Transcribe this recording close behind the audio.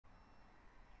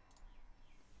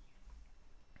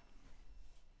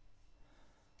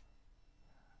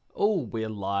Oh, we're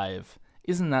live.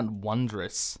 Isn't that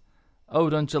wondrous?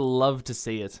 Oh, don't you love to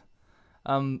see it?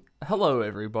 Hello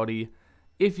everybody.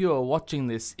 If you're watching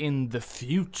this in the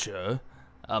future,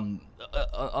 on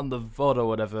the VOD or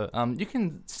whatever, you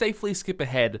can safely skip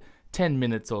ahead 10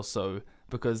 minutes or so,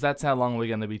 because that's how long we're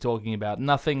going to be talking about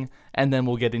nothing, and then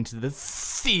we'll get into the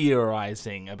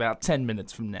theorizing about 10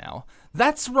 minutes from now.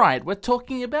 That's right, we're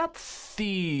talking about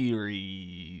theories.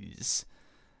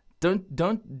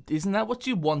 Isn't that what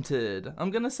you wanted? I'm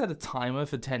gonna set a timer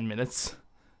for 10 minutes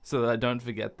so that I don't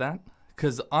forget that,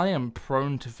 because I am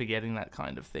prone to forgetting that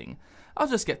kind of thing. I'll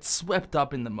just get swept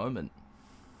up in the moment.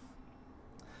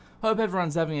 Hope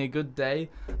everyone's having a good day.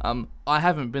 I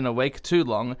haven't been awake too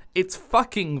long. It's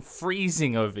fucking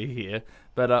freezing over here,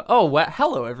 but oh,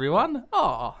 hello everyone.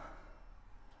 Oh,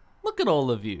 look at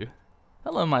all of you.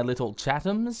 Hello, my little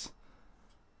chathams.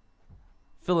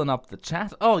 Filling up the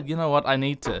chat. Oh, you know what? I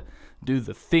need to do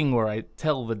the thing where I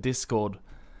tell the Discord,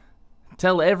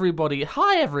 tell everybody,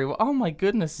 hi everyone. Oh my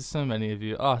goodness, there's so many of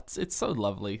you. Oh, it's so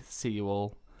lovely to see you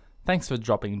all. Thanks for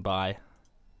dropping by.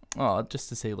 Oh, just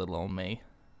to see little old me.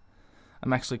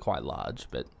 I'm actually quite large,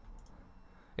 but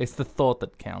it's the thought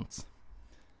that counts.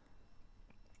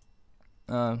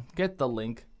 Get the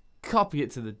link, copy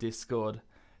it to the Discord.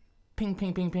 Ping,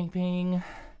 ping, ping, ping, ping.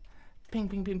 Ping,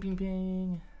 ping, ping, ping,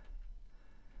 ping.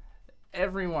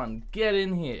 Everyone, get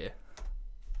in here.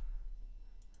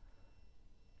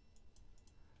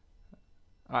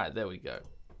 Alright, there we go.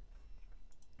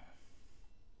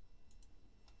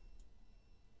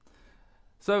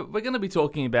 So, we're going to be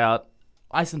talking about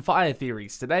ice and fire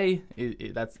theories today.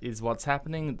 That is what's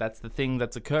happening. That's the thing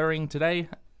that's occurring today.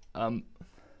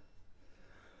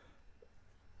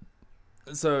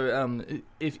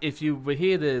 If you were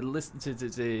here to listen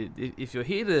if you're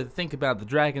here to think about the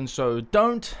Dragon Show,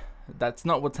 don't. That's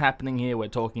not what's happening here. We're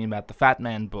talking about the Fat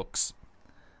Man books.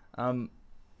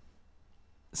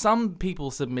 Some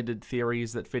people submitted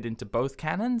theories that fit into both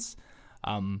canons.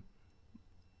 I'm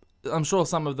sure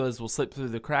some of those will slip through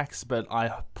the cracks, but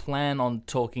I plan on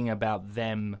talking about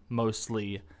them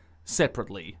mostly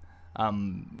separately.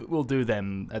 We'll do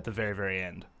them at the very, very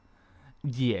end.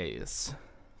 Yes.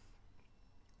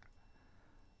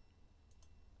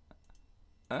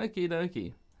 Okie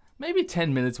dokie. Maybe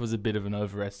 10 minutes was a bit of an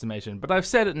overestimation, but I've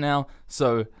said it now,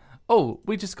 so... Oh,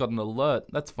 we just got an alert.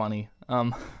 That's funny. I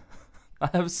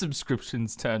have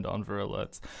subscriptions turned on for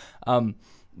alerts. I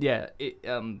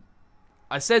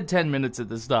said 10 minutes at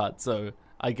the start, so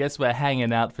I guess we're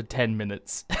hanging out for 10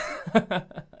 minutes.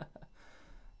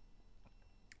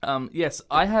 Yes,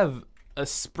 I have a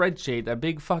spreadsheet, a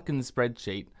big fucking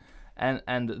spreadsheet,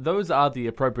 and those are the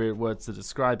appropriate words to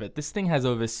describe it. This thing has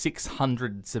over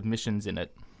 600 submissions in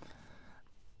it.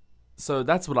 So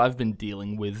that's what I've been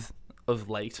dealing with of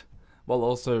late, while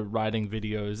also writing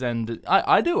videos, and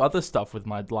I do other stuff with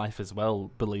my life as well,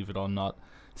 believe it or not.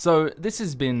 So this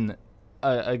has been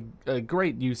a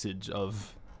great usage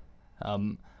of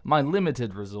my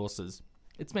limited resources.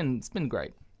 It's been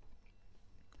great.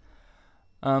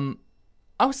 I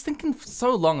was thinking for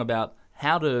so long about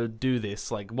how to do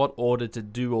this, like what order to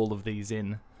do all of these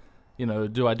in. You know,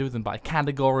 do I do them by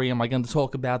category? Am I going to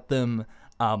talk about them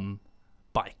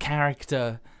by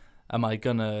character? Am I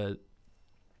gonna,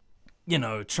 you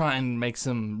know, try and make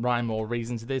some rhyme or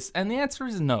reason to this? And the answer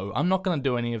is no. I'm not gonna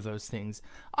do any of those things.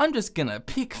 I'm just gonna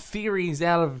pick theories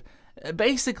out of,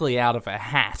 basically out of a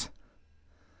hat.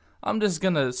 I'm just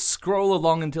gonna scroll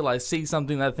along until I see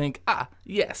something that I think, ah,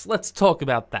 yes, let's talk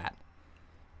about that.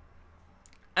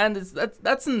 And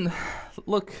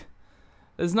look,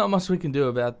 there's not much we can do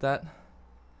about that.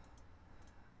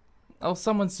 Oh,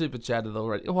 someone super chatted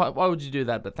already. Why would you do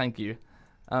that? But thank you.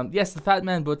 Yes, the Fat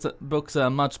Man books are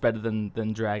much better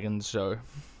than Dragon's Show.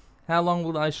 How long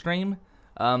will I stream?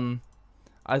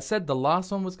 I said the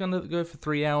last one was going to go for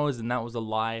 3 hours, and that was a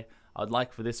lie. I'd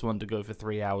like for this one to go for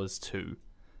 3 hours too.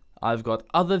 I've got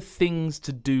other things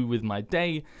to do with my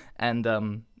day, and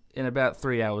in about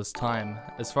 3 hours time,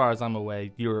 as far as I'm aware,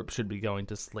 Europe should be going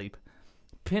to sleep.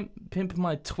 Pimp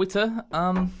my Twitter?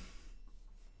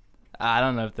 I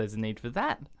don't know if there's a need for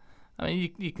that. I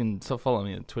mean, you can follow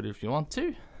me on Twitter if you want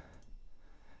to.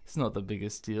 It's not the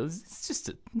biggest deal. It's just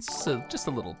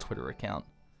a little Twitter account.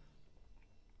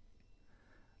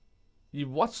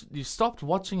 You stopped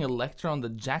watching Electra on the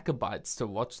Jacobites to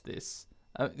watch this.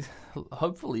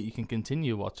 Hopefully you can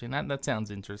continue watching that. That sounds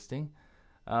interesting.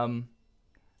 All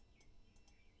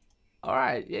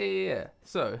right. Yeah.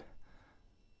 So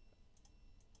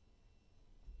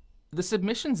the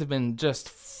submissions have been just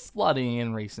flooding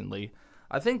in recently.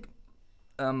 I think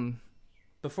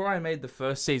before I made the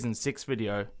first season 6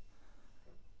 video,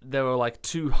 there were like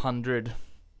 200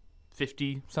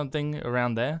 650 something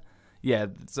around there. Yeah,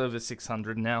 it's over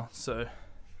 600 now. So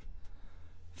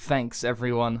thanks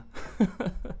everyone.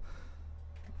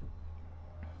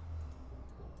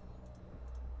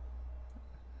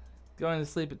 Going to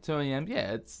sleep at 2 a.m.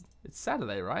 Yeah, it's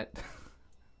Saturday, right?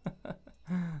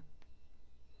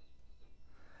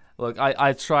 Look,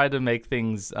 I try to make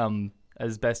things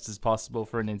as best as possible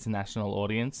for an international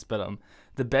audience, but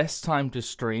the best time to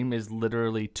stream is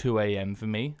literally 2 a.m. for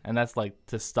me, and that's like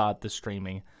to start the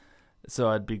streaming. So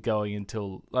I'd be going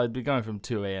from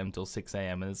 2 a.m. till 6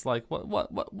 a.m. and it's like what?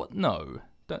 No,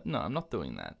 no, I'm not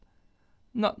doing that.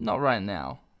 Not right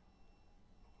now.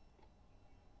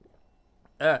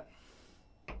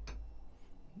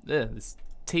 This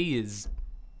tea is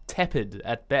tepid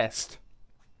at best.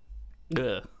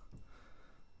 Ugh.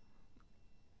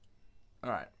 All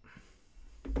right.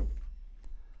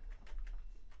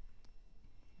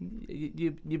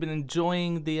 You've been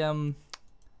enjoying the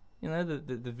you know,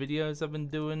 the videos I've been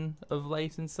doing of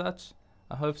late and such?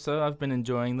 I hope so. I've been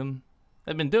enjoying them.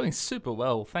 They've been doing super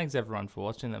well. Thanks everyone for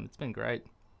watching them. It's been great.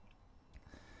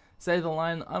 Say the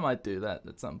line. I might do that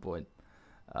at some point.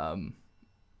 When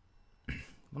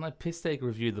I piss take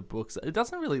review the books, it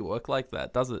doesn't really work like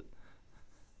that, does it?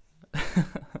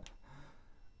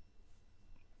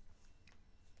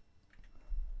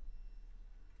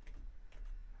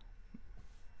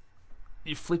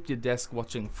 You flipped your desk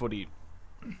watching footy.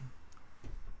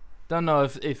 Don't know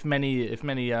if many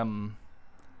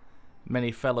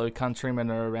fellow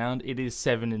countrymen are around. It is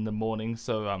 7 in the morning,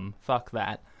 so fuck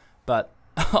that. But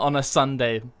on a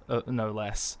Sunday, no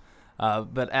less.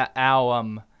 But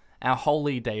our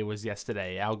holy day was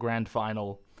yesterday, our grand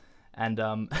final, and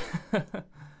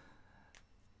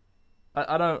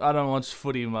I don't watch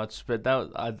footy much, but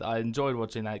I enjoyed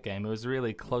watching that game. It was a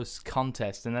really close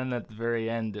contest, and then at the very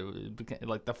end, it became,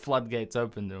 like, the floodgates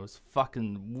opened. It was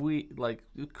fucking weird, like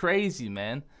crazy,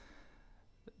 man.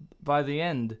 By the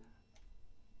end,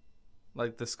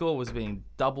 like, the score was being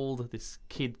doubled. This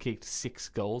kid kicked 6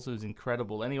 goals. It was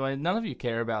incredible. Anyway, none of you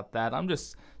care about that. I'm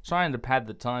just trying to pad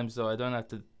the time so I don't have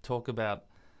to talk about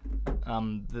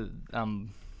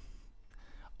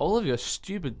all of your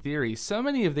stupid theories. So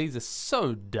many of these are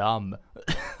so dumb.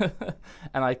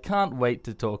 And I can't wait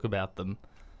to talk about them.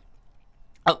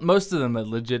 Most of them are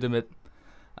legitimate.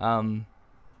 And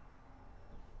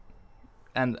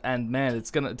man, it's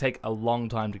going to take a long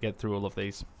time to get through all of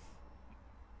these.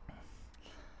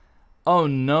 Oh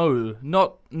no,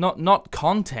 not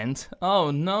content. Oh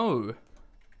no.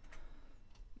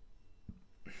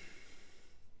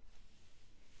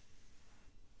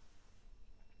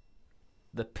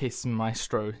 The Piss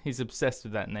Maestro. He's obsessed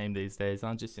with that name these days,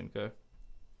 aren't you, Simcoe?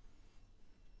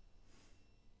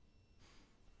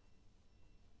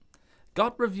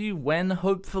 Got review when?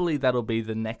 Hopefully that'll be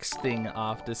the next thing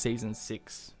after Season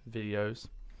 6 videos.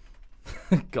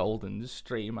 Golden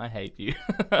stream, I hate you.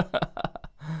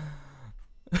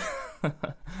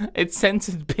 It's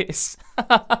censored piss.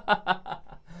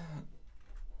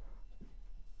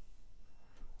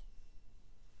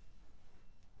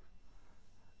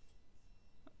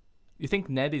 You think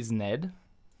Ned is Ned?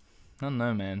 I don't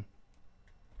know, man.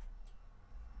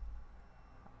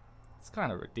 It's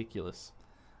kind of ridiculous.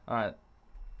 Alright.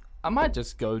 I might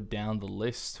just go down the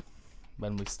list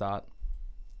when we start.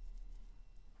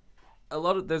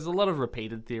 There's a lot of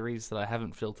repeated theories that I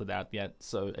haven't filtered out yet,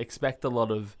 so expect a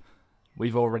lot of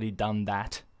we've already done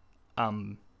that.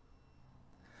 I'm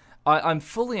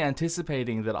fully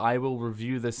anticipating that I will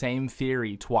review the same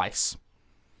theory twice.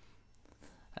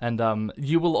 And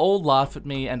you will all laugh at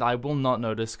me, and I will not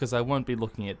notice because I won't be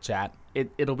looking at chat.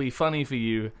 It'll be funny for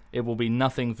you, it will be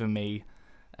nothing for me,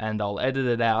 and I'll edit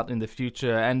it out in the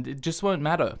future, and it just won't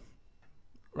matter.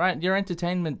 Right? Your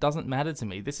entertainment doesn't matter to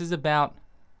me. This is about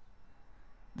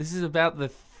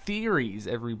the theories,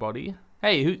 everybody.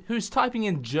 Hey, who's typing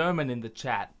in German in the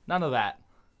chat? None of that.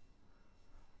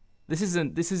 This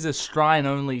is a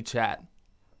Shrine-only chat.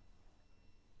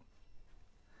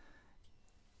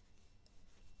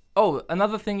 Oh,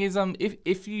 another thing is,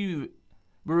 if you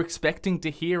were expecting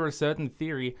to hear a certain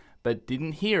theory but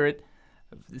didn't hear it,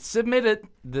 submit it.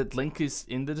 The link is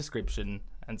in the description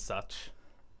and such.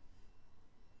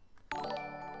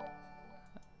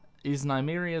 Is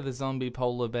Nymeria the zombie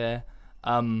polar bear?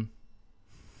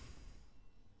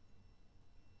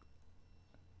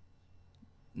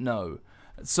 No.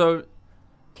 So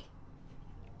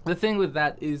the thing with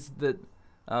that is that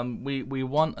we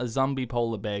want a zombie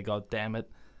polar bear, goddammit.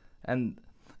 And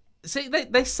see,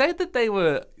 they said that they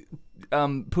were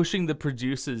pushing the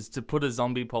producers to put a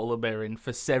zombie polar bear in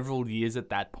for several years at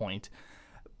that point.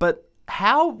 But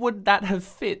how would that have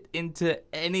fit into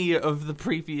any of the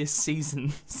previous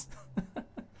seasons?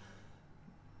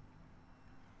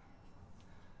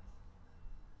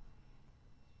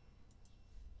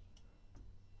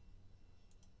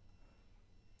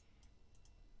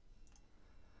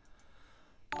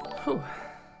 Whew.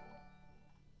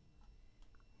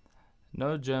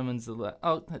 No Germans allowed.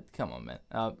 Oh, come on,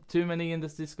 man. Too many in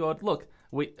this Discord. Look,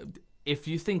 if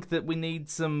you think that we need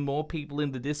some more people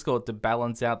in the Discord to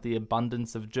balance out the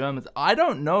abundance of Germans, I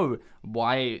don't know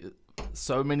why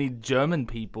so many German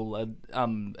people are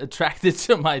attracted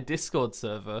to my Discord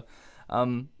server.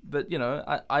 But, you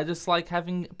know, I just like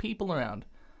having people around.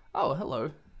 Oh,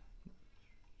 hello.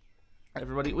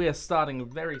 Everybody, we are starting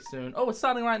very soon. Oh, we're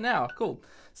starting right now. Cool.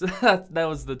 So that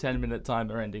was the 10-minute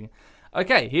timer ending.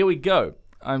 Okay, here we go.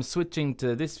 I'm switching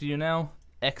to this view now.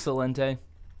 Excelente.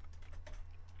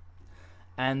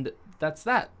 And that's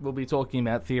that. We'll be talking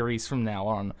about theories from now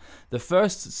on. The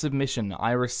first submission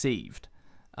I received,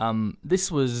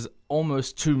 this was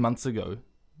almost 2 months ago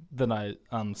that I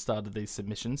started these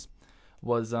submissions,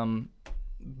 was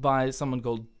by someone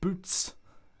called Boots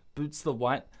the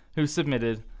White, who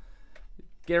submitted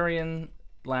Gerion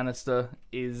Lannister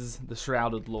is the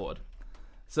Shrouded Lord.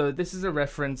 So this is a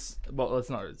reference, well,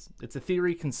 it's a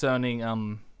theory concerning,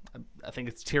 I think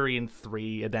it's Tyrion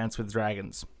 3, A Dance with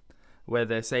Dragons, where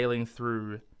they're sailing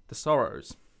through the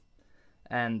Sorrows.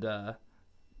 And,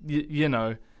 you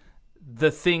know,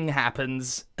 the thing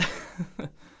happens,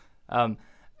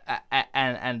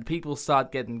 and people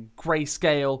start getting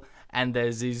grayscale, and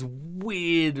there's these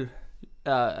weird,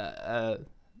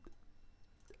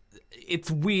 it's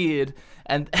weird,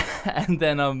 and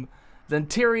then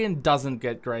Tyrion doesn't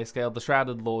get grayscale. The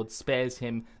Shrouded Lord spares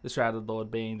him. The Shrouded Lord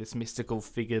being this mystical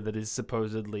figure that is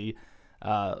supposedly,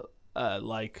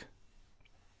 like,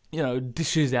 you know,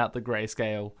 dishes out the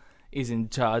grayscale, is in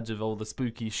charge of all the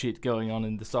spooky shit going on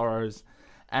in the Sorrows.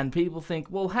 And people think,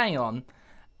 well, hang on.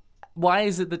 Why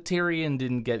is it that Tyrion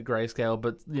didn't get grayscale,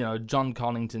 but, you know, Jon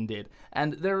Connington did?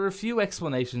 And there are a few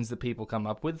explanations that people come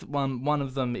up with. One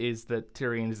of them is that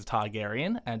Tyrion is a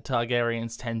Targaryen, and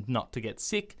Targaryens tend not to get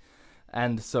sick.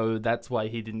 And so that's why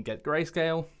he didn't get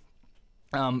grayscale.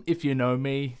 If you know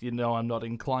me, you know I'm not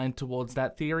inclined towards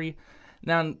that theory.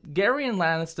 Now, Gerion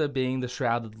Lannister being the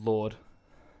Shrouded Lord,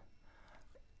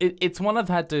 it's one I've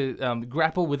had to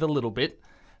grapple with a little bit,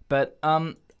 but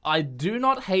I do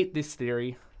not hate this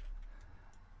theory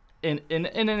in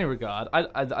any regard.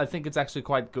 I think it's actually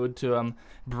quite good to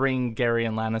bring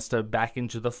Gerion Lannister back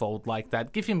into the fold like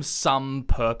that, give him some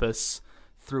purpose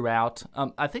throughout.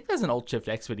 I think there's an Alt Shift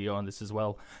X video on this as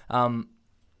well.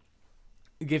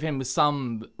 Give him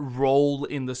some role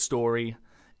in the story,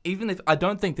 even if I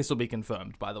don't think this will be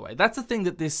confirmed, by the way. That's the thing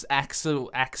that this axial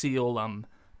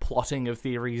plotting of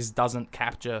theories doesn't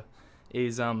capture,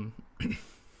 is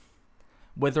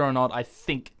whether or not I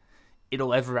think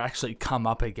it'll ever actually come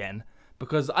up again,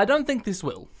 because I don't think this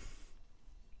will.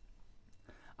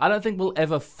 I don't think we'll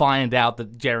ever find out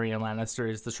that Gerion Lannister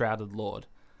is the Shrouded Lord.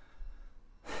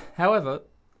 However,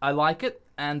 I like it,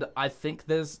 and I think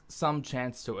there's some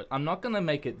chance to it. I'm not gonna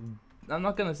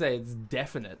say it's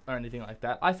definite or anything like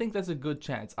that. I think there's a good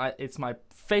chance. It's my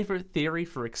favorite theory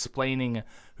for explaining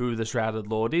who the Shrouded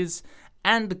Lord is,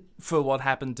 and for what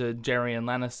happened to Gerion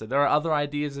Lannister. There are other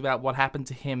ideas about what happened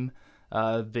to him,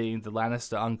 being the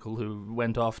Lannister uncle who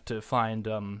went off to find,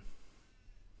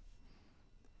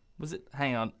 was it?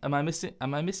 Hang on. Am I missing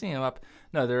him up?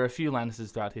 No, there are a few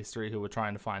Lannisters throughout history who were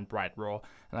trying to find Bright Raw,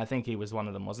 and I think he was one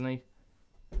of them, wasn't he?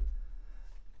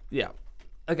 Yeah.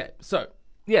 Okay, so,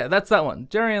 yeah, that's that one.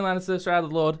 Gerion Lannister,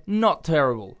 Shrouded Lord, not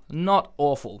terrible. Not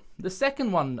awful. The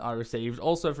second one I received,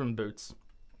 also from Boots,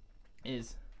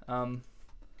 is,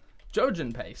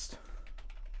 Jojen paste.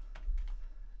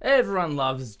 Everyone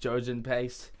loves Jojen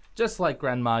paste, just like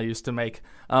Grandma used to make.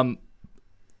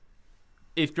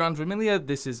 If you're unfamiliar,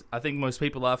 this is, I think most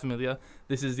people are familiar,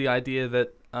 this is the idea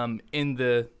that in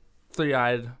the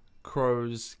Three-Eyed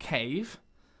Crow's cave,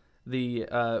 the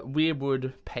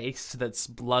weirwood paste that's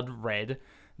blood red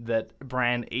that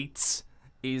Bran eats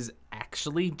is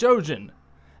actually Jojen.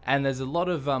 And there's a lot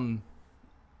of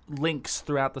links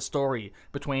throughout the story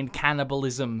between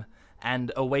cannibalism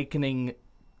and awakening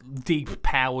deep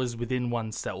powers within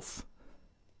oneself.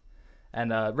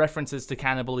 And references to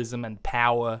cannibalism and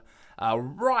power are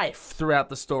rife throughout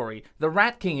the story. The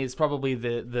Rat King is probably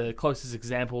the closest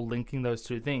example linking those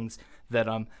two things, that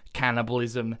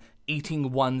cannibalism,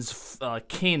 eating one's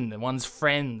kin, one's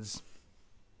friends,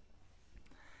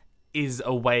 is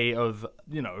a way of,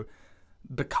 you know,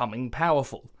 becoming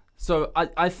powerful. So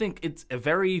I think it's a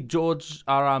very George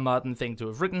R.R. Martin thing to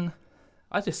have written.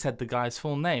 I just said the guy's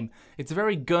full name. It's a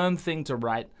very Gurm thing to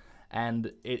write,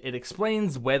 and it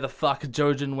explains where the fuck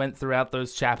Jojen went throughout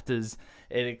those chapters.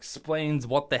 It explains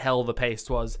what the hell the paste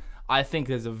was. I think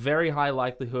there's a very high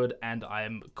likelihood, and I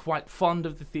am quite fond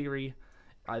of the theory.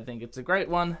 I think it's a great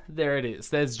one. There it is.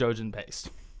 There's Jojen paste.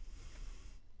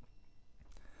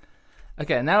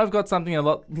 Okay, now I've got something a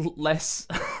lot less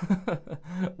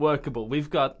workable. We've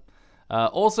got,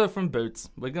 also from Boots,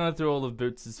 we're going through all of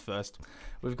Boots' first.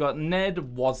 We've got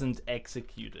Ned wasn't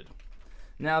executed.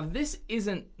 Now, this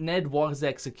isn't Ned was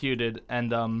executed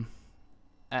and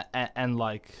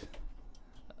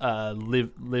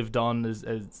lived on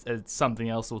as something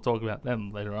else. We'll talk about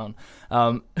them later on.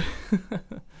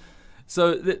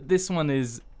 So this one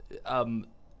is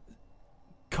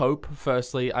Cope,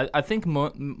 firstly. I think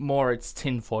more it's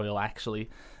tinfoil, actually,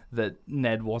 that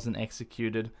Ned wasn't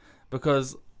executed,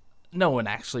 because no one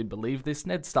actually believed this.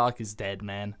 Ned Stark is dead,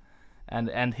 man.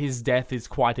 And his death is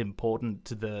quite important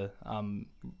to the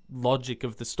logic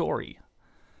of the story.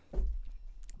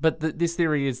 But this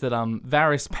theory is that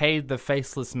Varys paid the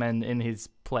faceless men in his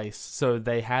place, so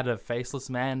they had a faceless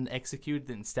man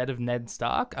executed instead of Ned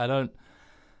Stark. I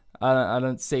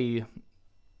don't see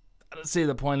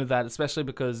the point of that, especially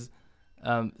because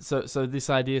so this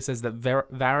idea says that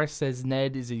Varys says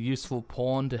Ned is a useful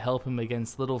pawn to help him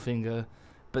against Littlefinger.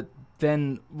 But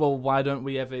then, well, why don't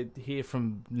we ever hear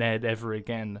from Ned ever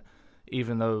again,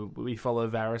 even though we follow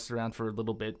Varys around for a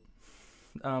little bit?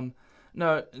 No.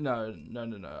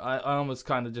 I almost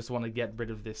kind of just want to get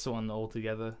rid of this one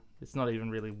altogether. It's not even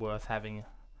really worth having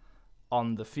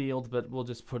on the field, but we'll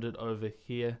just put it over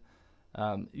here.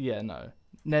 Yeah, no.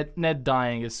 Ned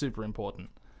dying is super important.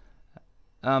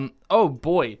 Oh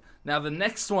boy. Now the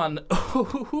next one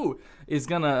is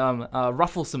gonna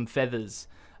ruffle some feathers.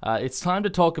 It's time to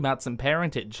talk about some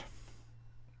parentage.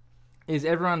 Is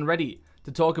everyone ready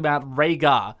to talk about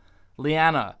Rhaegar,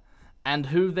 Lyanna, and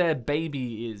who their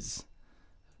baby is?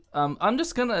 I'm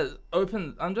just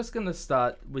gonna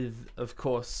start with, of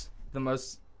course,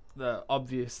 the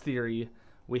obvious theory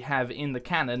we have in the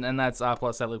canon, and that's R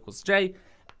plus L equals J.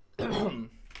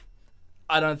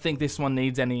 I don't think this one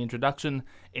needs any introduction.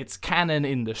 It's canon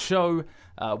in the show.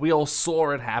 We all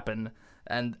saw it happen,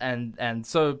 and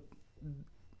so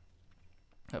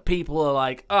people are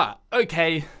like,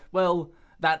 okay, well,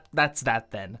 that's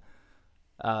that then.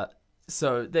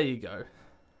 So there you go.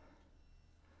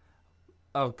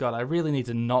 Oh god, I really need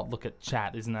to not look at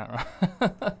chat, isn't that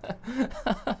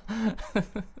right?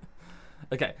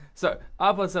 Okay, so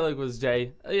R plus L equals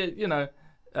J.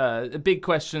 A big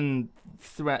question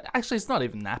throughout. Actually, it's not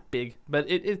even that big, but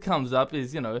it comes up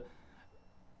is,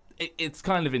 it's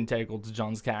kind of integral to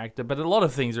Jon's character, but a lot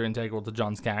of things are integral to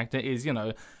Jon's character is,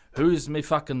 who's me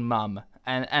fucking mum?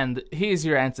 And here's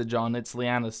your answer, Jon. It's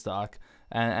Lyanna Stark.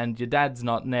 And your dad's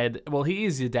not Ned. Well, he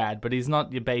is your dad, but he's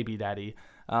not your baby daddy.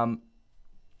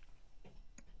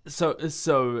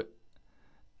 So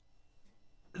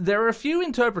there are a few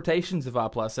interpretations of R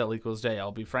plus L equals J,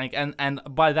 I'll be frank. And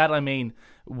by that I mean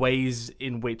ways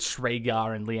in which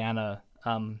Rhaegar and Lyanna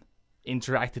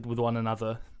interacted with one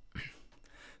another.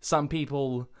 Some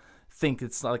people think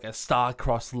it's like a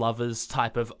star-crossed lovers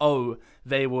type of,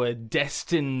 they were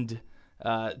destined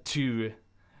to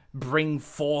bring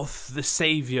forth the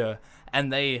savior,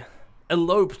 and they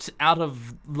eloped out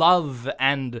of love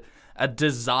and a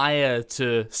desire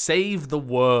to save the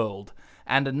world.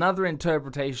 And another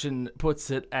interpretation puts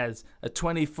it as a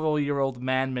 24-year-old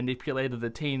man manipulated a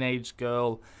teenage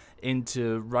girl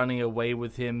into running away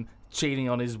with him, cheating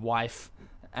on his wife,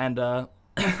 and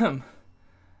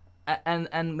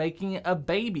and making a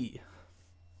baby.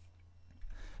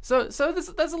 So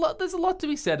there's a lot to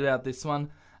be said about this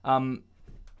one.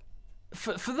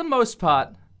 For the most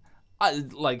part,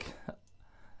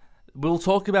 we'll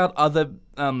talk about other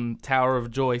Tower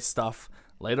of Joy stuff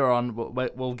later on.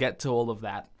 We'll get to all of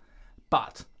that.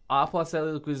 But R plus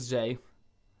L equals J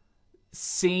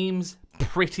seems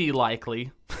pretty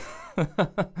likely.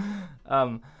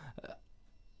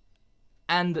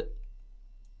 And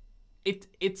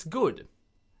it's good.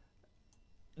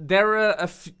 There are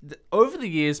over the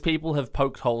years, people have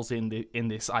poked holes in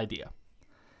this idea.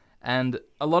 And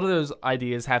a lot of those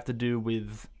ideas have to do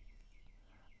with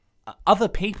other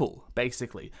people,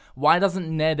 basically. Why doesn't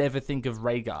Ned ever think of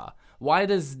Rhaegar? Why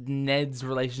does Ned's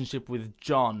relationship with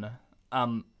Jon,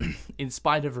 in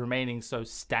spite of remaining so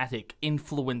static,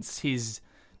 influence his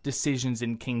decisions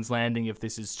in King's Landing, if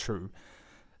this is true?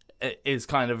 Is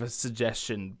kind of a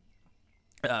suggestion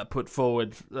put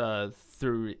forward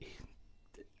through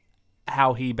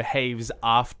how he behaves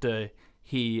after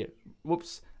he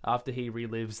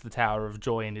relives the Tower of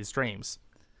Joy in his dreams.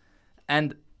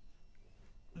 And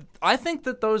I think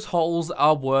that those holes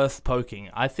are worth poking.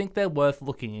 I think they're worth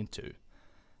looking into.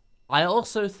 I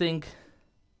also think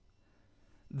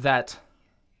that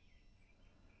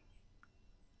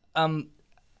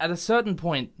at a certain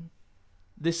point,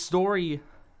 this story,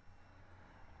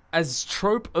 as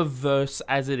trope-averse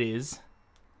as it is,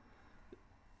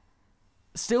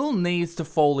 still needs to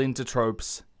fall into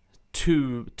tropes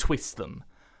to twist them.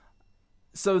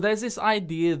 So there's this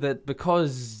idea that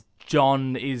because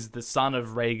Jon is the son of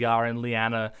Rhaegar and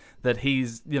Lyanna, that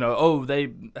he's,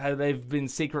 they've been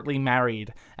secretly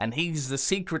married, and he's the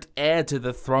secret heir to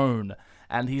the throne,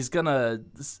 and he's the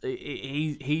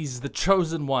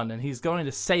chosen one, and he's going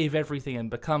to save everything and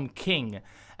become king.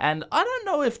 And I don't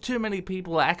know if too many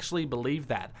people actually believe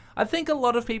that. I think a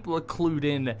lot of people are clued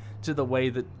in to the way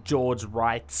that George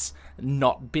writes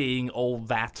not being all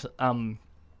that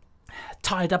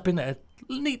tied up in a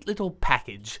neat little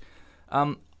package.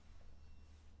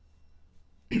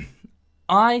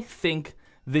 I think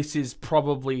this is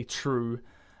probably true,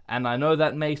 and I know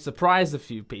that may surprise a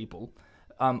few people.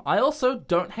 I also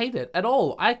don't hate it at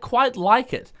all. I quite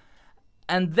like it.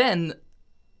 And then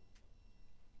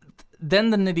the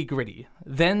nitty-gritty.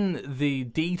 Then the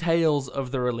details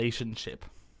of the relationship.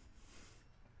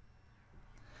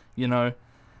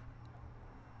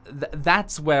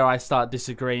 That's where I start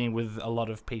disagreeing with a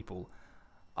lot of people.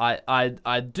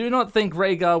 I do not think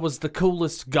Rhaegar was the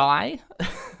coolest guy.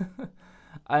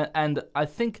 And I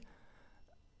think...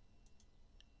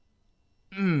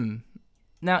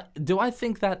 Now, do I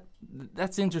think that...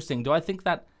 That's interesting. Do I think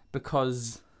that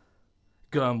because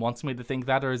Gurm wants me to think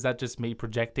that, or is that just me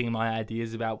projecting my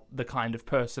ideas about the kind of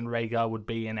person Rhaegar would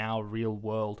be in our real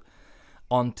world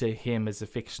onto him as a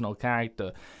fictional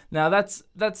character? Now,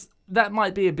 that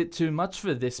might be a bit too much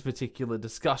for this particular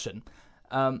discussion.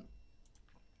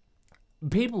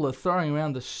 People are throwing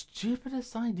around the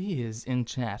stupidest ideas in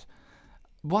chat.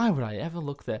 Why would I ever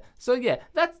look there? So yeah,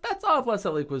 that's R plus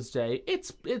L equals J.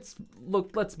 It's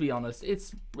look, let's be honest,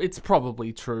 it's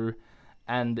probably true,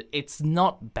 and it's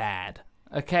not bad.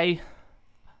 Okay?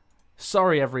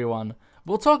 Sorry everyone.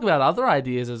 We'll talk about other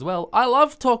ideas as well. I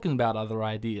love talking about other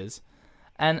ideas.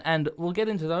 And we'll get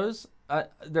into those.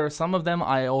 There are some of them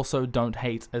I also don't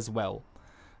hate as well.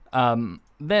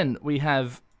 Then we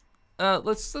have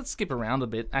let's skip around a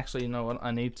bit. Actually, you know what? I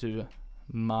need to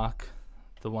mark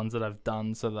the ones that I've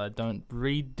done so that I don't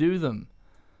redo them.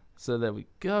 So there we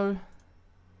go.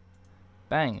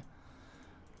 Bang.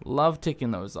 Love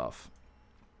ticking those off.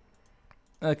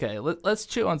 Okay, let's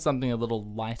chew on something a little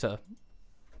lighter,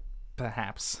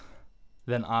 perhaps,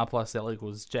 than R plus L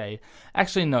equals J.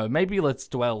 Actually, no, maybe let's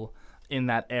dwell in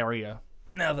that area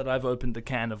now that I've opened the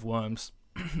can of worms.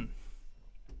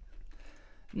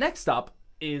 Next up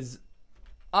is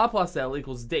R plus L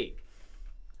equals D.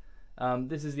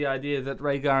 This is the idea that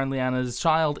Rhaegar and Lyanna's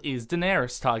child is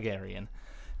Daenerys Targaryen.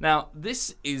 Now,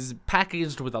 this is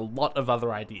packaged with a lot of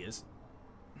other ideas.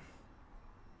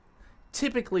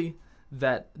 Typically,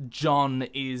 that Jon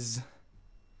is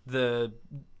Jon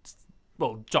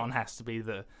has to be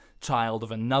the child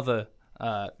of another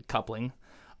coupling,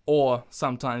 or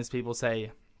sometimes people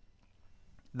say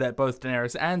that both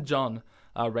Daenerys and Jon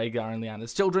are Rhaegar and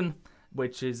Lyanna's children,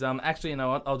 which is, actually, you know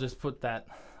what, I'll just put that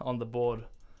on the board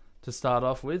to start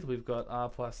off with. We've got R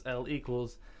plus L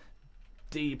equals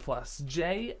D plus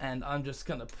J, and I'm just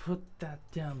gonna put that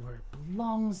down where it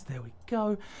belongs. There we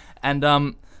go.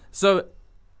 And so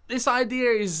this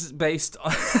idea is based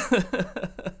on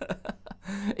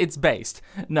it's based.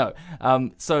 No.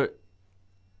 So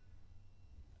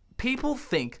people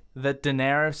think that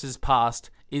Daenerys'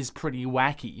 past is pretty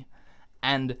wacky,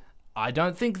 and I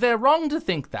don't think they're wrong to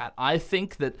think that. I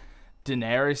think that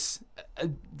Daenerys,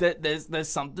 there's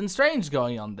something strange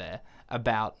going on there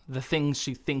about the things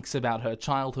she thinks about her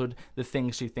childhood, the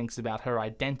things she thinks about her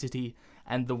identity,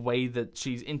 and the way that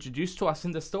she's introduced to us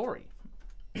in the story.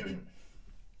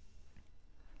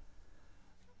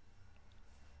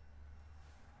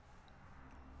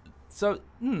 So,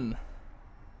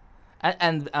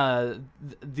 and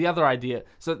the other idea,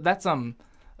 so that's,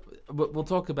 we'll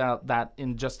talk about that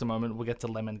in just a moment. We'll get to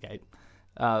Lemongate.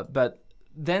 But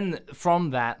then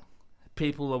from that,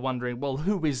 people are wondering, well,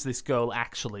 who is this girl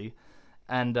actually?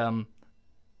 And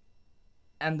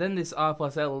then this R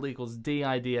plus L equals D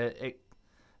idea,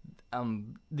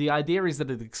 the idea is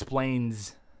that it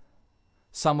explains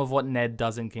some of what Ned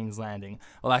does in King's Landing.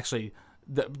 Well, actually,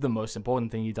 the most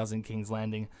important thing he does in King's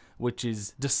Landing, which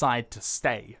is decide to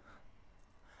stay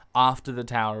after the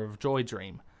Tower of Joy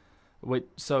dream.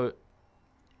 So,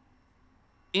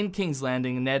 in King's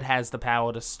Landing, Ned has the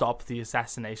power to stop the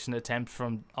assassination attempt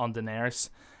on Daenerys,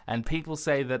 and people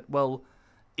say that, well,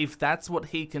 if that's what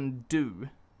he can do,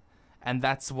 and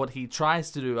that's what he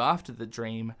tries to do after the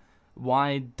dream,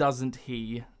 why doesn't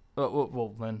he...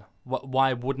 Well, then,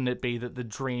 why wouldn't it be that the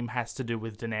dream has to do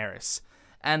with Daenerys?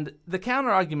 And the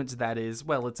counter-argument to that is,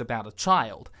 well, it's about a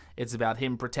child. It's about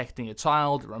him protecting a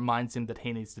child. It reminds him that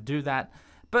he needs to do that.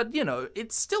 But, you know,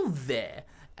 it's still there.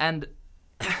 And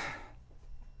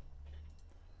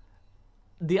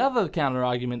the other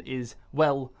counter-argument is,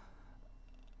 well,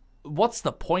 what's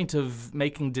the point of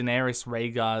making Daenerys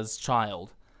Rhaegar's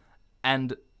child?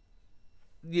 And,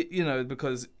 you know,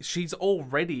 because she's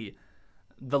already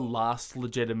the last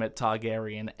legitimate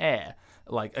Targaryen heir,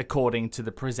 like, according to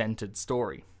the presented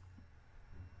story.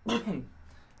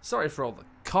 Sorry for all the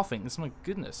coughing, my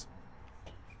goodness.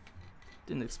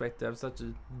 Didn't expect to have such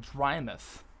a dry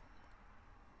mouth.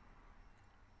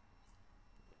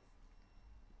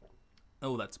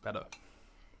 Oh, that's better.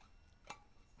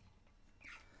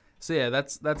 So yeah,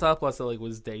 that's R plus L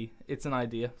equals D. It's an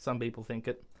idea. Some people think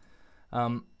it.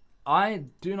 I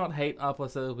do not hate R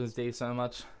plus L equals D so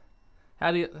much.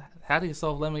 How do you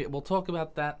solve lemon? We'll talk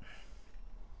about that.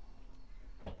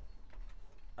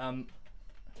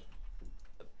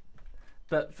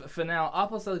 But for now, R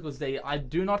plus L equals D. I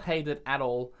do not hate it at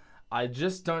all. I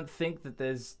just don't think that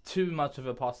there's too much of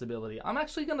a possibility. I'm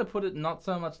actually going to put it not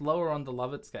so much lower on the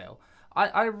love it scale.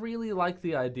 I really like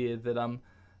the idea that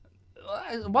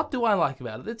what do I like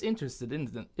about it? It's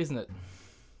interesting, isn't it?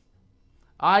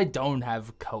 I don't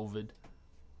have COVID.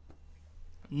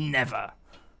 Never.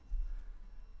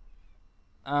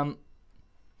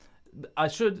 I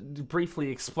should briefly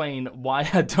explain why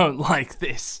I don't like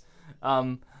this.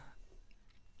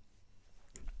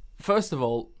 First of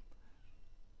all,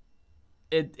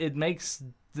 it makes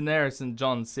Daenerys and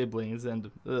Jon siblings,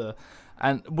 and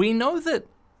we know that.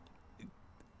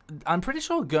 I'm pretty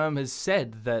sure Germ has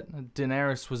said that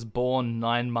Daenerys was born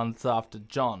 9 months after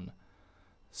Jon.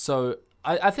 So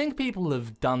I think people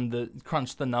have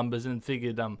crunched the numbers and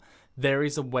figured there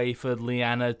is a way for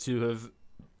Lyanna to have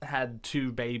had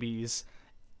 2 babies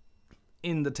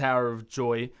in the Tower of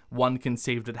Joy, one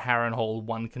conceived at Harrenhal,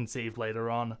 one conceived later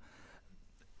on.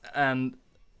 And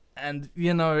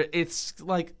you know, it's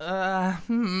like I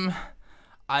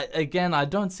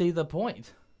don't see the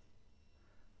point.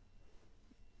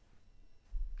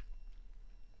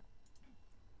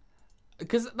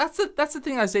 Because that's the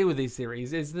thing I say with these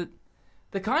series, is that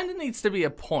there kind of needs to be a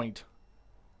point.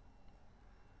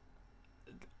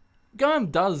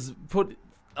 Goem does put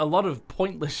a lot of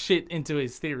pointless shit into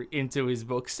his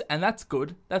books, and that's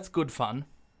good. That's good fun.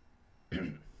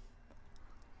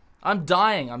 I'm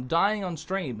dying on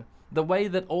stream. The way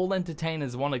that all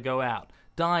entertainers want to go out.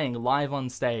 Dying live on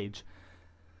stage.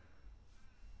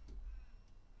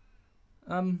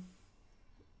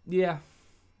 Yeah.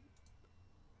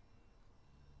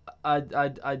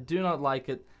 I do not like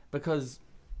it because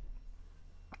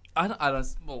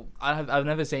I've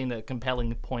never seen a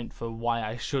compelling point for why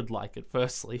I should like it,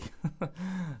 firstly.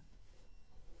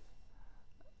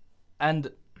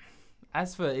 And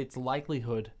as for its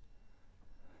likelihood,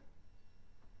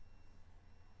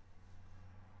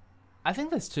 I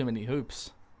think there's too many hoops.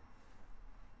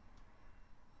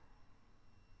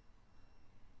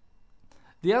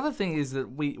 The other thing is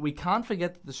that we can't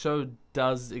forget that the show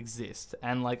does exist.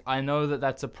 And, like, I know that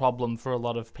that's a problem for a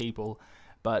lot of people.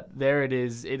 But there it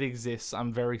is. It exists.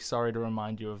 I'm very sorry to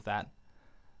remind you of that.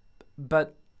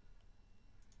 But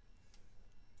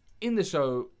in the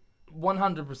show,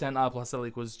 100% R plus L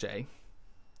equals J.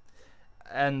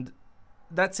 And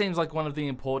that seems like one of the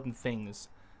important things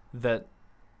that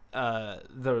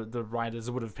the writers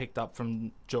would have picked up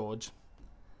from George.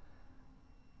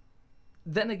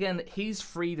 Then again, he's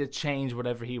free to change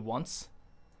whatever he wants.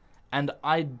 And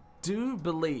I do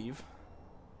believe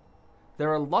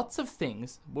there are lots of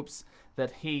things,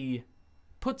 that he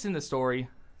puts in the story.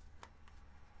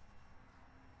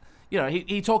 You know,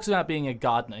 he talks about being a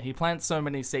gardener. He plants so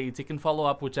many seeds, he can follow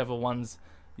up whichever ones,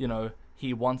 you know,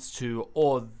 he wants to,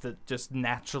 or that just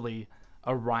naturally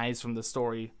arise from the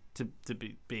story to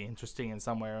be interesting in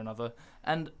some way or another.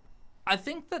 And I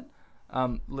think that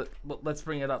let's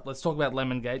bring it up. Let's talk about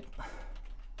Lemongate.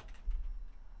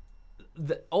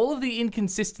 All of the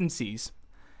inconsistencies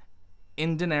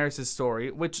in Daenerys'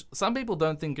 story, which some people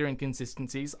don't think are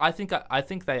inconsistencies, I think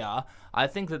they are. I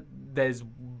think that there's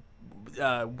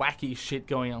wacky shit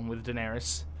going on with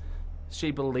Daenerys.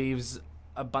 She believes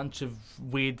a bunch of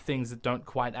weird things that don't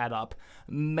quite add up.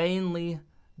 Mainly,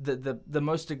 the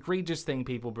most egregious thing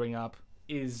people bring up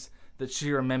is that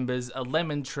she remembers a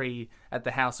lemon tree at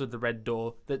the house with the red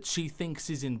door that she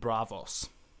thinks is in Bravos.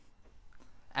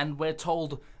 And we're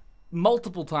told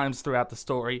multiple times throughout the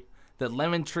story that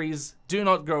lemon trees do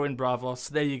not grow in Bravos.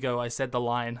 There you go, I said the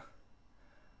line.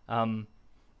 And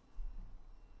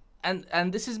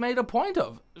this is made a point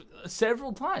of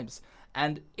several times.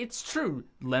 And it's true,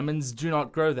 lemons do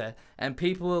not grow there. And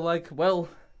people are like, well,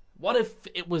 what if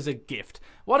it was a gift?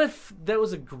 What if there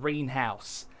was a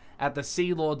greenhouse at the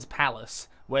Sea Lord's palace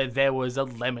where there was a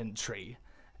lemon tree?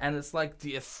 And it's like, do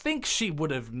you think she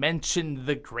would have mentioned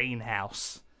the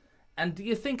greenhouse? And do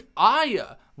you think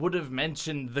Aya would have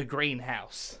mentioned the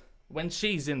greenhouse when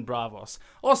she's in Bravos?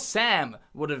 Or Sam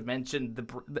would have mentioned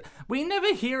the... We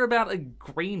never hear about a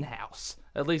greenhouse.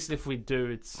 At least if we do,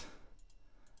 it's...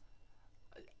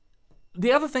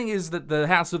 The other thing is that the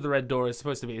House with the Red Door is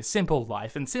supposed to be a simple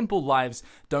life, and simple lives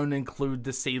don't include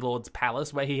the Sea Lord's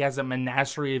palace, where he has a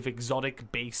menagerie of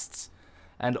exotic beasts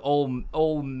and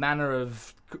all manner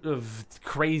of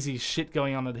crazy shit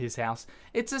going on at his house.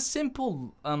 It's a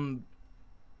simple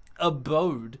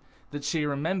abode that she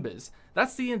remembers.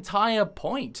 That's the entire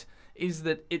point, is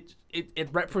that it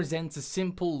represents a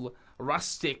simple,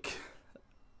 rustic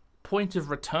point of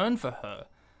return for her.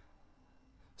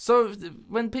 So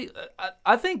when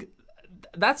I think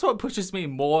that's what pushes me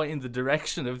more in the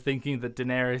direction of thinking that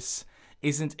Daenerys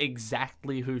isn't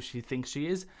exactly who she thinks she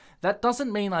is. That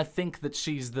doesn't mean I think that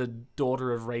she's the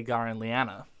daughter of Rhaegar and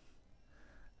Lyanna.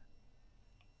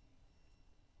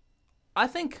 I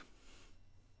think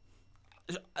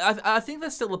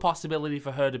there's still a possibility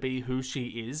for her to be who she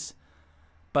is,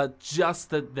 but just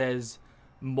that there's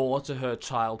more to her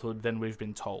childhood than we've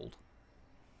been told.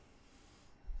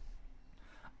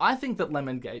 I think that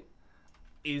Lemongate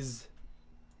is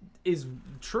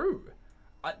true.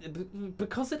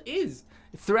 Because it is.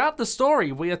 Throughout the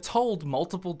story, we are told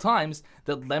multiple times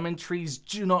that lemon trees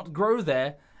do not grow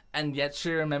there, and yet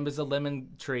she remembers a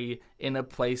lemon tree in a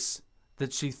place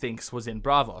that she thinks was in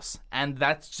Bravos. And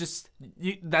that's just...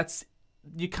 You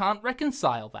can't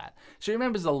reconcile that. She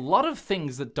remembers a lot of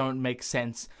things that don't make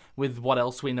sense with what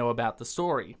else we know about the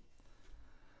story.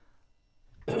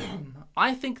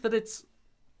 I think that it's...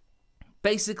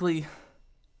 Basically,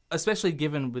 especially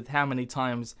given with how many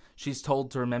times she's told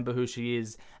to remember who she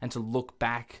is and to look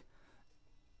back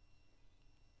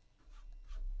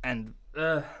and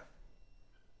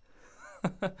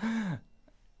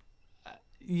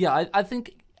yeah, I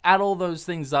think add all those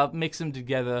things up, mix them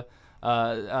together,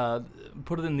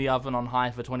 put it in the oven on high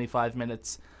for 25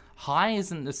 minutes. High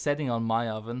isn't the setting on my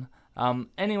oven.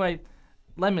 Anyway,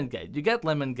 Lemongate. You get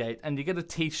Lemongate and you get a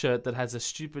t-shirt that has a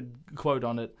stupid quote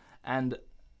on it. And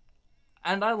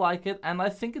I like it, and I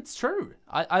think it's true.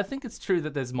 I think it's true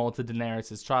that there's more to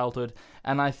Daenerys' childhood,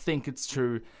 and I think it's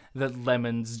true that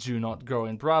lemons do not grow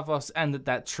in Bravos, and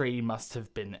that tree must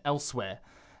have been elsewhere.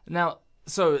 Now,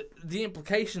 so the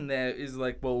implication there is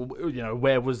like, well, you know,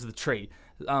 where was the tree?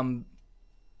 The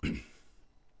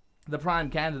prime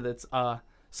candidates are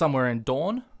somewhere in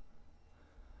Dawn,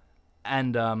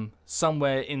 and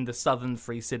somewhere in the southern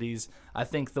Free Cities. I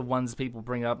think the ones people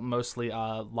bring up mostly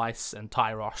are Lys and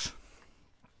Tyrosh.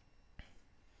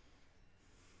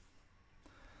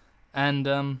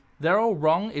 And they're all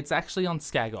wrong. It's actually on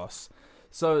Skagos.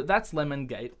 So that's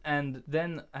Lemongate. And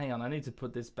then, hang on, I need to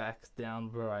put this back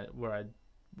down where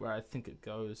I think it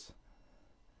goes.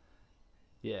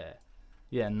 Yeah,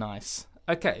 nice.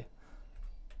 Okay.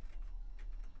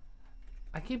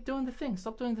 I keep doing the thing.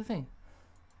 Stop doing the thing.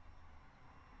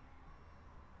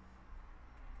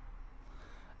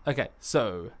 Okay,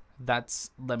 so that's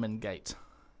Lemongate.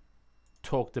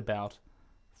 Talked about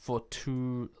for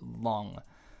too long.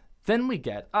 Then we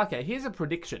get... Okay, here's a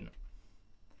prediction.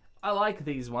 I like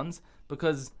these ones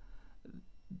because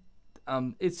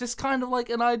it's just kind of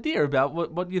like an idea about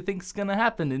what you think's going to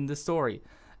happen in the story.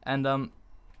 And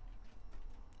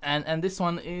this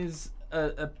one is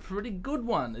a pretty good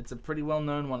one. It's a pretty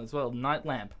well-known one as well. Night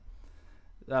Lamp.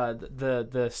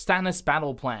 The Stannis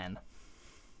battle plan.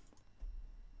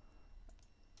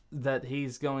 That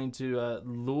he's going to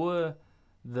lure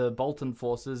the Bolton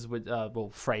forces, with well,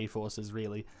 Frey forces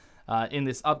really, in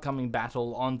this upcoming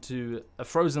battle onto a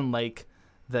frozen lake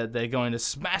that they're going to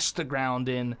smash the ground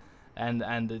in,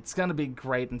 and it's going to be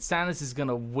great, and Stannis is going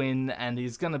to win, and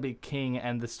he's going to be king,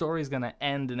 and the story's going to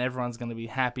end, and everyone's going to be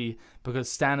happy because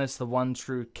Stannis, the one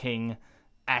true king,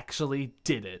 actually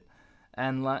did it.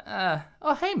 And like,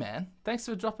 oh hey man, thanks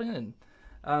for dropping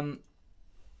in.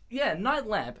 Yeah, Night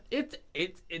Lamp. It's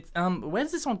where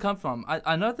does this one come from?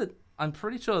 I know that I'm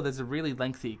pretty sure there's a really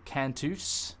lengthy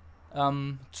Cantus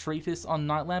treatise on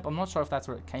Night Lamp. I'm not sure if that's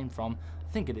where it came from.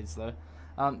 I think it is though.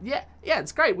 Yeah,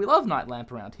 it's great. We love Night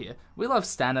Lamp around here. We love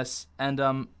Stannis,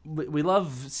 and we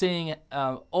love seeing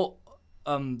all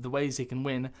the ways he can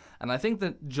win. And I think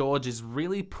that George is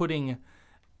really putting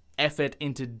effort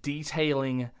into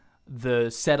detailing the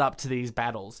setup to these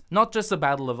battles. Not just the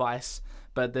Battle of Ice,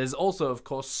 but there's also, of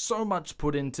course, so much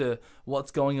put into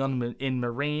what's going on in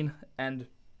Marine, and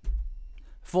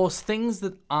for things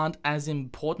that aren't as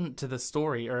important to the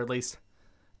story, or at least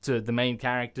to the main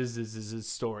characters'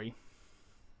 story.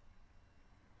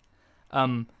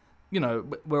 You know,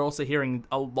 we're also hearing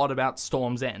a lot about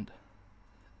Storm's End.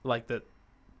 Like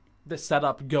the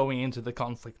setup going into the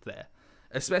conflict there.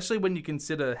 Especially when you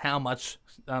consider how much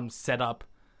setup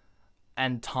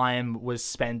and time was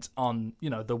spent on, you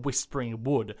know, the Whispering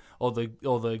Wood or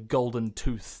the Golden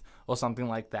Tooth or something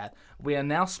like that. We are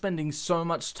now spending so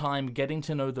much time getting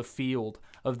to know the field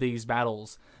of these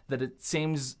battles that it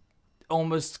seems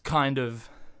almost kind of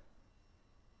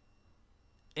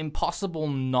impossible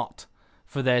not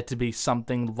for there to be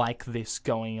something like this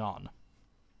going on.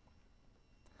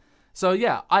 So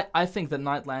yeah, I think that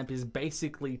Night Lamp is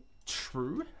basically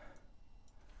true.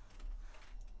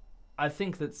 I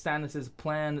think that Stannis'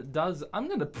 plan does... I'm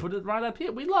going to put it right up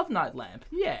here. We love Night Lamp.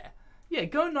 Yeah. Yeah,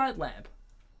 go Night Lamp.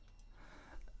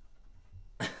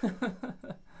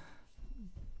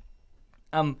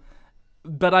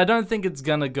 But I don't think it's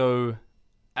going to go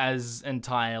as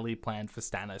entirely planned for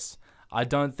Stannis. I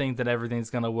don't think that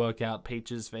everything's going to work out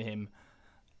peaches for him.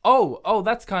 Oh,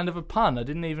 that's kind of a pun. I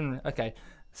didn't even... Okay,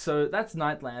 so that's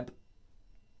Night Lamp.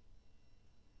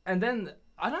 And then,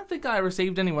 I don't think I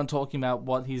received anyone talking about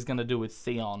what he's going to do with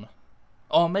Theon.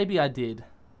 Or maybe I did.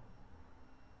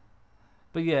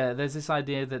 But yeah, there's this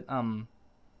idea that,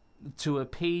 to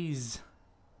appease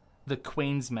the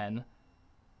Queen's men,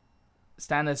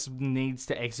 Stannis needs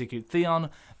to execute Theon,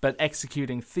 but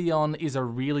executing Theon is a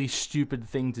really stupid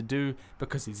thing to do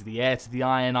because he's the heir to the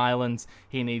Iron Islands.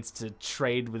 He needs to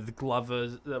trade with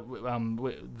Glover,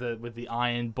 with the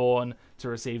Ironborn to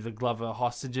receive the Glover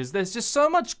hostages. There's just so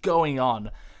much going on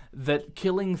that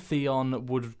killing Theon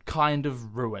would kind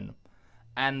of ruin.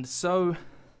 And so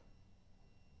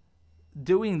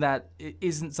doing that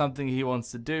isn't something he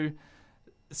wants to do.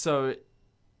 So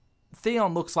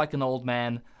Theon looks like an old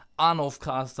man. Arnulf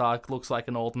Karstark looks like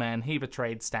an old man. He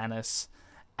betrayed Stannis,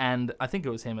 and I think it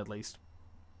was him at least.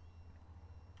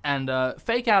 And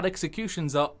fake-out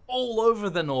executions are all over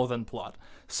the Northern plot.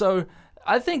 So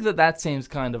I think that seems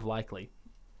kind of likely.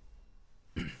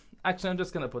 Actually, I'm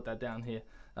just going to put that down here.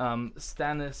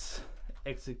 Stannis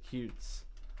executes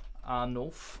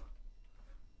Arnulf.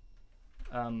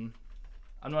 I'm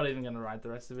not even going to write the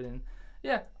rest of it in.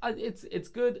 Yeah, it's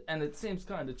good, and it seems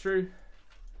kind of true.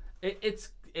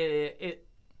 It's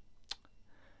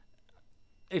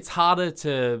harder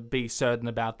to be certain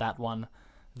about that one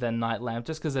than Night Lamp,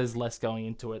 just because there's less going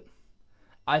into it.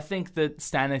 I think that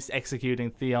Stannis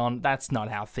executing Theon, that's not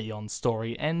how Theon's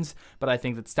story ends, but I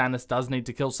think that Stannis does need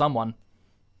to kill someone.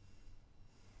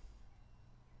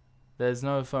 There's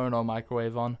no phone or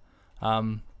microwave on.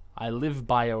 I live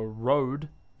by a road.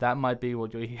 That might be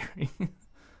what you're hearing.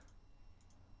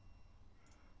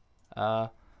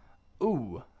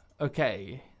 Ooh.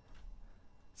 Okay,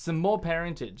 some more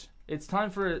parentage. It's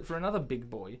time for another big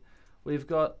boy. We've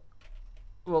got,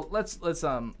 well, let's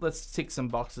tick some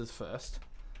boxes first.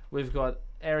 We've got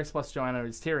Aerys plus Joanna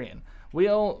is Tyrion. We've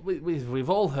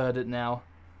all heard it now.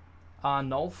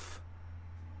 Arnulf,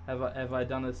 have I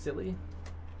done it silly?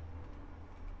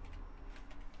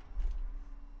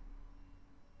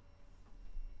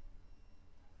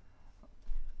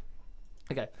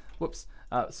 Okay, whoops.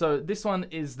 So this one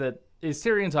is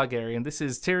Tyrion Targaryen. This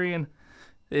is Tyrion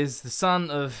is the son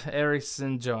of Aerys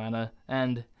and Joanna,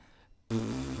 and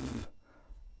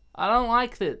I don't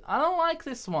like it. I don't like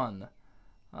this one.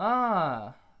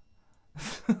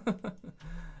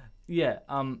 Yeah,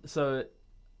 so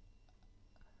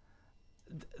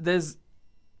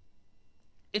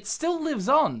it still lives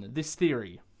on, this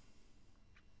theory.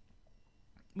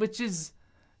 Which is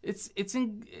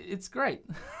it's great.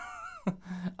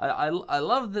 I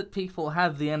love that people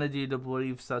have the energy to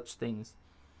believe such things.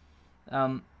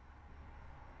 I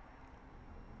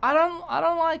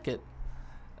don't like it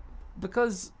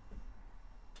because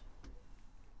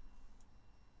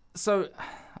so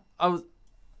I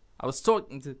was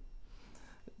talking to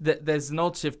there's an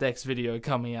Old Shift X video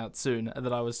coming out soon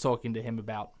that I was talking to him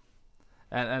about,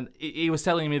 and he was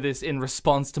telling me this in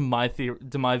response to my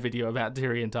video about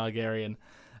Tyrion Targaryen,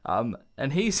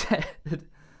 and he said.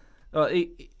 No,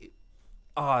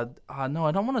 I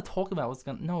don't want to talk about what's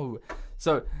going. No,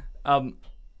 so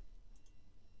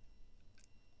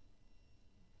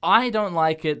I don't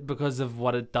like it because of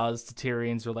what it does to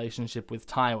Tyrion's relationship with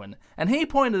Tywin, and he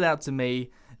pointed out to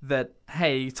me that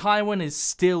hey, Tywin is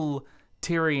still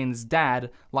Tyrion's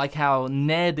dad, like how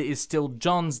Ned is still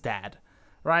Jon's dad,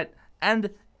 right? And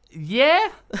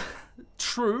Yeah,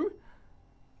 true.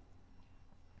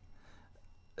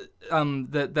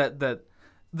 That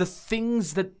the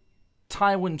things that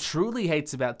Tywin truly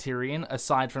hates about Tyrion,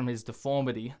 aside from his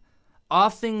deformity, are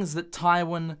things that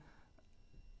Tywin's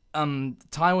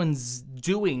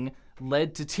doing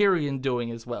led to Tyrion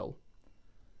doing as well.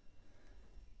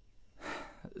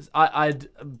 I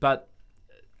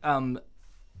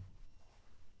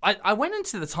went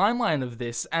into the timeline of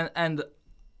this and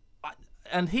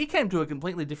he came to a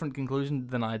completely different conclusion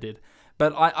than I did.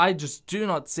 But I just do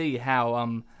not see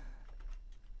how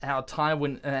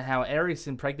Aerys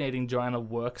impregnating Joanna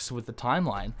works with the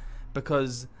timeline,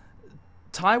 because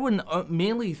Tywin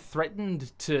merely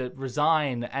threatened to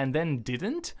resign and then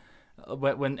didn't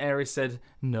when Aerys said,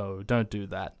 no, don't do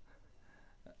that.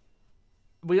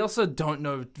 We also don't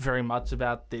know very much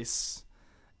about this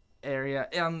area.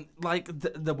 Like,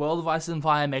 the World of Ice and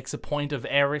Fire makes a point of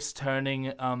Aerys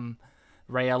turning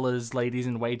Rhaella's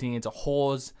ladies-in-waiting into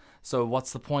whores, so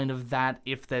what's the point of that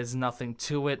if there's nothing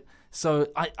to it? So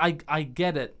I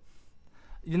get it.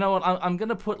 You know what? I'm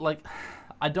gonna put, like,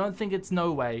 I don't think it's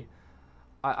no way.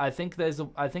 I think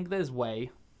there's way,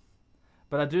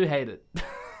 but I do hate it.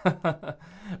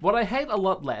 What I hate a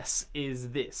lot less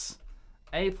is this: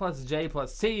 A plus J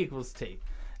plus T equals T.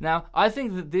 Now, I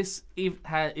think that this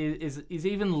is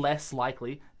even less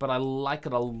likely, but I like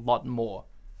it a lot more.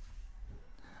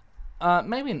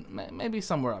 Maybe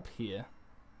somewhere up here.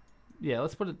 Yeah,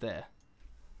 let's put it there.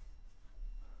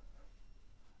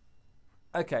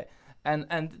 Okay,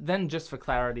 and then just for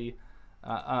clarity,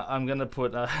 I'm gonna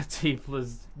put T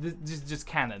plus just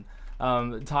canon.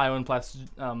 Tywin plus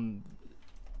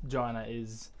Joanna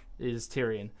is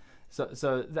Tyrion.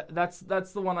 So that's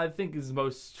the one I think is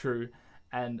most true,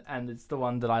 and it's the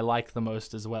one that I like the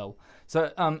most as well.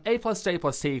 So A plus J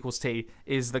plus T equals T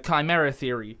is the Chimera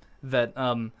theory that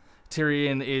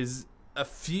Tyrion is a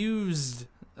fused.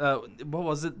 What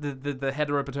was it? The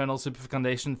heteropaternal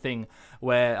superfecundation thing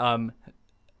where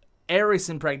Aerys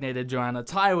impregnated Joanna,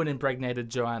 Tywin impregnated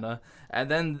Joanna, and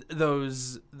then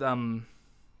those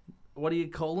what do you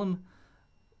call them?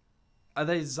 Are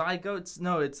they zygotes?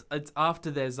 No, it's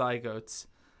after they're zygotes.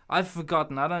 I've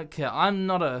forgotten. I don't care. I'm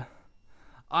not a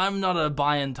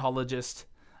biologist.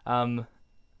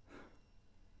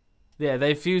 Yeah,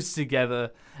 they fuse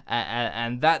together,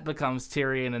 and that becomes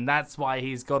Tyrion, and that's why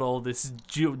he's got all this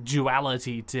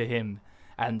duality to him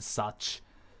and such.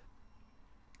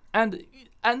 And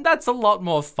that's a lot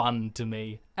more fun to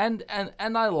me, and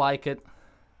I like it.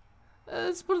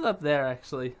 Let's put it up there,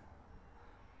 actually.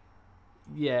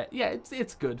 Yeah,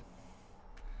 it's good.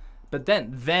 But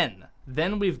then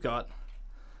we've got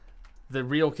the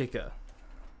real kicker.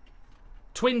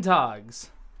 Twin Targs.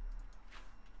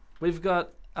 We've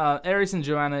got Aerys and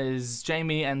Joanna is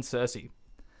Jaime and Cersei.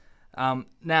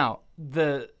 Now,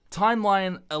 the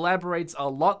timeline elaborates a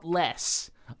lot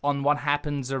less on what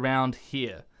happens around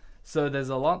here. So there's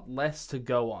a lot less to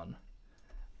go on.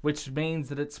 Which means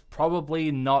that it's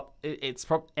probably not... It's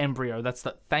embryo. That's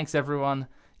the... Thanks, everyone.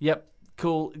 Yep.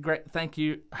 Cool. Great. Thank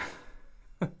you.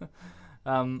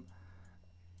 Yeah,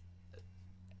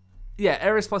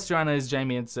 Aerys plus Joanna is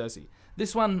Jaime and Cersei.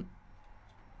 This one...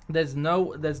 There's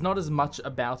not as much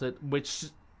about it, which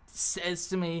says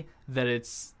to me that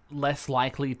it's less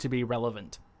likely to be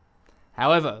relevant.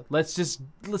 However, let's just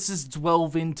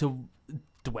delve into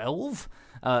what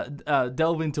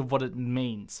it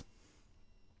means.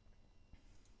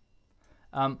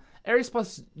 Aerys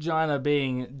plus Joanna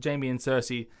being Jaime and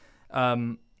Cersei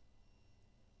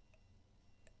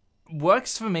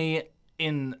works for me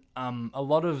in a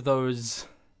lot of those.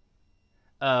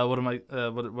 What am I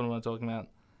talking about?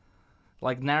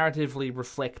 Like narratively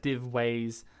reflective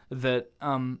ways that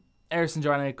Aerys and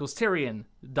Joanna equals Tyrion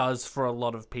does for a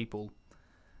lot of people.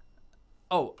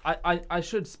 Oh, I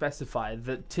should specify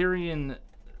that Tyrion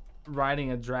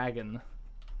riding a dragon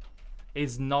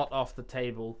is not off the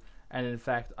table, and in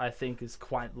fact I think is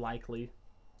quite likely.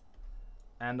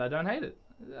 And I don't hate it.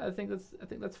 I think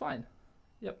that's fine.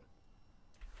 Yep.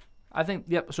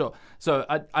 Yep, sure. So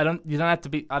I don't think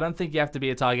you have to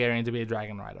be a Targaryen to be a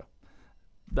dragon rider.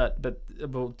 But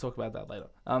we'll talk about that later.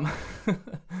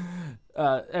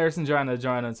 Aerys and Joanna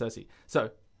and Cersei.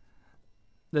 So,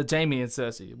 the Jaime and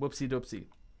Cersei. Whoopsie doopsie.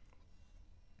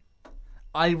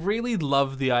 I really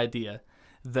love the idea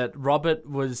that Robert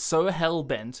was so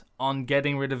hell-bent on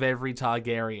getting rid of every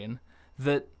Targaryen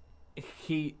that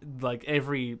he, like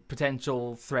every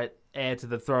potential threat, heir to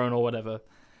the throne or whatever,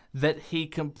 that he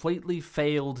completely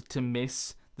failed to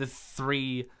miss the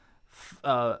three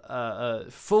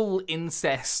full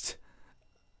incest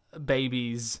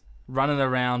babies running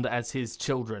around as his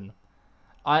children.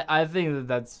 I think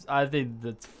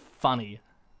that's funny.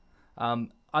 I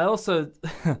also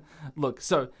look,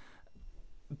 so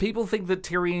people think that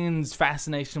Tyrion's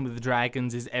fascination with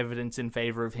dragons is evidence in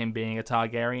favor of him being a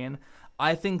Targaryen.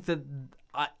 I think that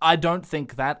I don't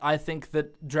think that. I think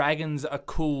that dragons are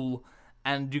cool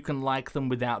and you can like them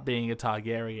without being a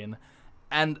Targaryen.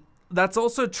 And that's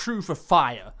also true for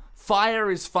fire.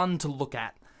 Fire is fun to look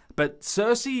at, but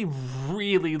Cersei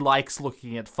really likes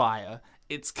looking at fire.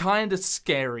 It's kind of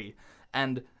scary,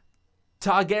 and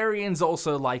Targaryens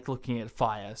also like looking at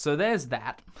fire. So there's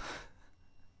that.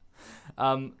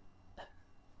 Then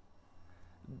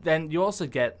you also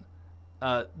get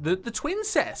the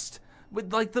twincest,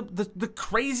 with like the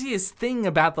craziest thing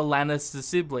about the Lannister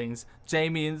siblings.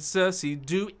 Jaime and Cersei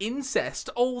do incest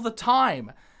all the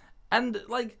time, and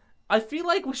like I feel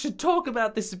like we should talk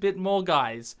about this a bit more,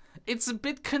 guys. It's a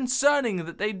bit concerning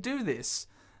that they do this,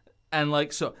 and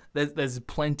like so there's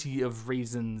plenty of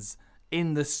reasons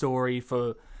in the story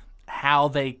for how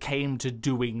they came to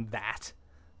doing that.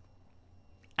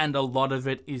 And a lot of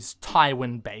it is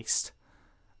Tywin based.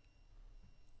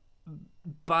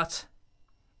 But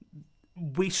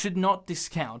we should not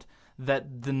discount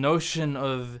that the notion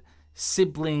of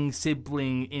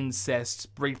sibling incest,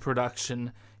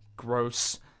 reproduction,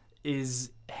 gross,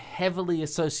 is heavily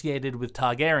associated with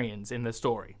Targaryens in the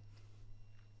story.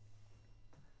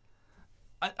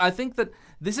 I think that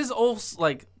this is all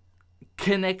like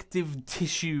connective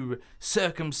tissue,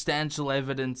 circumstantial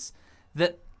evidence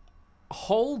that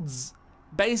holds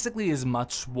basically as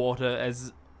much water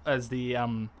as the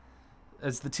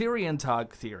Tyrion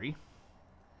Targ theory,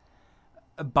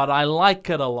 but I like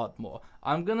it a lot more.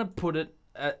 I'm gonna put it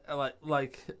at,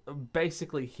 like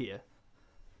basically here.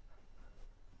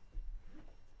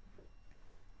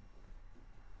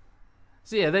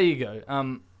 So yeah, there you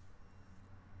go.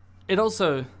 It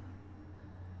also,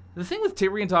 the thing with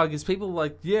Tyrion Targ is people are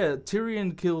like, yeah,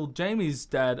 Tyrion killed Jaime's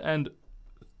dad and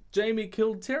Jaime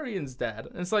killed Tyrion's dad.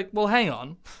 And it's like, well, hang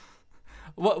on.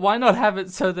 Why not have it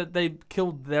so that they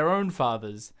killed their own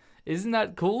fathers? Isn't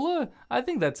that cooler? I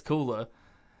think that's cooler.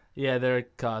 Yeah, there are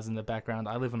cars in the background.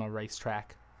 I live on a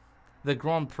racetrack. The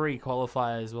Grand Prix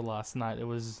qualifiers were last night. It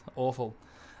was awful.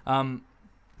 Then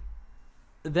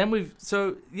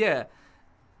yeah.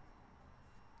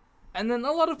 And then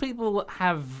a lot of people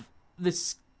have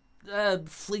this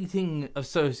fleeting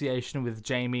association with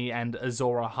Jaime and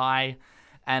Azor Ahai,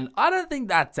 and I don't think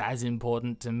that's as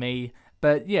important to me.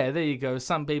 But yeah, there you go.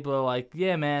 Some people are like,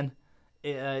 yeah, man,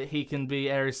 he can be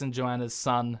Aerys and Joanna's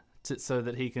son so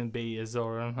that he can be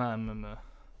Azor.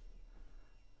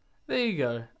 There you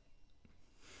go.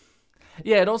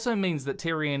 Yeah, it also means that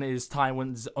Tyrion is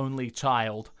Tywin's only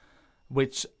child,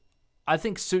 which I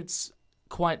think suits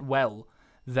quite well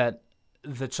that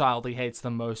the child he hates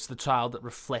the most, the child that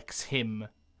reflects him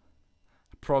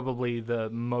probably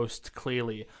the most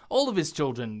clearly. All of his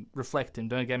children reflect him,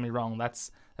 don't get me wrong,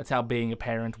 that's how being a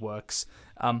parent works.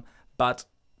 But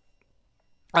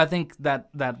I think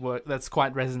that's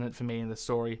quite resonant for me in the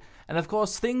story. And of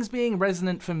course, things being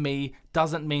resonant for me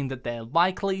doesn't mean that they're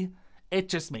likely, it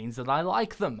just means that I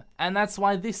like them. And that's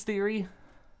why this theory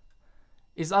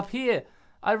is up here.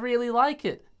 I really like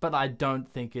it, but I don't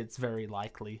think it's very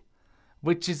likely,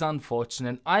 which is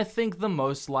unfortunate. I think the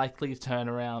most likely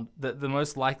turnout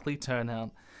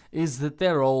is that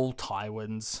they're all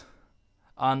Tywins.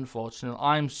 Unfortunate.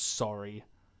 I'm sorry.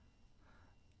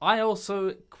 I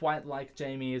also quite like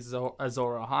Jaime Azor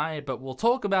Ahai, but we'll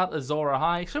talk about Azor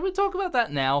Ahai. Should we talk about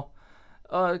that now?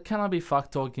 Can I be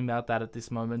fucked talking about that at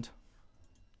this moment?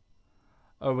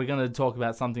 Or are we going to talk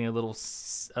about something a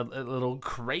little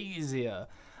crazier?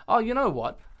 Oh, you know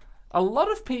what? A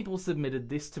lot of people submitted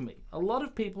this to me. A lot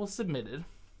of people submitted...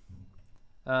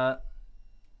 how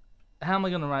am I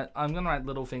going to write? I'm going to write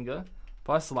Littlefinger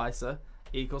plus Slicer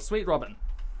equals Sweet Robin.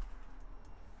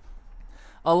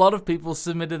 A lot of people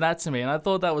submitted that to me, and I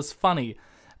thought that was funny,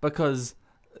 because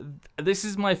this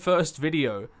is my first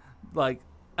video, like,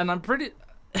 and I'm pretty...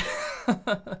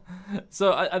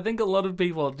 So I think a lot of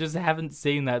people just haven't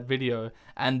seen that video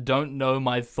and don't know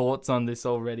my thoughts on this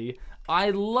already. I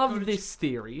love this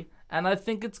theory, and I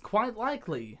think it's quite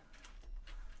likely.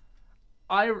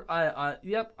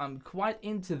 Yep, I'm quite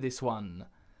into this one.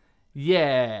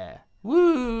 Yeah.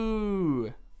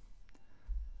 Woo!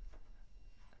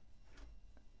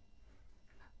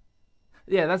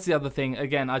 Yeah, that's the other thing.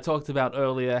 Again, I talked about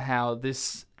earlier how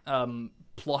this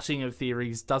plotting of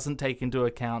theories doesn't take into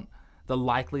account the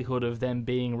likelihood of them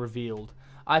being revealed.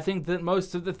 I think that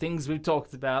most of the things we've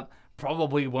talked about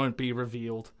probably won't be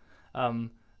revealed.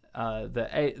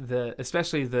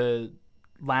 Especially the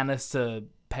Lannister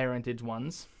parentage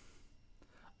ones.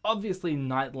 obviously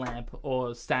Night Lamp or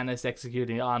Stannis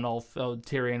executing Arnulf or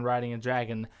Tyrion riding a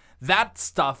dragon, that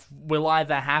stuff will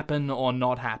either happen or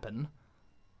not happen.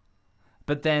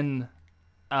 But then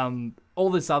all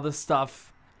this other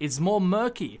stuff is more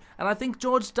murky, and I think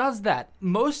George does that.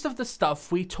 Most of the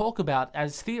stuff we talk about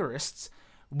as theorists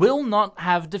will not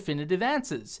have definitive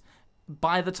answers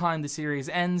by the time the series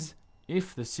ends,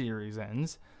 if the series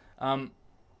ends.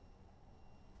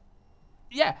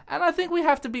 Yeah, and I think we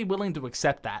have to be willing to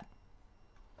accept that.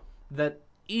 That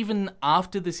even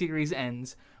after the series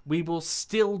ends, we will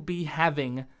still be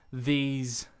having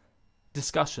these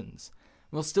discussions.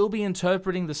 We'll still be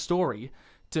interpreting the story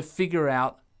to figure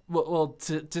out,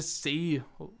 to see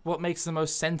what makes the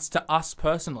most sense to us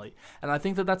personally. And I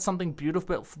think that that's something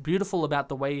beautiful about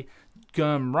the way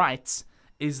Gurm writes,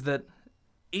 is that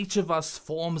each of us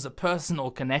forms a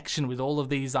personal connection with all of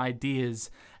these ideas,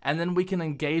 and then we can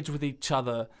engage with each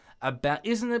other about,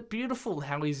 isn't it beautiful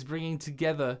how he's bringing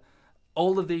together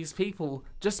all of these people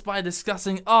just by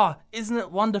discussing, isn't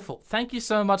it wonderful? Thank you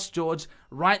so much, George.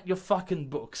 Write your fucking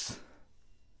books.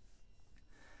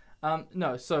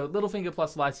 No, so Littlefinger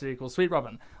plus Lysa equals Sweet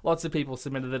Robin. Lots of people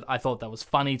submitted it. I thought that was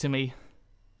funny to me.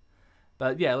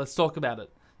 But yeah, let's talk about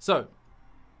it. So,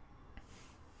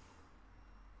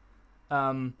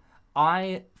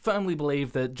 I firmly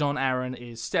believe that Jon Arryn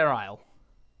is sterile.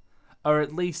 Or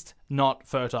at least not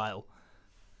fertile.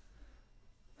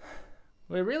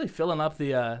 We're really filling up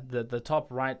the top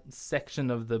right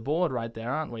section of the board right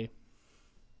there, aren't we?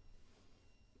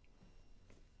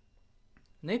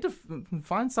 Need to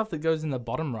find stuff that goes in the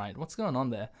bottom right. What's going on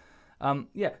there?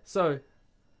 Yeah, so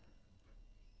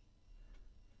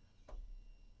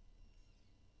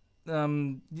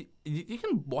you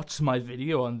can watch my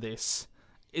video on this.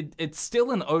 It's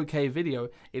still an okay video.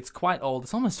 It's quite old.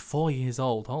 It's almost 4 years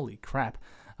old. Holy crap.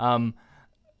 Yeah,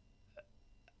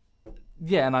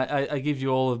 and I give you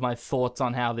all of my thoughts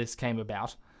on how this came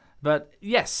about. But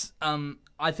yes,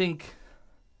 I think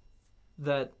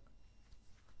that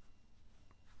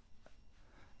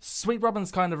Sweet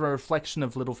Robin's kind of a reflection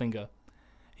of Littlefinger.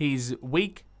 He's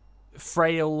weak,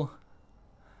 frail.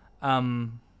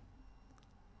 Everyone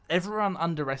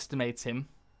underestimates him.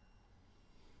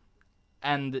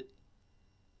 And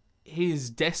he's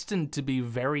destined to be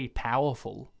very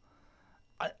powerful.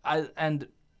 And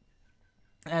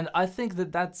I think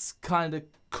that that's kind of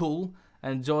cool,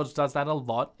 and George does that a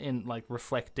lot in like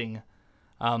reflecting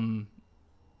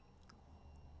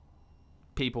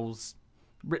people's,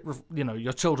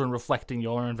 your children reflecting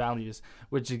your own values,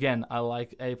 which again, I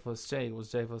like A plus J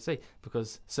equals J plus C,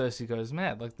 because Cersei goes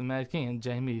mad like the Mad King, and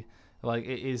Jaime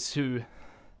is who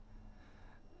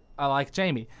I like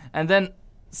Jaime. And then,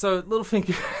 so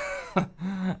Littlefinger,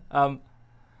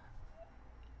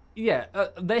 yeah,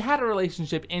 they had a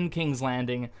relationship in King's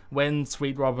Landing when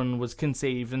Sweet Robin was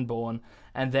conceived and born,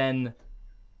 and then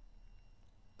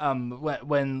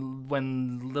when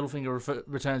Littlefinger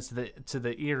returns to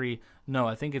the Eyrie, no,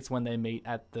 I think it's when they meet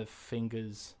at the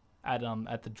Fingers at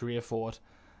the Drear Fort.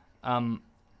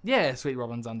 Yeah, Sweet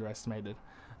Robin's underestimated.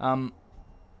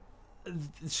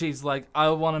 She's like, I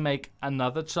want to make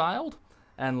another child,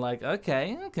 and like,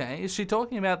 okay, is she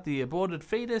talking about the aborted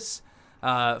fetus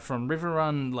from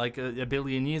Riverrun like a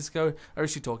billion years ago, or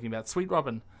is she talking about Sweet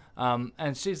Robin?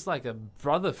 And she's like a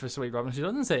brother for Sweet Robin. She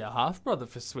doesn't say a half brother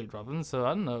for Sweet Robin, so I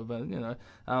don't know, but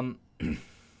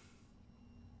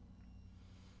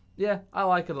yeah, I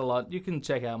like it a lot. You can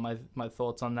check out my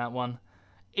thoughts on that one.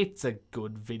 It's a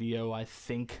good video, I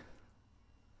think.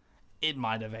 It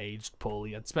might have aged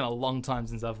poorly. It's been a long time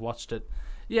since I've watched it.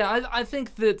 Yeah, I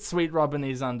think that Sweet Robin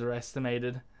is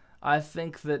underestimated. I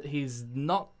think that he's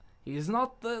not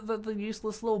the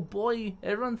useless little boy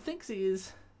everyone thinks he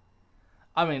is.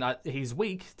 I mean, he's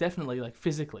weak, definitely, like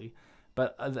physically,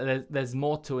 but there's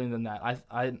more to him than that.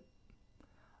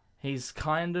 He's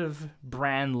kind of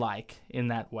Bran-like in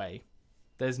that way.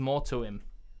 There's more to him.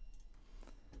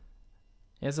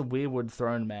 He has a weirwood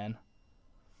throne, man.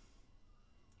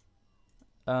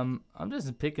 I'm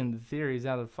just picking the theories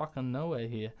out of fucking nowhere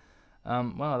here.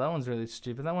 Wow, that one's really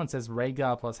stupid. That one says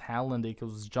Rhaegar plus Howland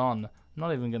equals Jon. I'm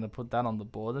not even going to put that on the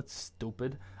board. That's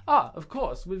stupid. Ah, of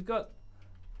course, we've got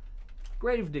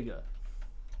Gravedigger.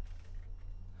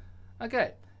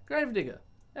 Okay, Gravedigger.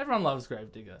 Everyone loves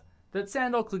Gravedigger. But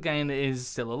Sandor Clegane is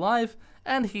still alive,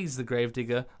 and he's the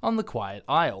Gravedigger on the Quiet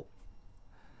Isle.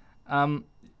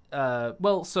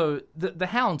 Well, so the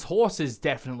Hound's horse is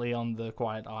definitely on the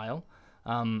Quiet Isle.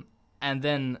 And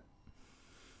then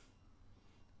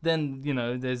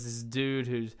there's this dude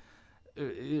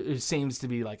who seems to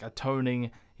be like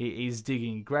atoning. He's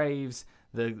digging graves.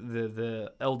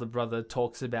 The elder brother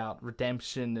talks about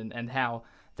redemption and how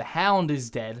The Hound is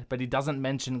dead, but he doesn't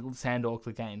mention Sandor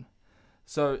Clegane.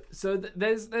 So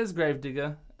there's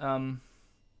Gravedigger.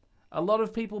 A lot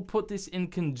of people put this in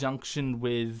conjunction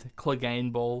with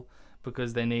Clegane Ball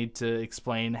because they need to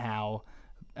explain how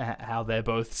they're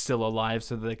both still alive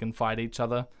so that they can fight each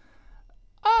other.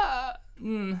 I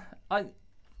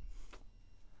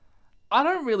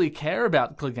don't really care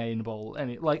about Clegane Ball.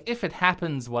 Like, if it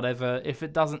happens, whatever. If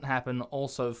it doesn't happen,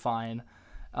 also fine.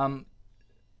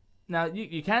 Now,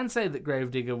 you can say that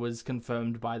Gravedigger was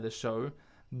confirmed by the show,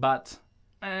 but...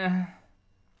 kind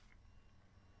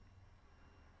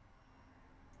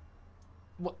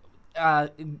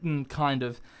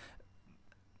of.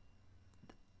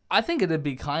 I think it'd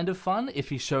be kind of fun if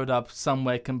he showed up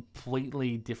somewhere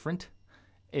completely different.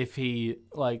 If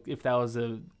that was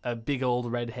a big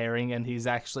old red herring and he's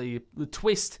actually... The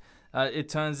twist, it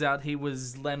turns out he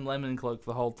was Lem Lemoncloak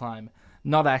the whole time.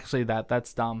 Not actually that,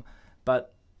 that's dumb.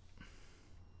 But,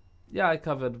 yeah, I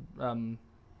covered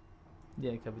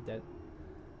that.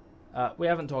 We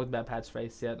haven't talked about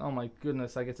Patchface yet. Oh my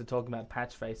goodness, I get to talk about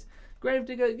Patchface.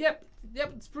 Gravedigger, yep,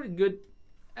 it's pretty good.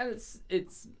 And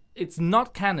it's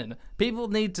not canon. People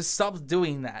need to stop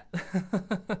doing that.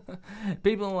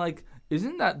 People are like,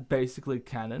 isn't that basically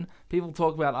canon? People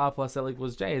talk about R plus L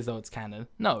equals J as though it's canon.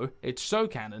 No, it's show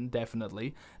canon,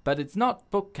 definitely, but it's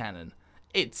not book canon.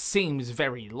 It seems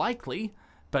very likely,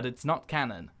 but it's not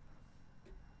canon.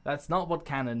 That's not what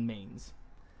canon means.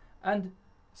 And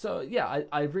so, yeah,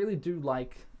 I really do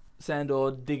like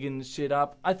Sandor digging shit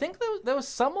up. I think there was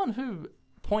someone who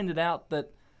pointed out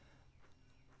that,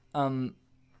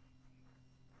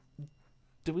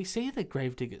 do we see the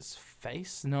Gravedigger's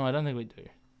face? No, I don't think we do.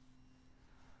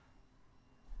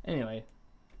 Anyway,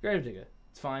 Gravedigger,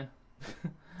 it's fine.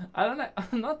 I don't know,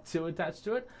 I'm not too attached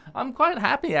to it. I'm quite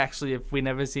happy, actually, if we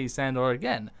never see Sandor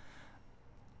again.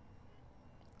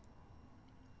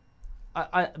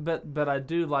 But I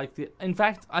do like the... In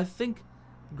fact, I think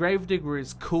Gravedigger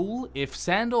is cool if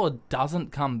Sandor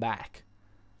doesn't come back.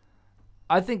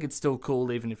 I think it's still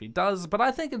cool even if he does, but I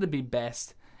think it'd be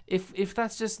best if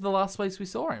that's just the last place we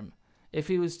saw him. If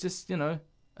he was just,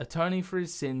 atoning for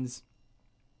his sins.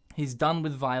 He's done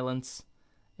with violence.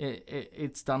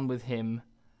 It's done with him.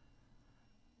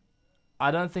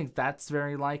 I don't think that's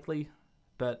very likely,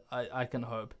 but I can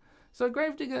hope. So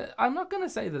Gravedigger, I'm not going to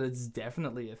say that it's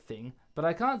definitely a thing, but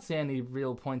I can't see any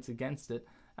real points against it,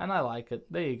 and I like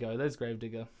it. There you go, there's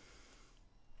Gravedigger.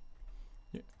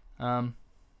 Alrighty.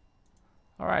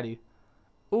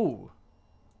 Ooh.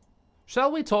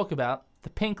 Shall we talk about the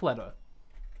pink letter?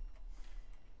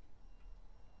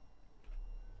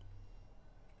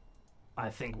 I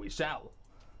think we shall.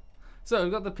 So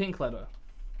we've got the pink letter.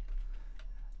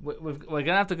 We're going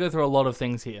to have to go through a lot of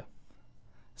things here.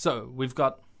 So we've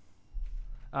got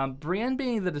Brienne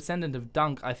being the descendant of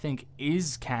Dunk, I think,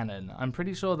 is canon. I'm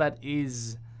pretty sure that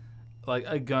is, like,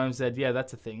 a Gomes said, yeah,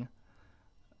 that's a thing.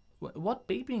 What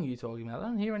beeping are you talking about? I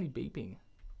don't hear any beeping.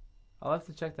 I'll have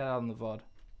to check that out on the VOD.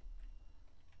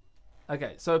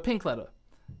 Okay, so pink letter.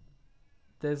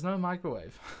 There's no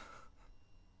microwave.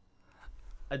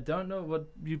 I don't know what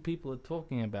you people are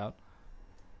talking about.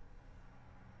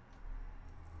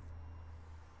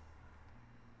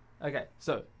 Okay,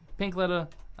 so pink letter.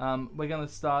 We're gonna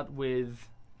start with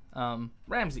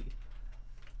Ramsay.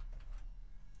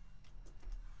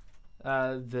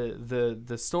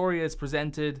 The story as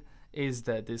presented is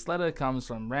that this letter comes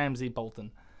from Ramsay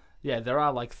Bolton. Yeah, there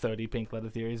are like 30 pink letter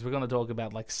theories. We're gonna talk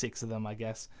about like 6 of them, I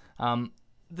guess.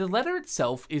 The letter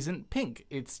itself isn't pink.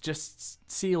 It's just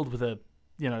sealed with a,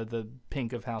 the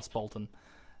pink of House Bolton.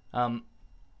 I'm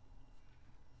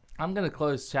gonna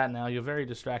close chat now. You're very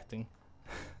distracting.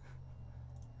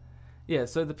 Yeah,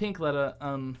 so the pink letter,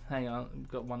 hang on, I've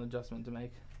got one adjustment to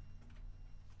make.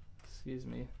 Excuse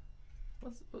me.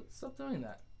 Stop doing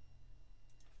that.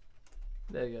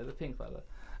 There you go, the pink letter.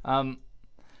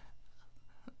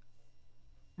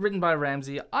 Written by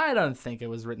Ramsay. I don't think it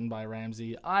was written by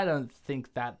Ramsay. I don't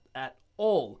think that at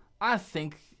all. I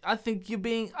think you're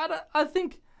being, I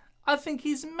think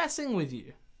he's messing with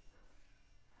you.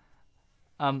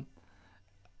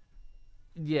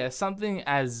 Yeah, something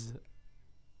as...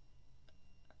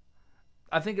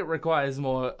 I think it requires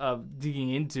more digging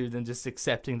into than just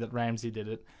accepting that Ramsay did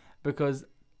it, because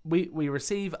we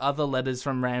receive other letters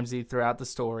from Ramsay throughout the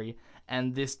story,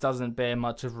 and this doesn't bear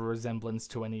much of a resemblance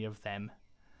to any of them.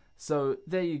 So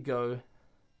there you go.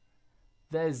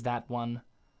 There's that one.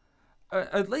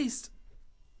 At least,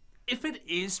 if it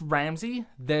is Ramsay,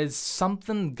 there's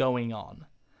something going on.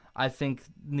 I think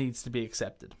needs to be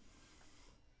accepted.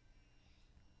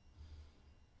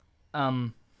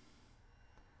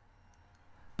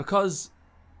 Because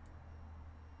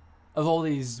of all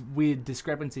these weird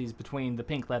discrepancies between the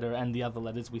pink letter and the other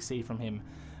letters we see from him,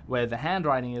 where the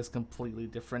handwriting is completely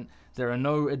different. There are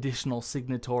no additional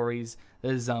signatories.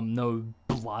 There's no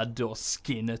blood or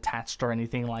skin attached or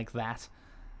anything like that.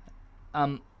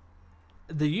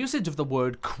 The usage of the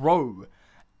word crow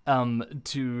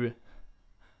to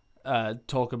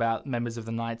talk about members of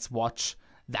the Night's Watch,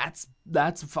 that's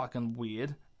fucking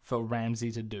weird for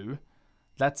Ramsay to do.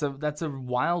 That's a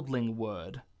wildling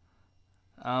word.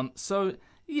 So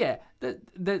yeah,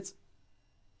 that's.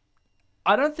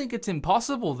 I don't think it's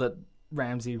impossible that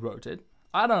Ramsay wrote it.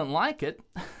 I don't like it.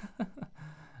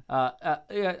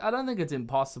 Yeah, I don't think it's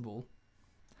impossible.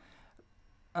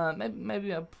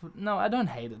 Maybe no, I don't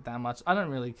hate it that much. I don't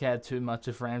really care too much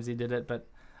if Ramsay did it, but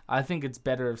I think it's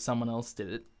better if someone else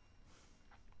did it.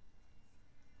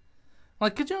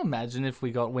 Like, could you imagine if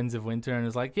we got Winds of Winter and it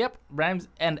was like, yep,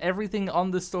 and everything on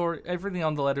the story, everything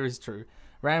on the letter is true.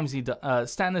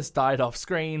 Stannis died off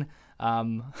screen.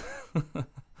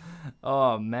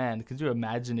 Oh man, could you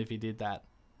imagine if he did that?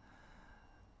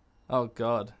 Oh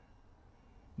god,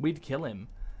 we'd kill him.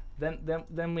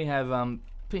 Then we have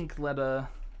pink letter.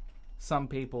 Some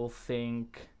people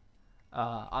think,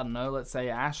 I don't know, let's say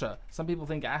Asher. Some people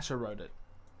think Asher wrote it.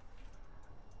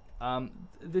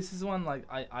 This is one like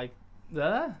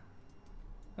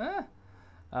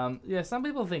yeah, some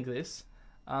people think this.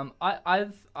 I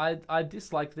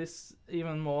dislike this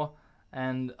even more,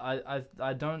 and I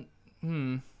don't.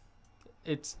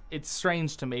 It's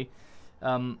strange to me.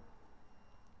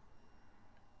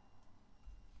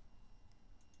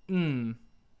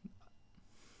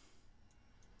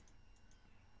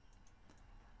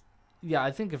 Yeah,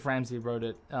 I think if Ramsay wrote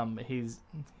it, he's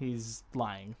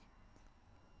lying.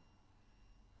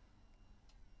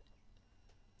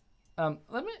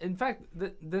 In fact,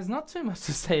 there's not too much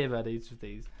to say about each of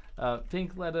these.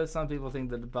 Pink letter, some people think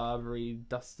that Barbary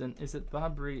Dustin, is it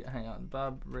Barbary? Hang on,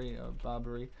 Barbary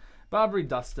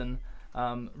Dustin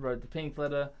wrote the pink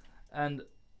letter, and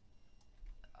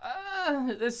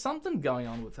there's something going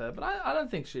on with her, but I don't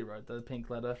think she wrote the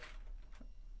pink letter.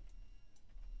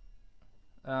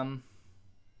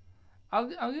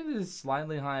 I'll give this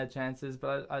slightly higher chances,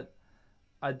 but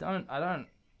I don't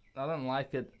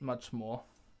like it much more.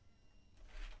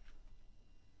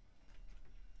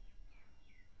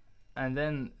 And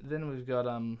then we've got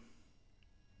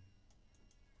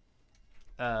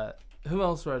who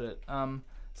else wrote it?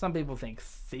 Some people think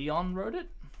Theon wrote it.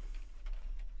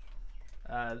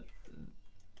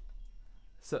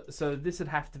 So this would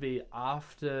have to be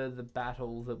after the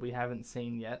battle that we haven't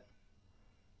seen yet.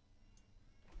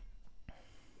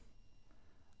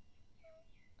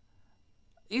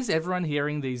 Is everyone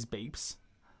hearing these beeps?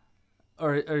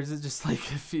 Or is it just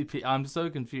like a few people? I'm so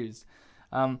confused.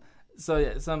 So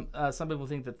yeah, some people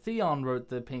think that Theon wrote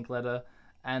the pink letter,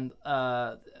 and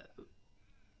I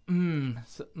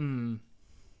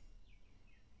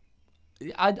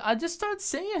just don't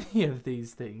see any of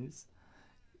these things.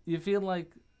 You feel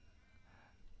like,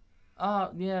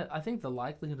 yeah, I think the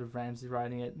likelihood of Ramsay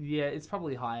writing it, yeah, it's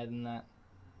probably higher than that.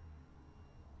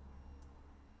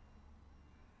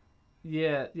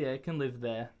 Yeah, it can live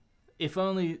there, if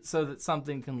only so that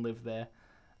something can live there.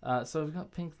 So we've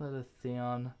got pink letter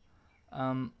Theon.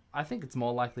 I think it's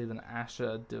more likely than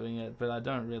Asher doing it, but I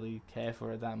don't really care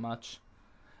for it that much.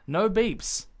 No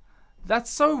beeps.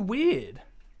 That's so weird.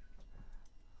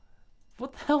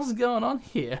 What the hell's going on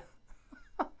here?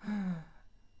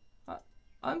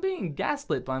 I'm being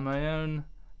gaslit by my own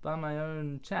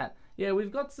chat. Yeah,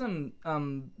 we've got some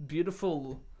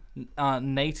beautiful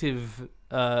native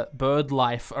bird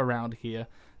life around here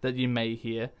that you may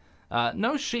hear.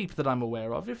 No sheep that I'm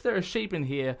aware of. If there are sheep in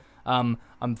here, I'm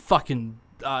fucking,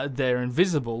 they're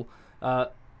invisible.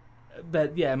 But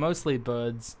yeah, mostly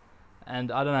birds.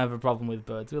 And I don't have a problem with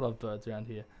birds. We love birds around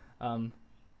here.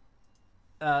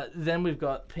 Then we've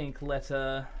got pink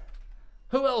letter.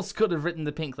 Who else could have written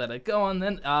the pink letter? Go on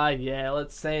then. Yeah,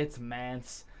 let's say it's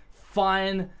Mance.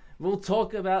 Fine. We'll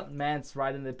talk about Mance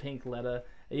writing the pink letter.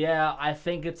 Yeah, I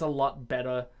think it's a lot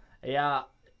better. Yeah,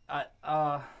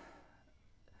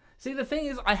 See, the thing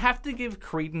is, I have to give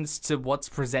credence to what's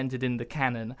presented in the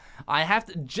canon. I have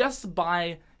to, just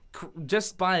by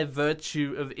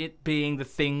virtue of it being the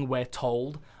thing we're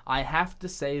told, I have to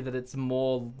say that it's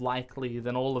more likely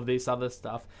than all of this other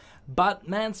stuff. But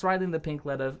Mance writing the pink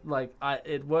letter, like,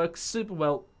 it works super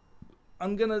well.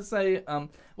 I'm gonna say,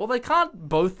 well, they can't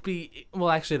both be.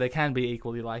 Well, actually, they can be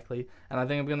equally likely, and I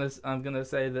think I'm gonna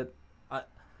say that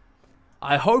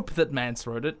I hope that Mance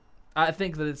wrote it. I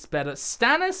think that it's better.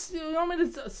 Stannis? You want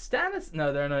me to... Stannis?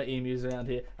 No, there are no emus around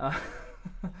here.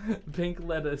 Pink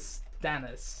letter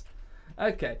Stannis.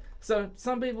 Okay, so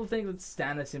some people think that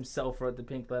Stannis himself wrote the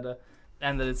pink letter,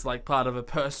 and that it's like part of a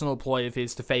personal ploy of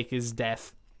his to fake his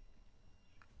death.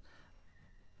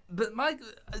 But Mike,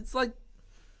 it's like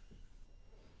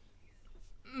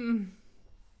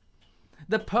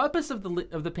the purpose of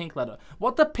the pink letter.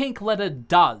 What the pink letter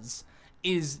does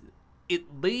is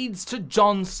it leads to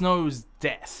Jon Snow's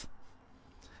death.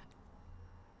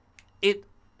 It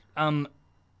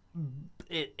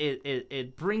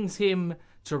brings him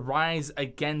to rise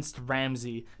against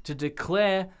Ramsay, to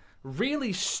declare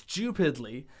really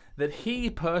stupidly that he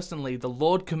personally, the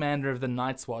Lord Commander of the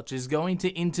Night's Watch, is going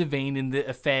to intervene in the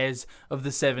affairs of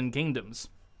the Seven Kingdoms.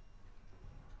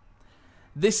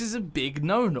 This is a big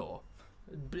no-no.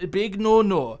 Big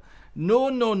no-no.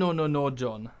 No,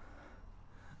 John.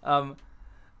 I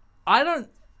don't...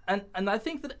 And I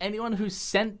think that anyone who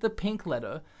sent the pink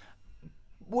letter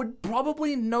would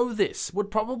probably know this. Would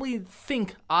probably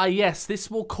think, yes, this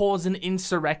will cause an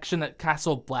insurrection at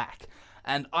Castle Black.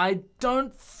 And I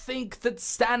don't think that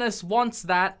Stannis wants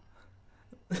that.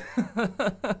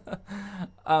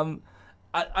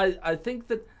 I think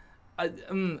that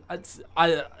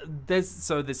there's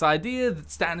this idea that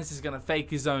Stannis is gonna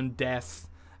fake his own death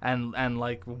and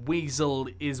like weasel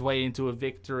his way into a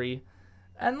victory,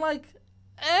 and like,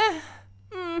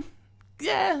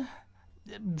 yeah,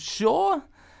 sure,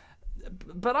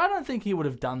 but I don't think he would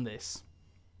have done this.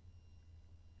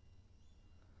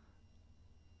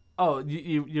 Oh,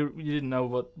 you didn't know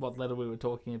what letter we were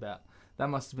talking about. That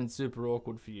must have been super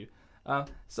awkward for you.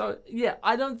 So, yeah,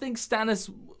 I don't think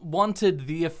Stannis wanted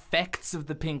the effects of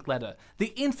the pink letter.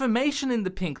 The information in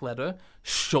the pink letter,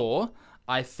 sure,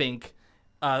 I think,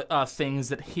 are things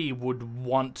that he would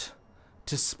want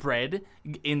to spread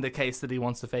in the case that he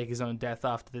wants to fake his own death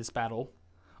after this battle.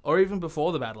 Or even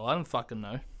before the battle, I don't fucking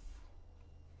know.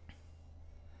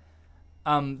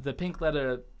 The pink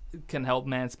letter can help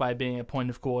Mance by being a point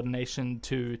of coordination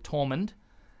to Tormund,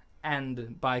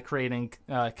 and by creating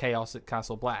chaos at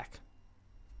Castle Black.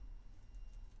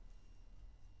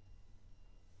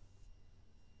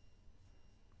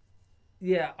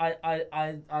 Yeah,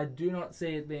 I do not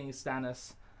see it being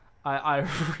Stannis. I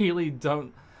really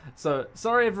don't. So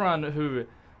sorry everyone who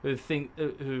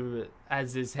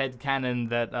has this headcanon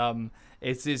that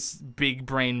it's this big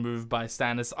brain move by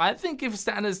Stannis. I think if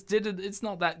Stannis did it, it's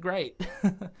not that great.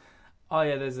 Oh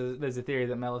yeah, there's a theory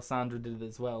that Melisandre did it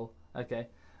as well. Okay,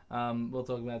 we'll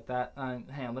talk about that.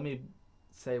 Hang on, let me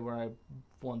say where I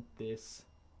want this.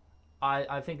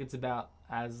 I think it's about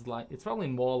it's probably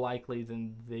more likely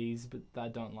than these, but I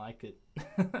don't like it.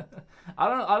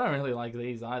 I don't really like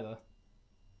these either.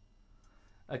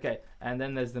 Okay, and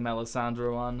then there's the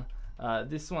Melisandre one.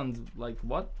 This one's like,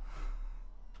 what?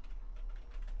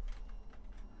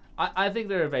 I think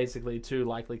there are basically two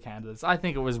likely candidates. I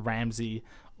think it was Ramsay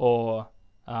or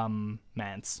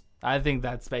Mance. I think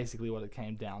that's basically what it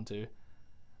came down to.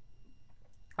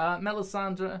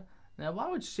 Melisandre. Now, why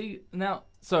would she... Now,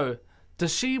 so,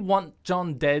 does she want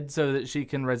Jon dead so that she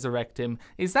can resurrect him?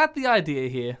 Is that the idea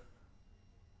here?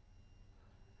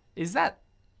 Is that...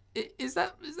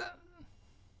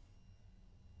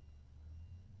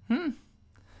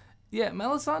 Yeah,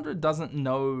 Melisandre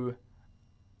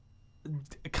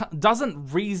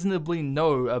doesn't reasonably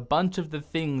know a bunch of the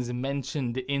things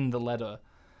mentioned in the letter.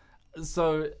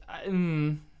 So,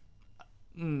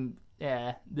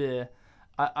 yeah.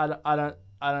 I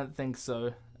don't think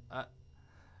so.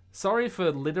 Sorry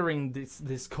for littering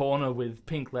this corner with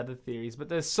pink letter theories, but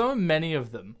there's so many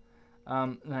of them.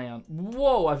 Hang on.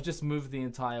 Whoa! I've just moved the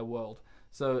entire world.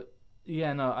 So,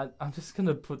 yeah, no, I'm just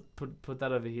gonna put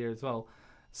that over here as well.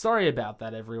 Sorry about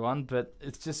that, everyone, but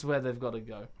it's just where they've got to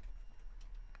go.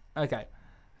 Okay,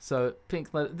 so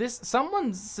pink letter.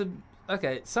 Someone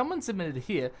submitted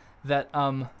here that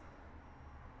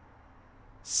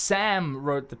Sam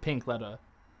wrote the pink letter.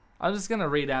 I'm just gonna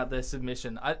read out their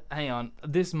submission. Hang on,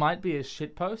 this might be a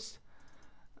shitpost.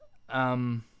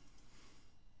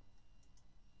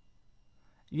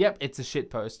 Yep, it's a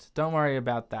shitpost. Don't worry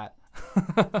about that.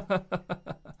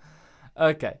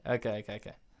 Okay.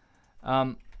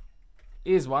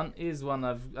 Here's one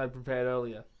I prepared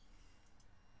earlier.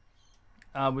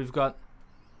 We've got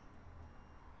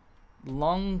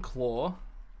Longclaw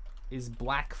is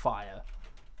Blackfire.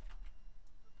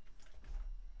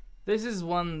 This is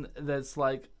one that's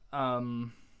like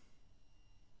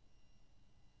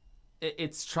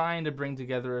it's trying to bring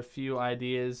together a few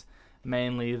ideas,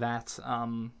 mainly that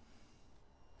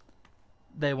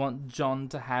they want Jon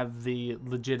to have the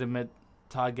legitimate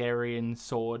Targaryen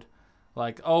sword.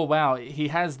 Like, oh wow, he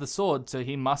has the sword, so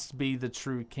he must be the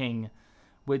true king.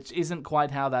 which isn't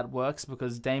quite how that works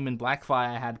because Daemon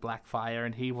Blackfire had Blackfire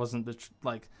and he wasn't the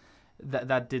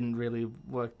that didn't really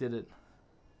work, did it?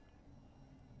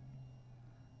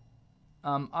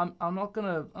 I'm not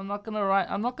gonna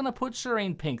put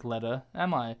Shireen Pink Letter,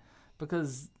 am I?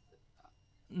 Because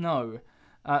no.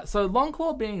 So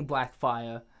Longclaw being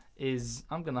Blackfire is,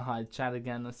 I'm gonna hide chat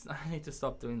again. I need to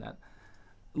stop doing that.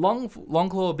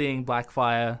 Longclaw being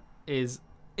Blackfire is,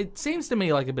 it seems to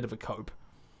me like a bit of a cope.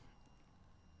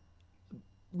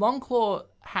 Longclaw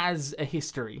has a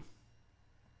history.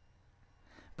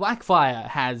 Blackfire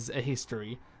has a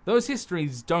history. Those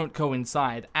histories don't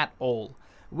coincide at all.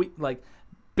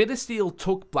 Bittersteel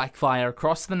took Blackfire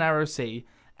across the Narrow Sea,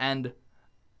 and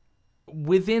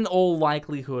within all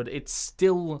likelihood, it's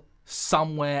still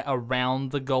somewhere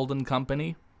around the Golden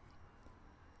Company.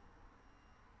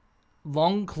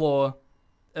 Longclaw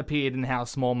appeared in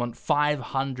House Mormont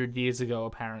 500 years ago,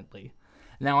 apparently.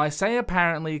 Now, I say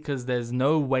apparently because there's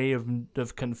no way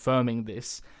of confirming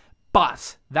this,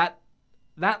 but that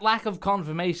lack of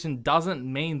confirmation doesn't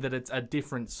mean that it's a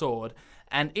different sword,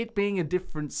 and it being a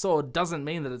different sword doesn't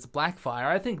mean that it's Blackfire.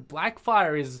 I think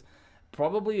Blackfire is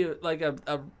probably like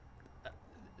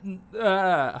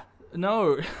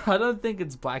no, I don't think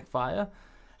it's Blackfire.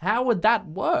 How would that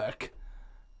work?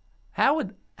 How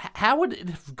would it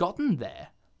have gotten there?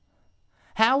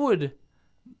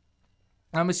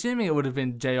 I'm assuming it would have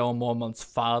been J.R. Mormont's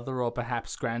father or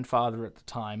perhaps grandfather at the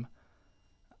time,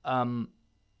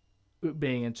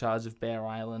 being in charge of Bear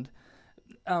Island.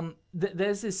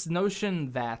 There's this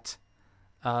notion that,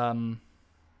 hang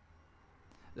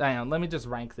on, let me just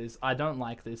rank this. I don't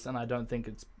like this, and I don't think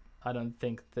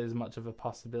there's much of a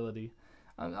possibility.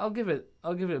 I'll give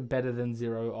it better than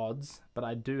 0 odds, but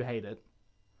I do hate it.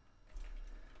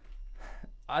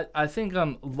 I think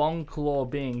Longclaw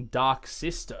being Dark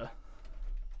Sister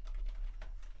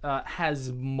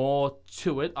has more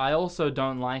to it. I also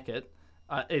don't like it.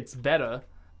 It's better,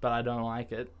 but I don't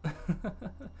like it.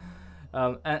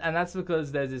 And that's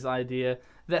because there's this idea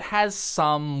that has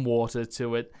some water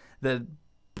to it that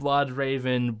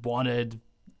Bloodraven wanted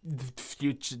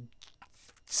future,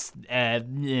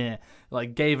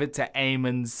 gave it to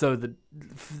Aemon so that,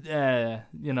 a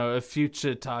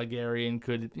future Targaryen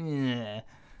could,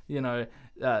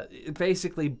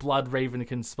 basically Bloodraven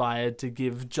conspired to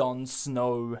give Jon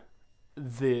Snow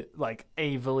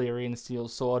a Valyrian steel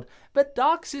sword, but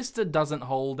Dark Sister doesn't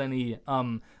hold any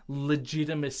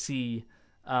legitimacy,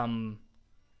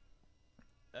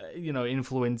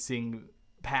 influencing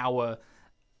power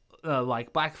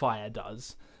like Blackfire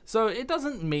does. So it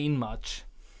doesn't mean much.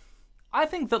 I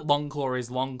think that Longclaw is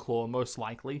Longclaw, most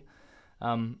likely.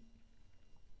 I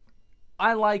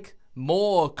like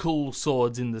more cool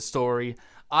swords in the story.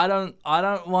 I don't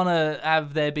want to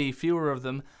have there be fewer of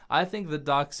them. I think the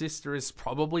Dark Sister is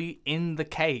probably in the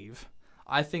cave.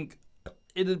 I think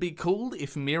it'd be cool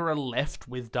if Mira left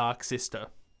with Dark Sister.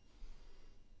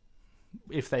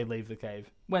 If they leave the cave.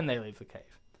 When they leave the cave.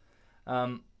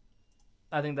 I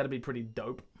think that'd be pretty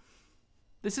dope.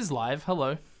 This is live.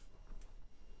 Hello.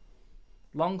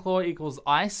 Longclaw equals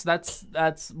ice. That's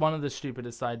one of the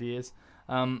stupidest ideas.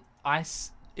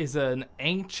 Ice is an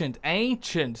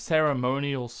ancient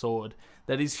ceremonial sword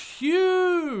that is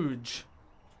huge.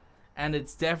 And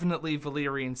it's definitely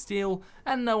Valyrian steel,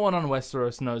 and no one on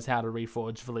Westeros knows how to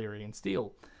reforge Valyrian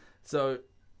steel. So,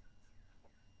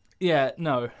 yeah,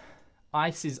 no.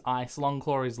 Ice is ice,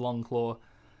 Longclaw is Longclaw.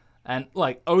 And,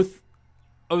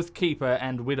 Oathkeeper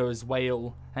and Widow's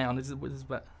Wail. Hang on,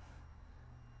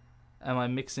 am I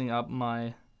mixing up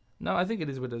my... No, I think it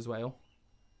is Widow's Wail.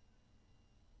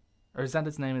 Or is that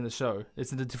its name in the show?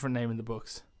 It's a different name in the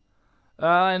books.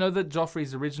 I know that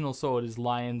Joffrey's original sword is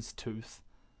Lion's Tooth.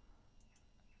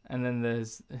 And then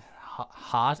there's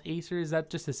Heart Eater. Is that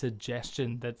just a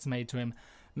suggestion that's made to him?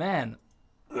 Man.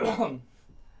 Gotta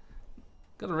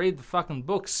read the fucking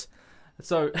books.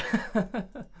 So,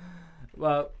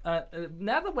 well,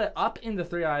 now that we're up in the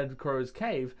Three-Eyed Crow's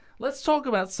cave, let's talk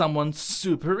about someone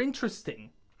super interesting.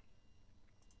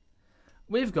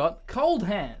 We've got Cold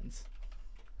Hands.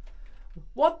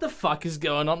 What the fuck is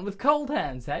going on with Cold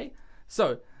Hands, hey?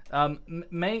 So,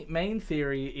 main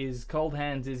theory is Cold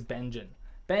Hands is Benjen.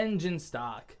 Benjen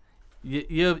Stark.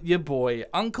 Your boy,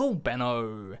 Uncle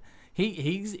Benno.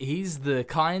 He's the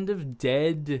kind of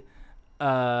dead,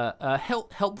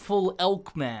 helpful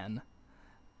elk man.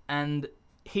 And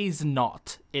he's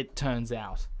not, it turns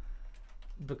out.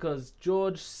 Because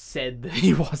George said that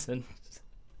he wasn't.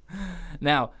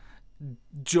 Now,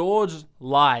 George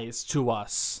lies to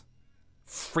us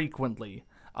frequently.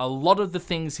 A lot of the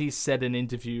things he said in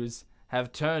interviews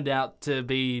have turned out to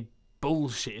be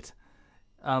bullshit.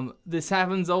 This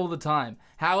happens all the time.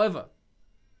 However,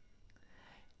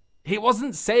 he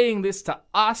wasn't saying this to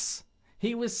us.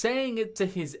 He was saying it to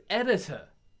his editor.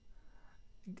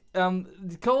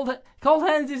 Cold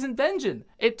Hands isn't Benjen.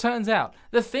 It turns out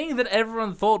the thing that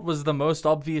everyone thought was the most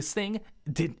obvious thing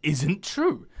isn't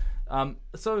true. And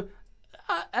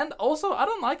also, I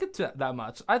don't like it that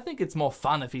much. I think it's more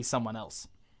fun if he's someone else.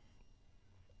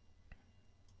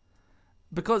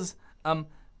 Because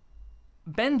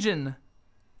Benjen,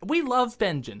 we love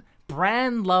Benjen.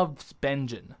 Bran loves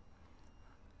Benjen.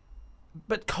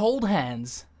 But Cold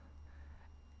Hands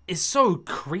is so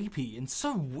creepy and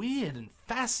so weird and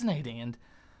fascinating,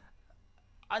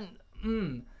 and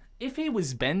if he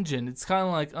was Benjen, it's kind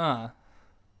of like,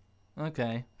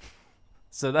 okay.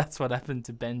 So that's what happened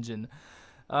to Benjen.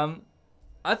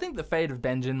 I think the fate of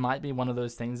Benjen might be one of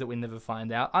those things that we never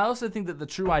find out. I also think that the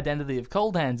true identity of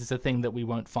Cold Hands is a thing that we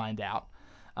won't find out.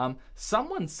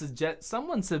 Someone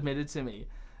submitted to me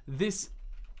this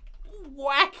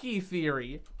wacky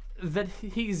theory that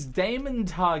he's Daemon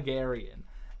Targaryen.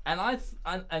 And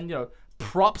you know,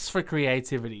 props for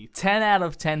creativity. 10 out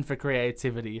of 10 for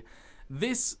creativity.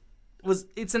 It's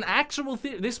an actual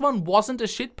theory. This one wasn't a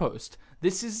shitpost.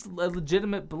 This is a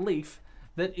legitimate belief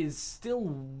that is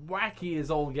still wacky as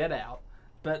all get out.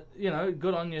 But, you know,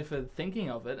 good on you for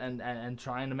thinking of it and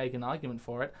trying to make an argument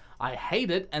for it. I hate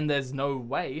it, and there's no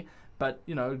way, but,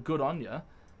 you know, good on you.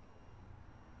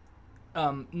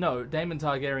 No, Daemon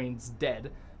Targaryen's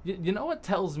dead. You know what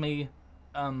tells me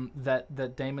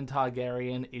that Daemon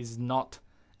Targaryen is not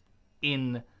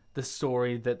in the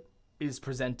story that is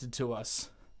presented to us?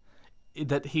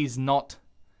 That he's not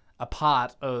a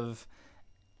part of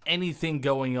anything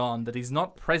going on, that he's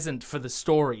not present for the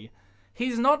story.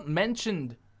 He's not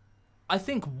mentioned, I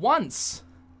think, once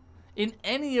in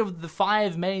any of the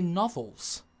 5 main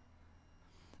novels.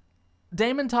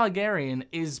 Daemon Targaryen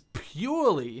is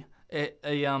purely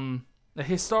a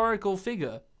historical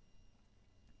figure.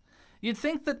 You'd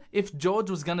think that if George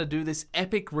was going to do this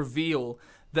epic reveal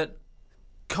that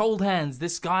Cold Hands,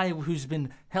 this guy who's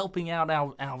been helping out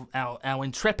our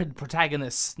intrepid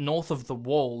protagonists north of the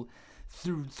Wall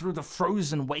through the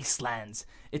frozen wastelands,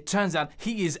 it turns out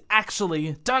he is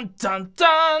actually, dun dun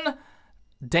dun,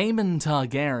 Daemon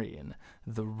Targaryen,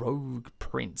 the rogue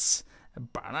prince.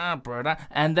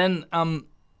 And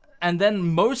then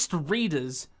most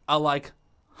readers are like,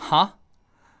 huh?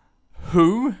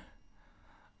 Who?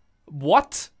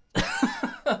 What?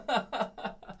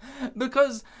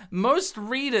 Because most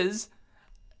readers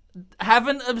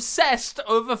haven't obsessed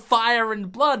over Fire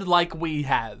and Blood like we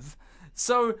have.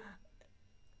 So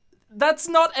that's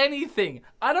not anything.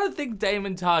 I don't think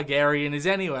Daemon Targaryen is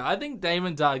anywhere. I think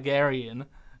Daemon Targaryen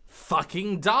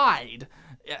fucking died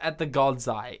at the God's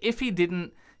Eye. If he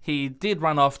didn't, he did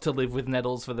run off to live with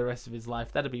Nettles for the rest of his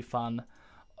life. That'd be fun.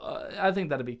 I think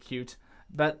that'd be cute.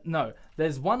 But no,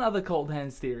 there's one other Cold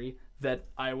Hands theory that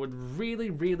I would really,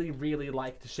 really, really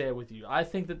like to share with you. I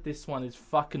think that this one is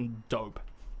fucking dope.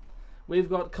 We've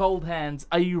got Cold Hands.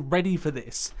 Are you ready for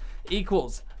this?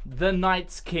 Equals the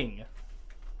Night's King.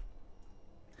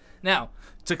 Now,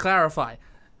 to clarify,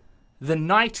 the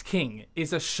Night King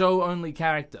is a show-only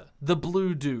character. The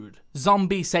Blue Dude,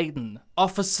 Zombie Satan,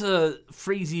 Officer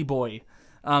Freezy Boy.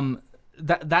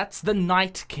 That's the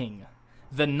Night King.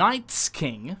 The Night's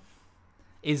King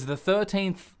is the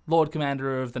 13th Lord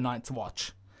Commander of the Night's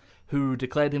Watch, who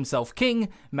declared himself king,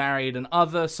 married an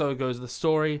other, so goes the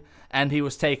story, and he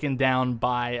was taken down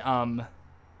by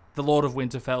the Lord of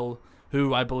Winterfell,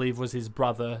 who I believe was his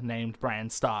brother named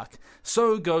Bran Stark.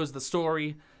 So goes the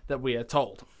story that we are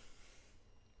told.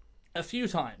 A few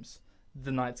times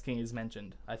the Night's King is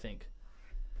mentioned, I think.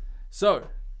 So,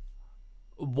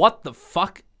 what the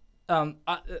fuck?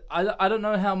 I don't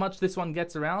know how much this one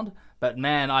gets around, but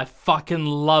man, I fucking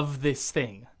love this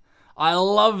thing. I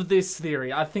love this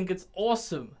theory. I think it's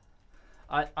awesome.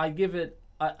 I give it,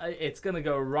 it's going to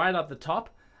go right up the top.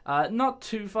 Not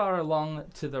too far along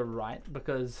to the right,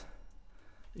 because,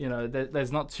 you know,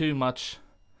 there's not too much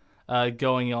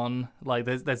going on. Like,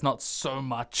 there's not so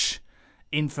much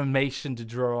information to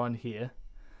draw on here.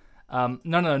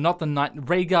 No, not the Night.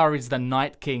 Rhaegar is the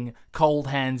Night King. Cold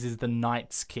Hands is the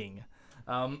Night's King.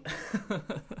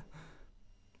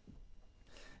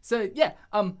 So, yeah,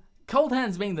 Cold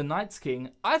Hands being the Night's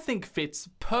King, I think fits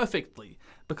perfectly.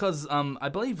 Because, I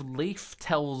believe Leaf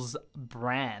tells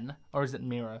Bran, or is it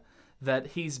Mira, that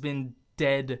he's been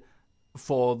dead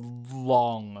for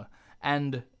long.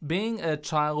 And being a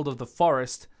child of the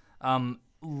forest,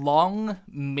 long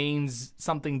means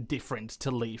something different to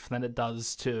Leaf than it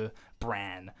does to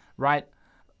Bran, right?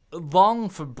 Long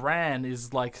for Bran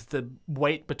is like the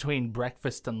wait between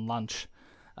breakfast and lunch.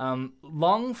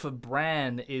 Long for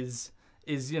Bran is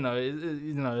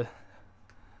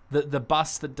the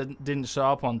bus that didn't show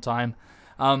up on time.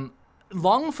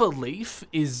 Long for Leaf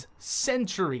is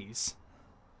centuries.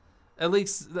 At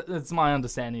least that's my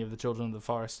understanding of the Children of the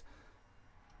Forest.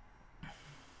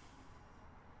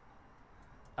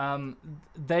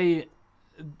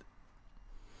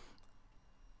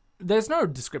 There's no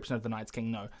description of the Night's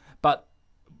King, no, but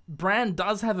Bran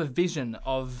does have a vision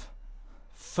of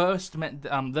first men.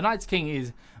 The Night's King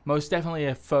is most definitely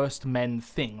a first men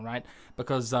thing, right?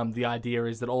 Because the idea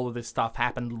is that all of this stuff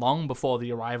happened long before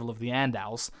the arrival of the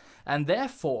Andals, and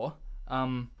therefore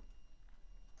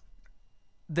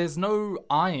there's no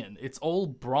iron. It's all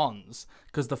bronze,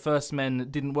 because the first men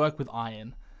didn't work with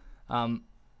iron.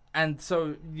 And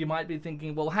so you might be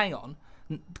thinking, well, hang on.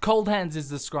 Cold Hands is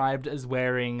described as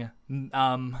wearing,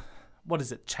 what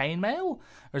is it, chainmail?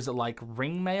 Or is it like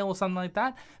ring mail or something like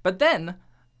that? But then,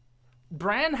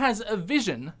 Bran has a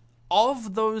vision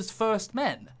of those first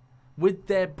men with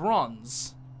their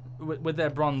bronze, with their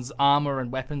bronze armor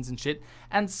and weapons and shit,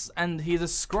 and he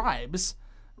describes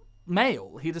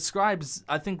mail. He describes,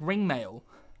 I think, ring mail.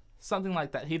 Something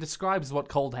like that. He describes what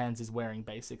Cold Hands is wearing,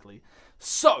 basically.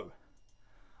 So,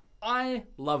 I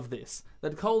love this.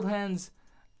 That Cold Hands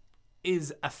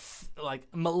is a like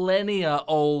millennia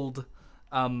old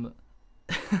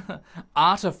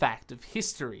artifact of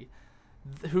history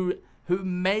who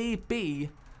may be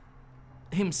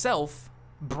himself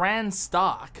Bran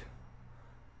Stark.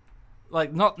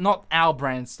 Like not our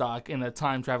Bran Stark in a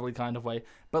time travel kind of way,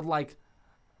 but like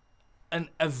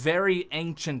a very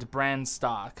ancient Bran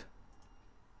Stark.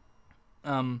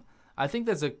 I think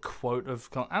there's a quote of...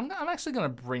 I'm actually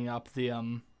going to bring up the...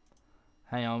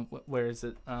 hang on, where is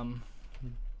it?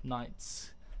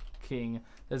 Night's King.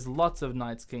 There's lots of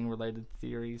Night's King related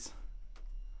theories.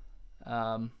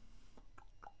 Where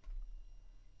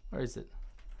is it?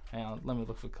 Hang on, let me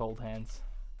look for Cold Hands.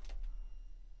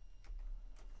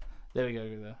 There we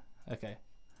go. Okay.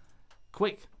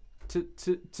 Quick,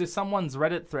 to someone's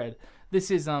Reddit thread. This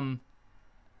is,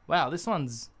 wow, this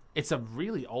one's... It's a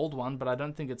really old one, but I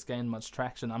don't think it's gained much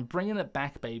traction. I'm bringing it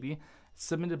back, baby. It's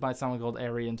submitted by someone called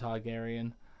Aerion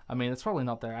Targaryen. I mean, it's probably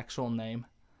not their actual name.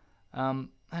 Hang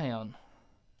on.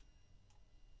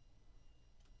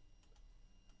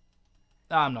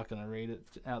 I'm not going to read it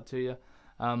out to you.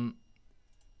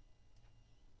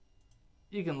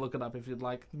 You can look it up if you'd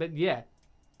like. But yeah,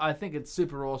 I think it's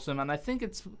super awesome, and I think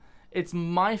it's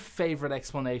my favorite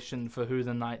explanation for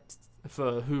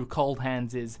who Cold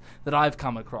Hands is that I've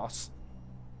come across.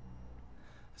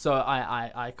 So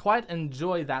I quite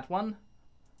enjoy that one,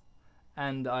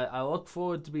 and I look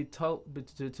forward to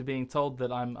being told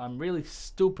that I'm really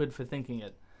stupid for thinking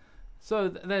it. So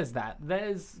there's that.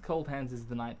 There's Cold Hands is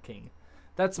the Night King.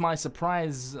 That's my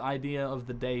surprise idea of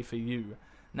the day for you.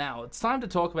 Now it's time to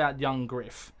talk about young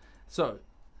Griff. So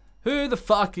who the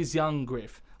fuck is young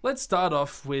Griff? Let's start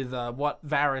off with what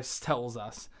Varys tells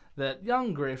us. That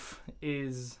young Griff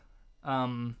is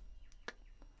the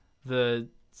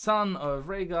son of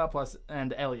Rhaegar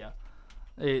and Elia.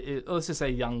 Let's just say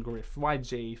young Griff.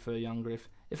 YG for young Griff.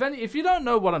 If you don't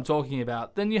know what I'm talking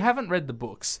about, then you haven't read the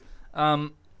books.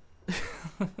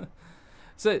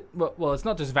 So, well, it's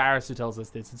not just Varys who tells us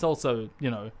this. It's also,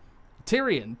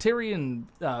 Tyrion. Tyrion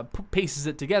pieces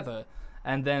it together,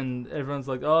 and then everyone's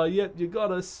like, "Oh, yep, you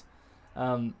got us."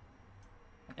 And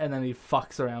then he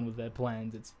fucks around with their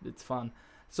plans. It's fun.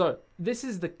 So this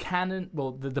is the canon,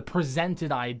 well, the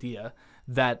presented idea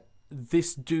that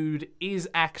this dude is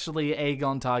actually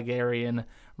Aegon Targaryen,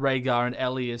 Rhaegar and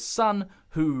Elia's son,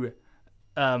 who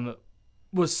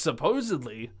was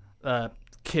supposedly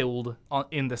killed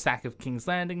in the sack of King's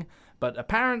Landing, but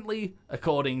apparently,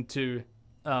 according to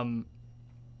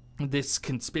this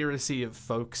conspiracy of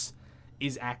folks,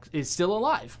 is still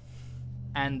alive,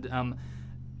 and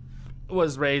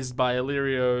was raised by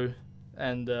Illyrio,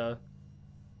 and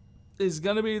is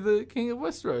gonna be the king of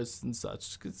Westeros and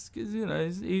such, because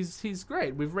he's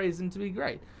great. We've raised him to be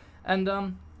great, and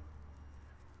no,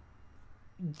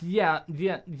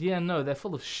 they're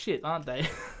full of shit, aren't they?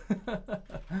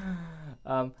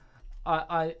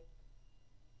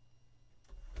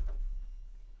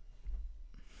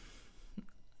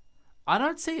 I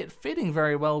don't see it fitting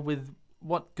very well with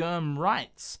what Gurm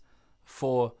writes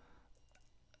for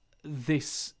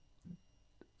this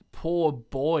poor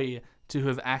boy to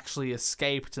have actually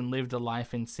escaped and lived a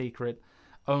life in secret,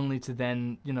 only to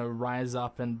then, rise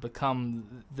up and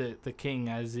become the king,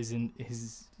 as is in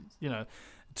his,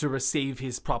 to receive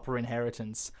his proper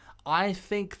inheritance. I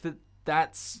think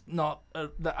that's not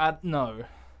no.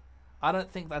 I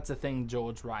don't think that's a thing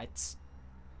George writes.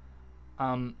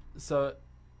 So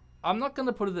I'm not going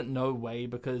to put it at no way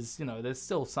because, you know, there's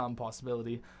still some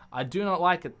possibility. I do not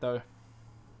like it, though.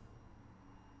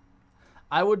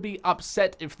 I would be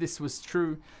upset if this was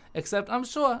true, except I'm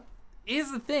sure...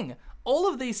 Here's the thing. All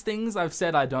of these things I've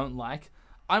said I don't like,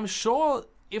 I'm sure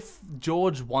if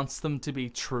George wants them to be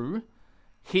true,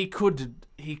 he could...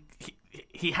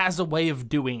 He has a way of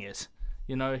doing it.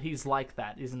 You know, he's like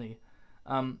that, isn't he?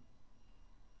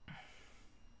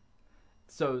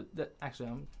 So, that actually,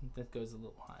 that goes a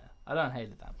little higher. I don't hate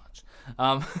it that much.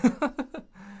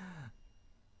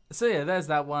 So yeah, there's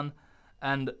that one.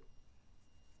 And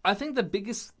I think the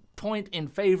biggest point in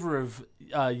favor of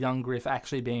young Griff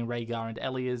actually being Rhaegar and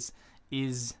Ellie is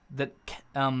that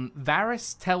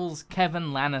Varys tells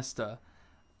Kevin Lannister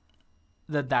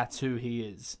that that's who he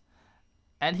is.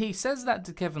 And he says that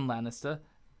to Kevin Lannister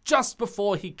just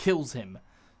before he kills him.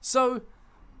 So,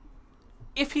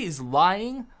 if he's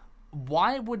lying,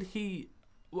 why would he...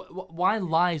 Why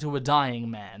lie to a dying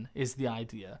man, is the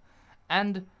idea.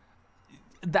 And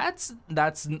that's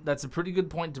a pretty good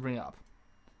point to bring up.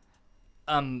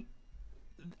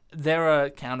 There are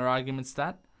counter-arguments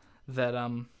to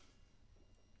that,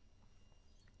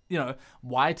 you know,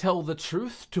 why tell the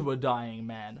truth to a dying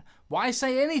man? Why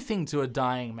say anything to a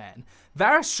dying man?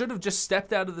 Varys should have just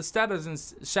stepped out of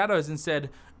the shadows and said,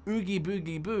 "Oogie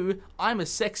boogie boo, I'm a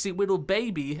sexy little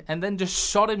baby," and then just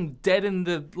shot him dead in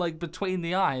the, like, between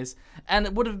the eyes. And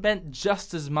it would have meant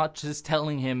just as much as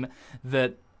telling him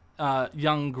that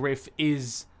young Griff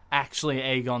is actually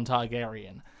Aegon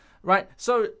Targaryen. Right?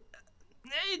 So,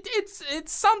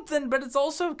 it's something, but it's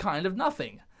also kind of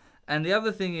nothing. And the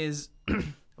other thing is...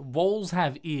 Walls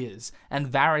have ears, and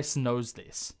Varys knows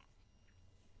this.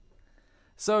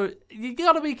 So, you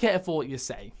gotta be careful what you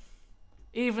say.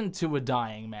 Even to a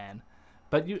dying man.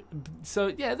 But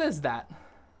so yeah, there's that.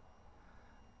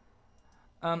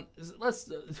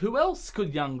 Who else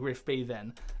could young Griff be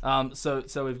then? So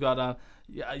we've got a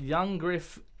young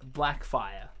Griff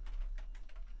Blackfire.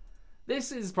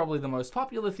 This is probably the most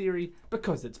popular theory,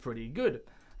 because it's pretty good.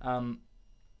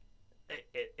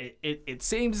 It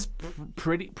seems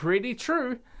pretty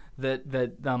true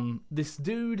that this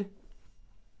dude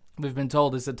we've been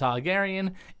told is a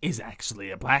Targaryen is actually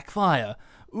a Blackfire.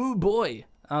 Ooh boy.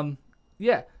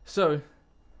 Yeah. So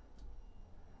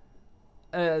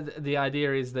the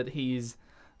idea is that he's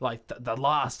like the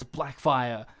last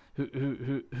Blackfire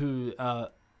who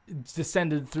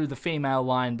descended through the female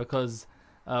line, because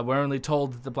we're only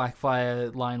told that the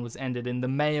Blackfire line was ended in the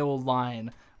male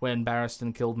line when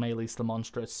Barristan killed Maelys the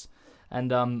Monstrous.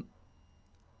 And,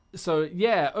 so,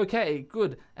 yeah, okay,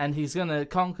 good. And he's gonna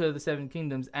conquer the Seven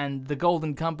Kingdoms, and the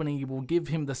Golden Company will give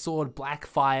him the sword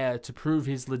Blackfire to prove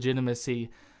his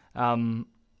legitimacy,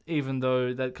 even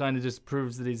though that kind of just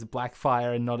proves that he's a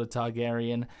Blackfire and not a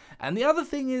Targaryen. And the other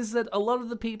thing is that a lot of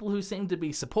the people who seem to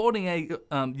be supporting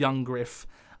young Griff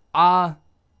are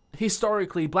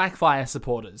historically Blackfire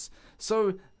supporters.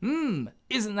 So,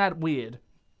 isn't that weird?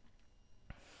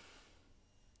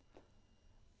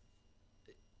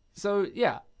 So,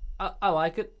 yeah, I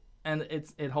like it, and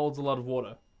it holds a lot of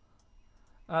water.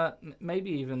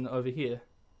 Maybe even over here.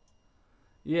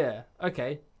 Yeah,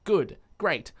 okay, good,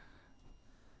 great.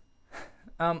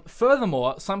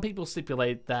 Furthermore, some people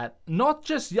stipulate that not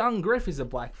just young Griff is a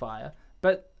Blackfire,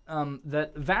 but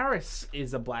that Varys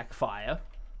is a Blackfire.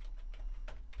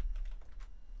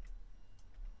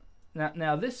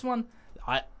 Now this one...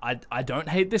 I don't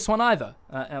hate this one either.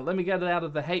 Let me get it out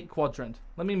of the hate quadrant.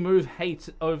 Let me move hate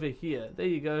over here. There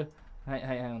you go. Hey,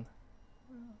 hang on.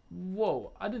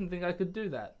 Whoa, I didn't think I could do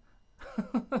that.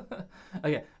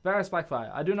 Okay, Varys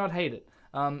Blackfire. I do not hate it.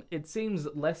 It seems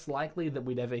less likely that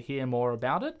we'd ever hear more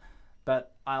about it,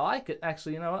 but I like it.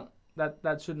 Actually, you know what?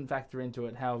 That shouldn't factor into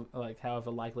it. However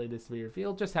likely it is to be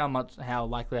revealed, just how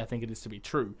likely I think it is to be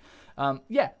true.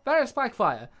 Yeah, Varys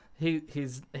Blackfire.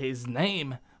 His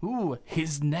name. Ooh,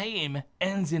 his name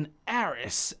ends in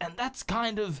Aris, and that's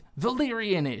kind of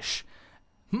Valyrian-ish.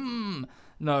 No,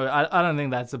 I don't think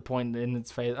that's a point in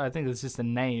its face. I think it's just a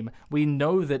name. We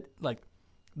know that, like,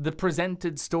 the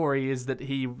presented story is that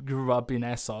he grew up in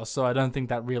Essos, so I don't think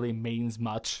that really means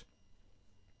much.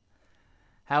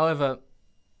 However,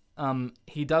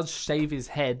 he does shave his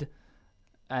head,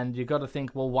 and you got to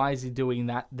think, well, why is he doing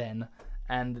that then?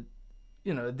 And,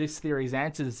 you know, this theory's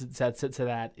answer to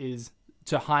that is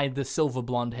to hide the silver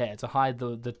blonde hair, to hide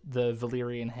the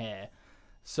Valyrian hair,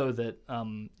 so that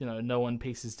you know, no one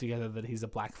pieces together that he's a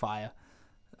Blackfire,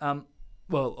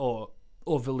 or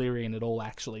Valyrian at all,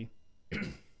 actually.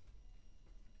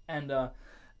 And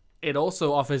it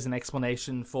also offers an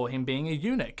explanation for him being a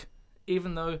eunuch.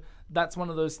 even though that's one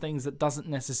of those things that doesn't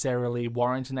necessarily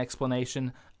warrant an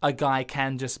explanation. A guy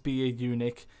can just be a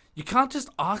eunuch. You can't just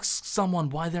ask someone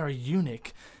why they're a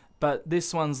eunuch. But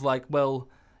this one's like, well,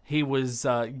 he was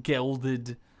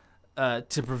gelded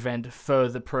to prevent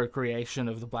further procreation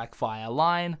of the Blackfire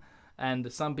line.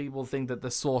 And some people think that the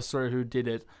sorcerer who did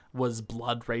it was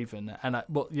Bloodraven. And,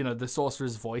 well, you know, the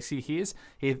sorcerer's voice he hears,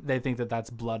 they think that that's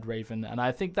Bloodraven. And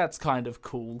I think that's kind of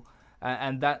cool.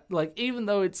 And that, like, even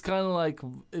though it's kind of like,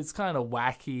 it's kind of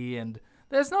wacky and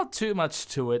there's not too much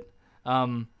to it,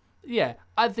 yeah,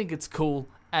 I think it's cool.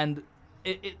 And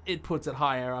it puts it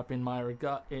higher up in my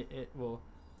regard.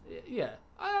 Yeah.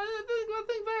 I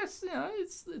think that's, you know,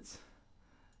 it's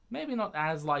maybe not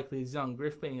as likely as young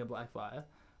Griff being a Blackfire.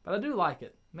 But I do like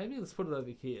it. Maybe let's put it over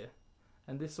here.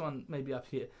 And this one maybe up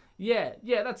here. Yeah,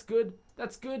 that's good.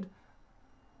 That's good.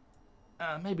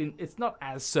 Maybe it's not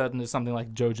as certain as something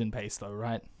like Jojen Pace, though,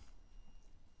 right?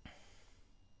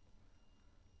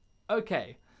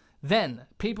 Okay. Then,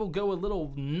 people go a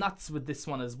little nuts with this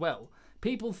one as well.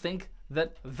 People think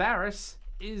that Varys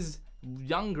is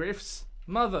young Griff's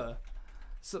mother.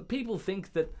 So people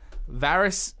think that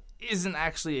Varys isn't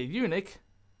actually a eunuch.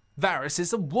 Varys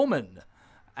is a woman.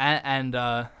 And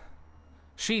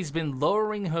she's been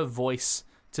lowering her voice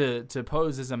to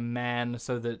pose as a man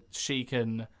so that she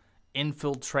can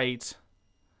infiltrate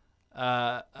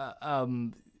the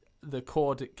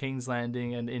court at King's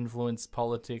Landing and influence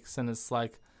politics. And it's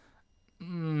like,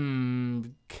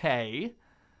 okay.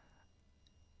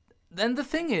 Then the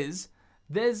thing is,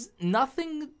 there's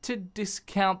nothing to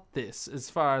discount this as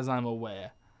far as I'm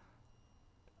aware.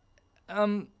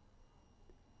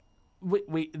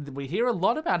 We hear a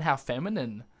lot about how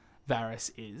feminine Varys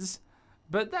is,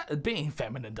 but that being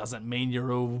feminine doesn't mean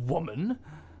you're a woman.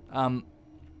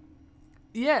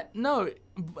 Yeah, no,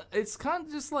 it's kind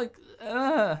of just like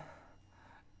I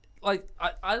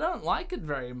don't like it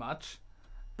very much,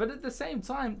 but at the same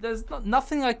time, there's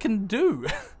nothing I can do.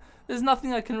 There's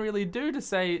nothing I can really do to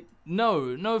say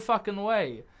no fucking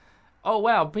way. Oh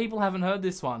wow, people haven't heard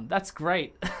this one. That's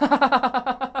great.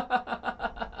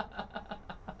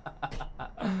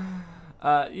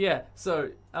 Yeah, so,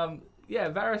 yeah,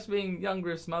 Varys being young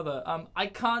Griff's mother, I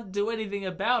can't do anything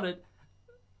about it,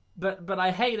 but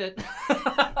I hate it.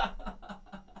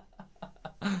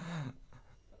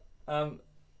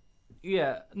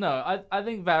 Yeah, no, I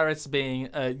think Varys being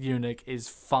a eunuch is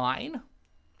fine.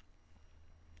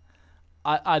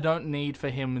 I don't need for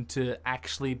him to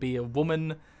actually be a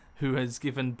woman who has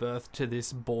given birth to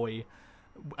this boy,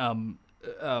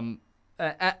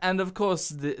 and of course,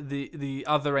 the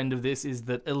other end of this is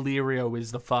that Illyrio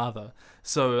is the father.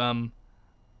 So,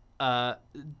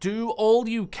 do all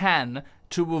you can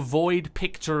to avoid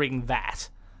picturing that.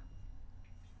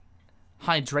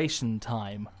 Hydration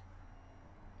time.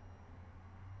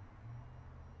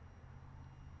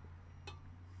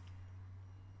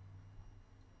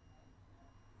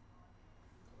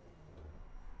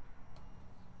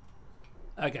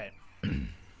 Okay.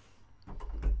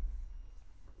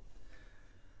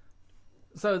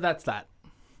 So that's that.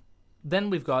 Then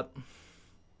we've got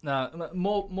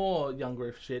more young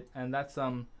Griff shit, and that's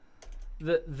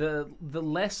the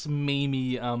less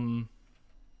memey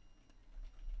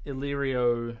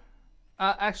Illyrio.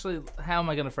 Actually, how am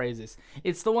I gonna phrase this?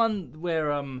 It's the one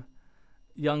where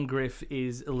young Griff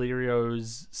is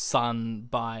Illyrio's son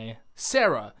by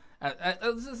Sarah.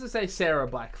 Let's just say Sarah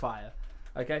Blackfire.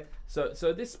 Okay, so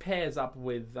this pairs up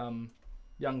with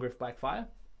young Griff Blackfire.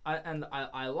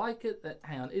 I like it that,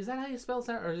 hang on, is that how you spell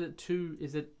Sarah, or is it two,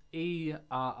 is it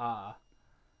E-R-R?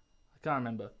 I can't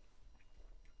remember.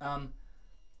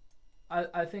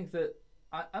 I think that,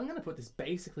 I'm going to put this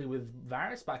basically with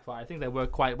Varys Blackfire. I think they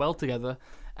work quite well together,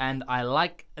 and I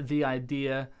like the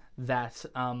idea that,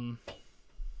 God,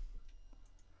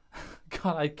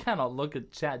 I cannot look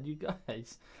at chat, you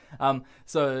guys.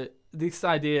 So this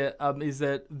idea is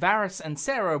that Varys and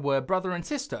Sarah were brother and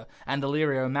sister, and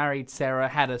Illyrio married Sarah,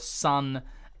 had a son,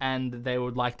 and they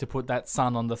would like to put that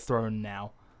son on the throne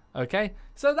now. Okay,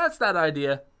 so that's that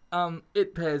idea.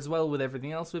 It pairs well with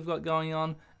everything else we've got going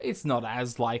on. It's not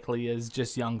as likely as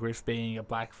just young Griff being a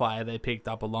Blackfire they picked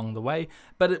up along the way,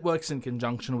 but it works in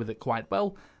conjunction with it quite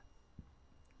well.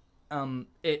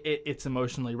 It's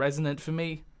emotionally resonant for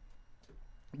me,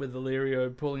 with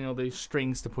Illyrio pulling all these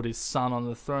strings to put his son on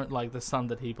the throne, like the son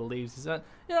that he believes is that.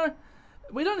 You know,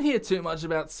 we don't hear too much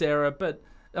about Sarah, but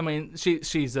I mean,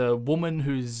 she's a woman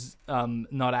who's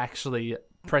not actually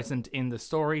present in the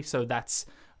story, so that's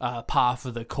par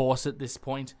for the course at this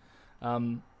point.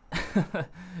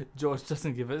 George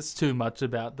doesn't give us too much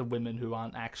about the women who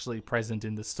aren't actually present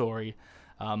in the story.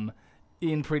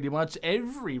 in pretty much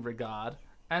every regard,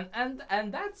 and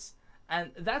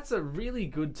that's a really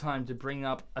good time to bring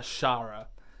up Ashara.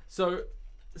 So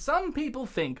some people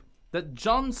think that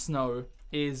Jon Snow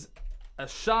is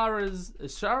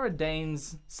Ashara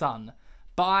Dane's son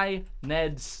by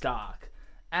Ned Stark,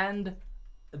 and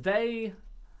they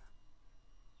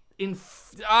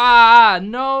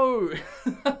no.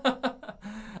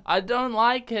 I don't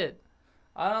like it.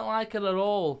 I don't like it at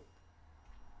all.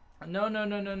 No.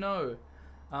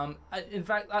 In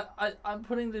fact, I'm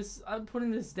putting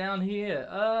this down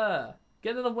here.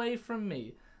 Get it away from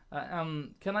me.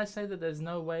 Can I say that there's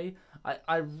no way?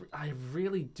 I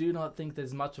really do not think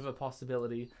there's much of a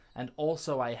possibility, and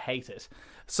also I hate it.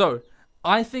 So,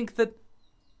 I think that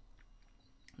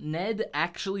Ned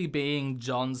actually being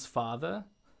Jon's father,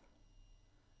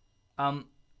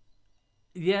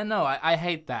 yeah, no, I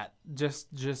hate that,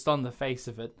 just on the face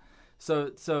of it. So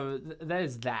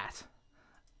there's that.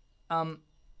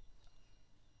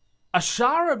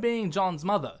 Ashara being Jon's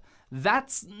mother,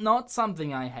 that's not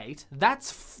something I hate.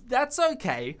 That's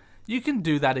okay. You can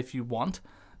do that if you want,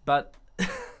 but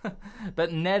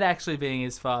but Ned actually being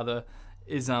his father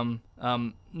is no.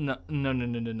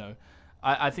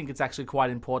 I think it's actually quite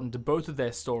important to both of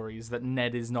their stories that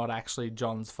Ned is not actually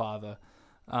Jon's father.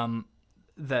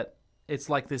 That it's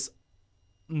like this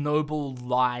noble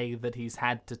lie that he's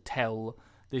had to tell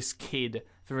this kid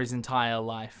for his entire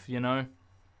life, you know?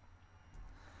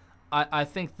 I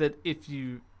think that if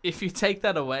you take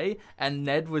that away and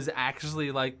Ned was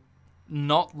actually like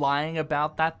not lying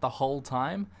about that the whole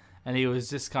time, and he was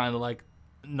just kind of like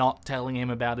not telling him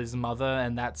about his mother,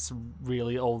 and that's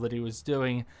really all that he was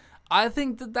doing, I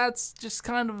think that that's just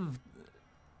kind of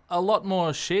a lot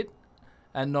more shit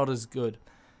and not as good.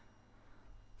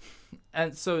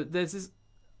 And so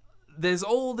there's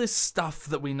all this stuff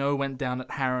that we know went down at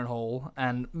Harrenhal,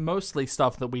 and mostly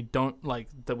stuff that we don't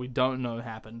know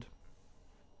happened.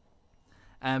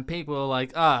 And people are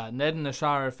like, Ned and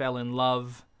Ashara fell in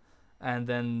love, and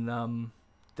then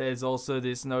there's also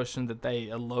this notion that they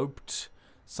eloped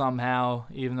somehow,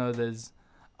 even though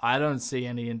I don't see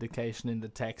any indication in the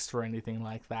text for anything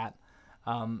like that.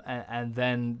 And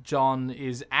then Jon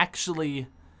is actually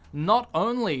not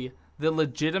only the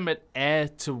legitimate heir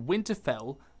to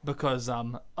Winterfell, because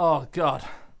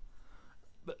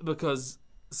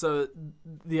so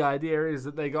the idea is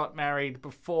that they got married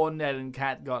before Ned and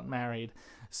Cat got married,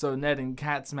 so Ned and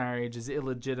Cat's marriage is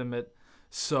illegitimate,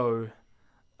 so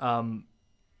Jon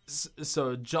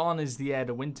is the heir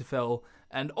to Winterfell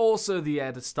and also the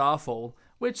heir to Starfall,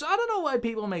 which I don't know why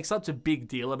people make such a big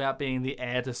deal about being the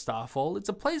heir to Starfall. It's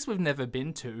a place we've never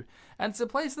been to, and it's a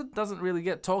place that doesn't really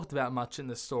get talked about much in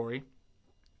the story.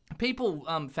 People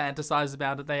fantasize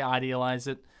about it, they idealize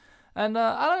it, and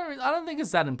I don't think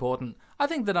it's that important. I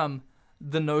think that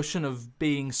the notion of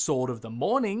being Sword of the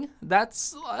Morning,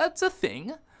 that's a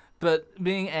thing, but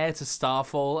being heir to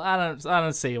Starfall, I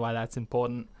don't see why that's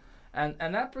important. And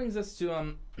that brings us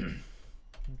to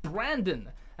Brandon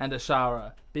and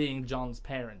Ashara being Jon's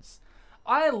parents.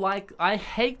 I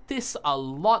hate this a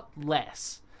lot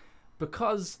less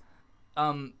because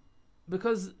the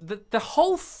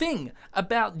whole thing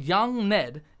about young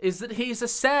Ned is that he's a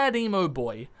sad emo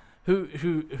boy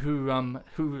who's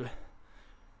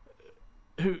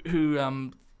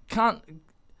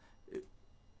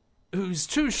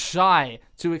too shy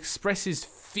to express his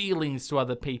feelings to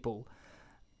other people,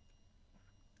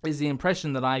 is the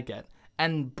impression that I get.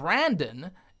 And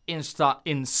Brandon, in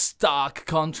stark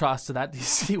contrast to that, do you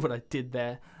see what I did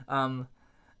there?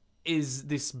 Is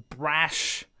this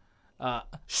brash,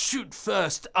 shoot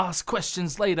first, ask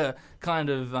questions later kind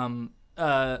of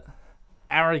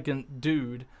arrogant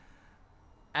dude.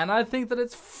 And I think that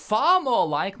it's far more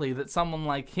likely that someone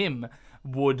like him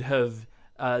would have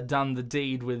done the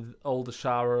deed with old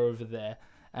Ashara over there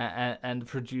and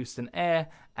produced an heir,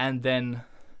 and then,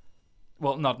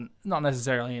 well, not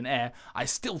necessarily an heir. I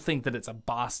still think that it's a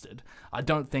bastard. I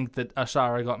don't think that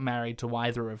Ashara got married to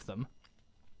either of them.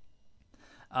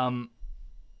 I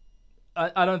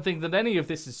don't think that any of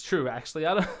this is true, actually.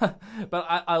 But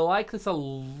I like this a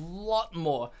lot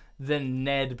more than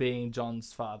Ned being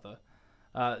Jon's father.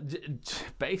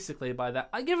 Basically, by that,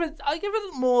 I give it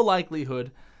more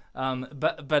likelihood.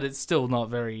 But it's still not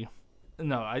very.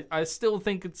 No, I still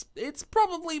think it's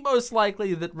probably most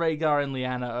likely that Rhaegar and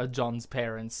Lyanna are Jon's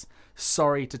parents.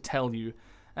 Sorry to tell you.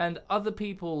 And other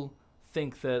people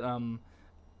think that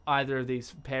either of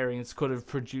these pairings could have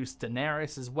produced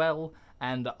Daenerys as well.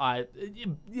 And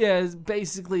it's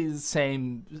basically the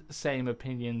same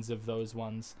opinions of those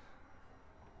ones.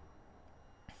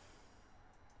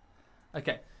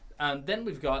 Okay, then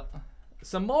we've got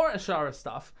some more Ashara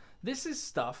stuff this is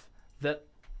stuff that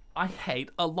I hate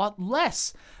a lot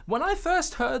less. When I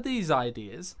first heard these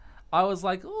ideas, I was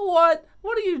like, what?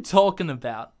 What are you talking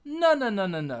about? No, no, no,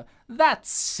 no, no.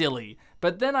 That's silly.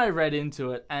 But then I read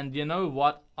into it, and you know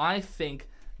what? I think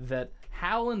that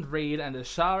Howland Reed and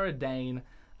Ashara Dane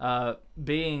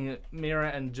being Mira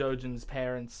and Jojen's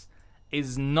parents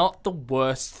is not the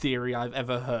worst theory I've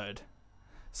ever heard.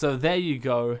 So there you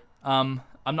go. I'm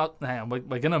not... Hang on,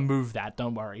 we're going to move that,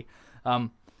 don't worry.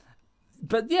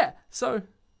 But yeah, so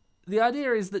the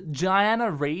idea is that Gianna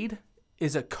Reed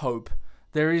is a cope.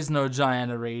 There is no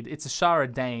Gianna Reed. It's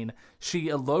Ashara Dane. She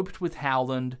eloped with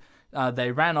Howland.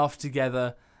 They ran off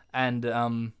together, and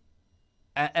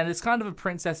it's kind of a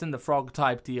Princess and the Frog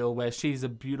type deal where she's a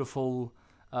beautiful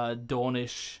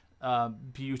Dornish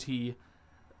beauty.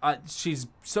 She's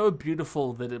so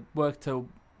beautiful that it worked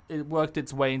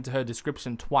its way into her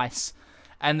description twice,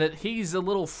 and that he's a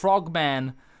little frog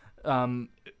man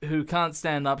who can't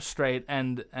stand up straight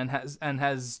and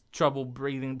has trouble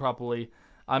breathing properly.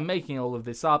 I'm making all of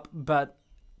this up, but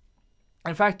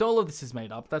in fact, all of this is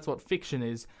made up. That's what fiction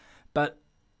is. But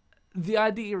the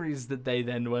idea is that they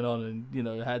then went on and, you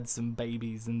know, had some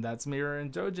babies, and that's Mira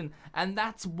and Jojen. And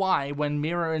that's why when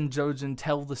Mira and Jojen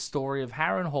tell the story of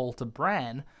Harrenhal to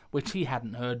Bran, which he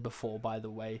hadn't heard before, by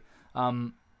the way,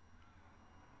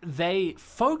 they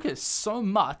focus so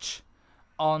much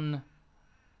on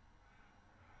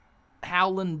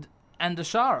Howland and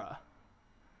Ashara.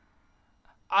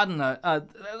 I don't know.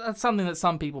 That's something that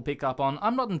some people pick up on.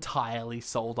 I'm not entirely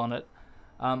sold on it.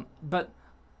 But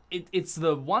it's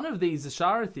the one of these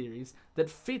Ashara theories that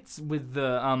fits with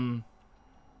the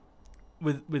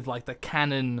with like the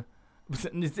canon.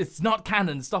 It's not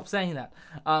canon. Stop saying that.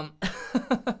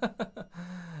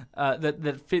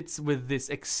 That fits with this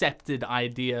accepted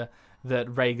idea that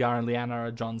Rhaegar and Lyanna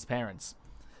are Jon's parents.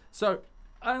 So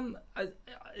I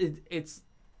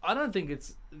don't think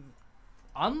it's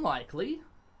unlikely.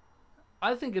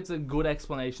 I think it's a good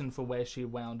explanation for where she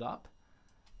wound up.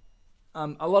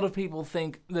 A lot of people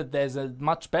think that there's a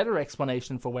much better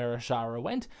explanation for where Ashara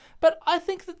went, but I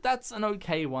think that that's an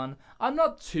okay one. I'm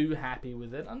not too happy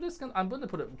with it. I'm going to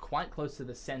put it quite close to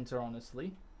the center,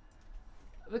 honestly,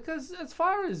 because as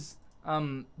far as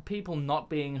people not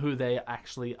being who they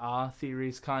actually are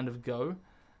theories kind of go,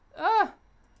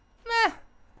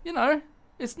 you know,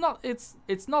 it's not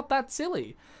that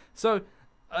silly. So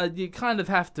you kind of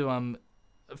have to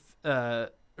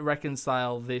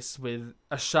reconcile this with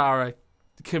Ashara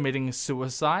committing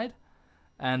suicide,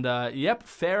 and yep,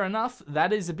 fair enough.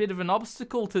 That is a bit of an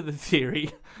obstacle to the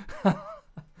theory.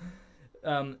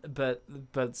 But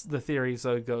the theory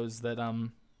so goes that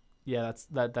yeah,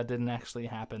 that didn't actually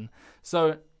happen.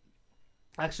 So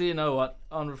actually, you know what?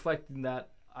 On reflecting that,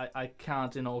 I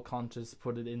can't in all conscience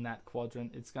put it in that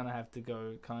quadrant. It's gonna have to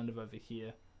go kind of over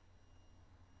here.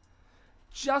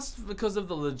 Just because of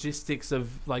the logistics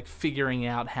of like figuring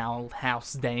out how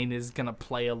House Dane is gonna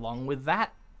play along with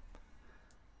that.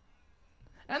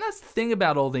 And that's the thing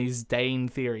about all these Dane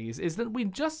theories, is that we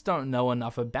just don't know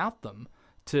enough about them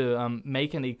to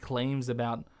make any claims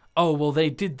about, oh, well, they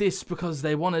did this because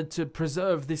they wanted to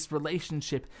preserve this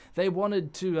relationship. They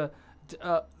wanted to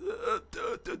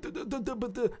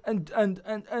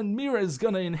and Mira's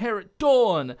gonna inherit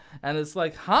Dawn. And it's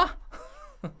like, huh?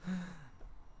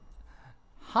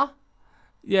 Huh?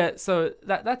 Yeah, so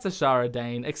that's Ashara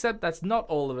Dane, except that's not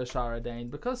all of Ashara Dane,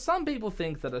 because some people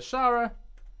think that Ashara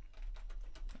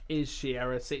is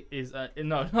Shiera, it is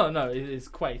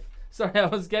Quaithe. Sorry, I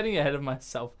was getting ahead of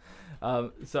myself.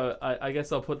 So I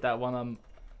guess I'll put that one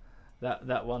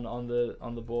that one on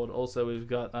the board. Also, we've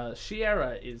got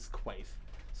Shiera is Quaithe.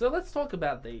 So let's talk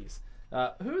about these.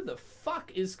 Who the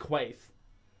fuck is Quaithe?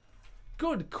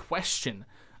 Good question.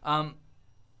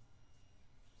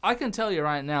 I can tell you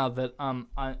right now that I'm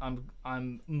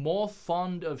more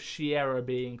fond of Shiera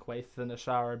being Quaithe than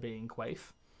Ashara being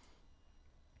Quaithe.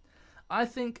 I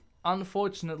think,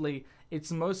 unfortunately,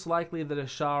 it's most likely that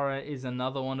Ashara is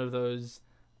another one of those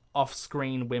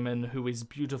off-screen women who is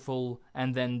beautiful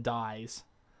and then dies.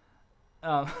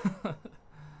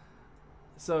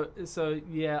 So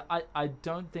yeah, I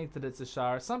don't think that it's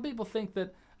Ashara. Some people think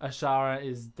that Ashara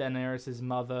is Daenerys'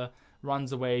 mother,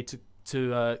 runs away to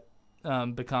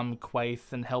become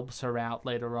Quaithe and helps her out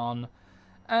later on,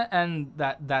 and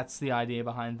that's the idea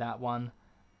behind that one.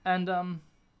 And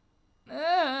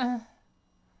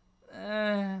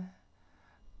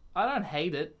I don't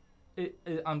hate it.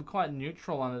 I'm quite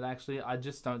neutral on it, actually. I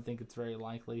just don't think it's very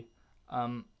likely.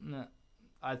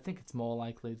 I think it's more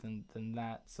likely than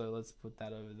that, so let's put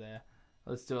that over there.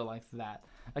 Let's do it like that.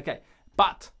 Okay,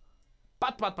 but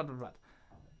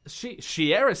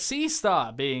Shiera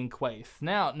Seastar being Quaithe.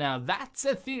 Now that's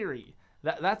a theory.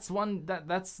 That's one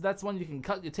you can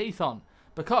cut your teeth on,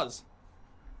 because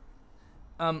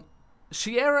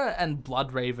Shiera and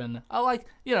Bloodraven are like,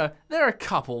 they're a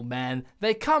couple, man.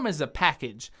 They come as a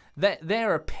package.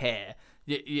 They're a pair.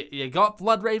 You got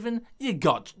Bloodraven, you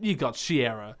got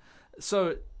Shiera.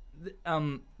 So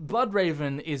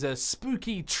Bloodraven is a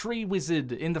spooky tree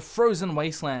wizard in the frozen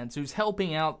wastelands who's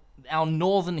helping out our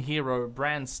northern hero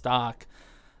Bran Stark.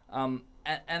 And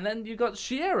then you got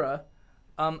Shiera,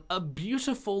 a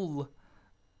beautiful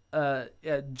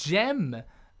gem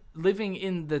living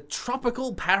in the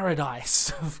tropical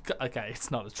paradise of... Okay,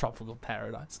 it's not a tropical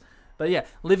paradise. But yeah,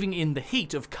 living in the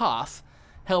heat of Karth,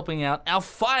 helping out our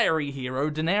fiery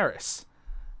hero Daenerys.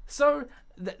 So,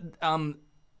 I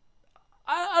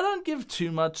don't give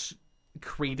too much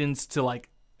credence to, like,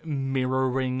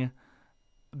 mirroring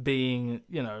being,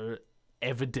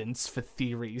 evidence for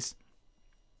theories.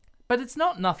 But it's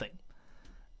not nothing.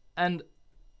 And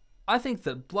I think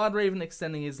that Bloodraven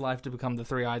extending his life to become the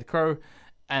Three-Eyed Crow,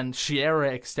 and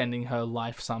Shiera extending her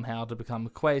life somehow to become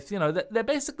Quaithe, they're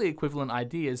basically equivalent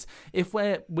ideas. If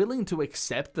we're willing to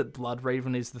accept that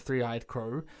Bloodraven is the Three-Eyed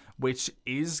Crow, which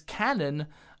is canon,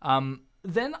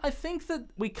 then I think that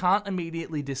we can't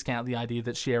immediately discount the idea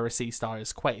that Shiera Seastar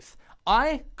is Quaithe.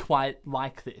 I quite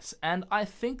like this, and I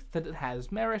think that it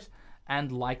has merit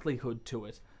and likelihood to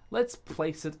it. Let's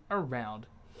place it around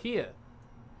here.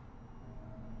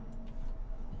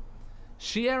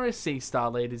 Shiera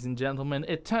Seastar, ladies and gentlemen,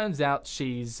 it turns out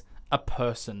she's a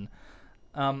person.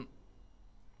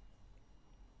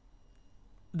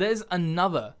 There's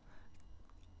another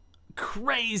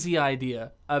crazy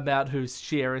idea about who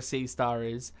Shiera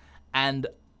Seastar is, and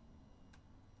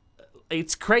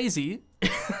it's crazy,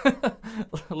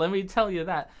 let me tell you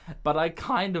that, but I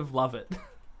kind of love it.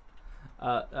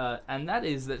 And that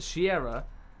is that Shiera,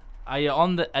 are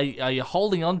you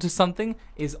holding on to something,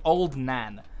 is Old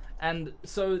Nan. And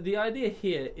so the idea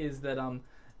here is that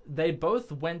they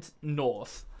both went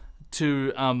north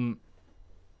to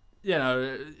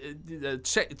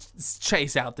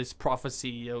chase out this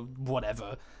prophecy or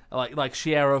whatever. Like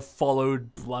Shiera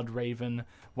followed Bloodraven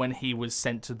when he was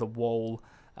sent to the Wall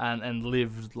and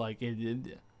lived like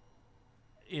in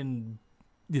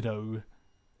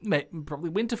probably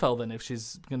Winterfell then, if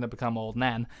she's gonna become Old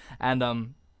Nan.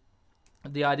 And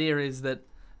the idea is that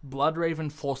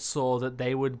Bloodraven foresaw that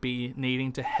they would be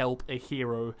needing to help a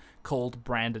hero called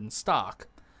Brandon Stark.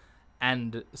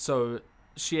 And so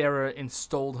Shiera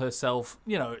installed herself,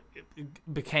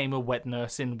 became a wet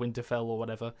nurse in Winterfell or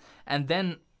whatever. And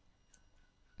then,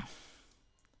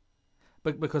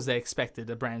 because they expected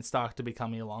a Bran Stark to be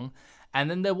coming along. And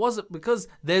then because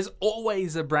there's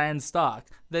always a Bran Stark.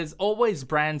 There's always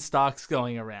Bran Starks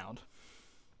going around.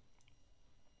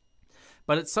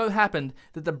 But it so happened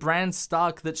that the Bran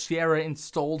Stark that Shiera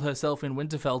installed herself in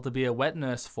Winterfell to be a wet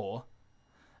nurse for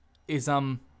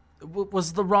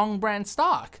was the wrong Bran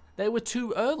Stark. They were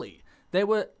too early. They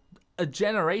were a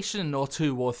generation or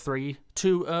two or three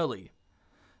too early.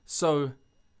 So,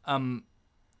 then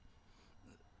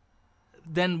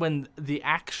when the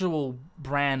actual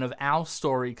Bran of our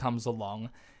story comes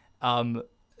along,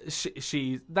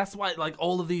 that's why, like,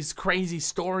 all of these crazy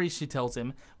stories she tells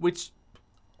him, which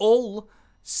all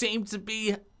seem to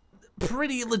be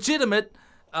pretty legitimate.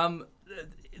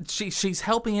 She's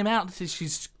helping him out.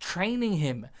 She's training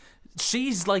him.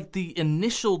 She's like the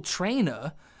initial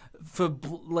trainer for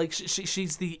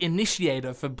she's the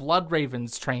initiator for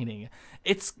Bloodraven's training.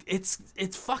 It's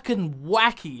fucking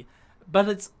wacky, but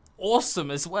it's awesome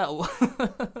as well.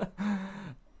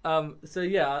 So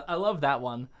yeah, I love that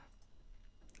one.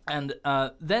 And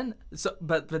then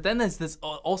there's this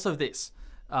also this.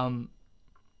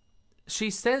 She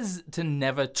says to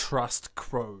never trust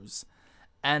crows,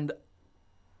 and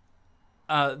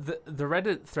the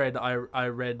Reddit thread I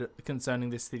read concerning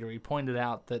this theory pointed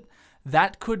out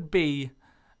that could be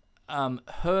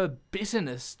her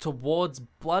bitterness towards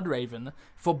Bloodraven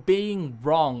for being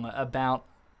wrong about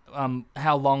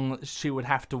how long she would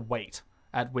have to wait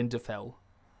at Winterfell.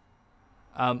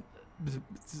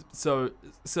 So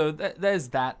there's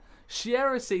that.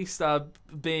 Shiera Seastar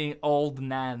being Old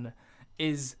Nan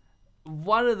is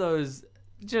one of those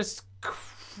just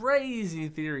crazy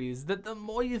theories that the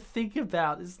more you think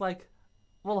about is like,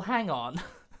 well, hang on.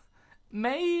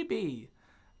 Maybe.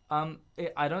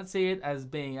 I don't see it as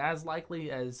being as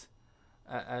likely as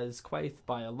Quaithe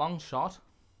by a long shot.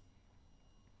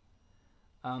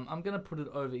 I'm gonna put it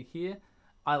over here.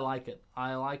 I like it.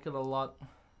 I like it a lot.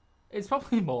 It's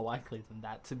probably more likely than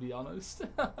that, to be honest.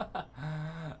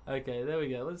 Okay, there we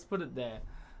go. Let's put it there.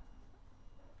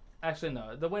 Actually,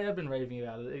 no. The way I've been raving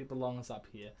about it, it belongs up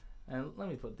here. And let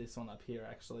me put this one up here,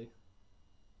 actually.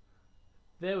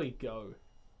 There we go.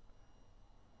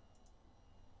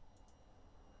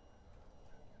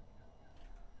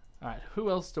 Alright, who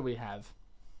else do we have?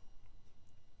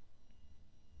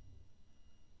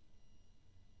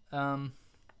 Oh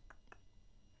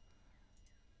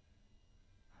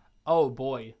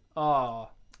boy. Oh,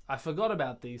 I forgot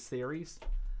about these theories.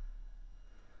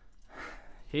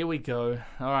 Here we go.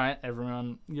 Alright,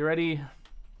 everyone. You ready?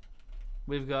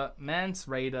 We've got Mance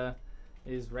Rayder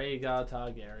is Rhaegar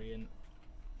Targaryen.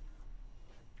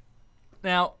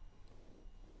 Now,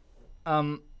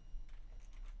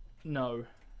 no.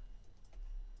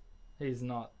 He's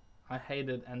not. I hate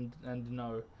it and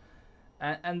no.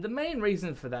 And the main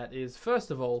reason for that is, first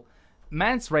of all,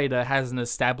 Mance Rayder has an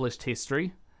established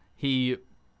history. He's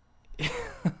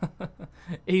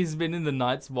been in the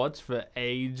Night's Watch for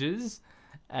ages,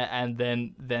 and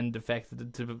then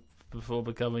defected to before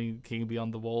becoming King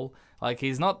Beyond the Wall. Like,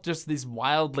 he's not just this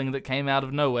wildling that came out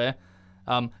of nowhere.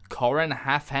 Corran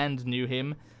Halfhand knew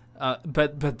him,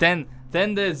 but then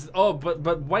there's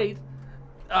but wait.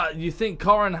 You think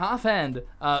Corran Halfhand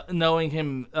knowing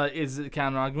him is a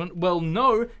counter argument? Well,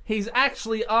 no, he's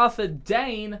actually Arthur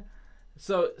Dayne.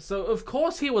 So of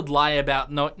course he would lie about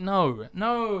no.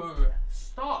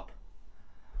 Stop.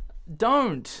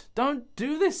 Don't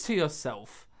do this to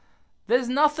yourself. There's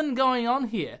nothing going on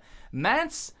here.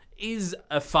 Mance is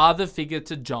a father figure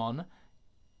to Jon.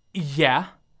 Yeah.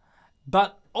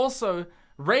 But also,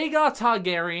 Rhaegar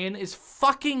Targaryen is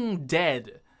fucking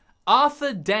dead.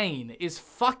 Arthur Dayne is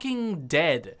fucking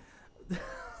dead.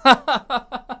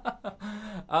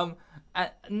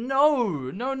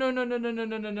 No.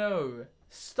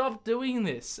 Stop doing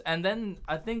this. And then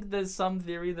I think there's some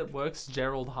theory that works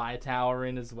Gerald Hightower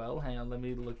in as well. Hang on, let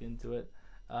me look into it.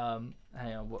 Hang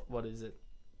on, what is it?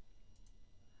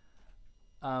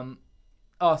 Oh,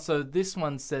 so this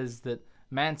one says that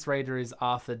Mance Rayder is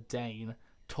Arthur Dayne,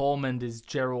 Tormund is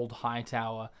Gerald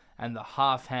Hightower, and the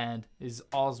half hand is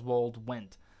Oswald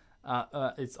Went.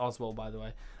 It's Oswald, by the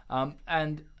way.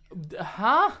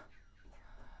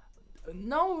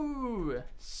 No!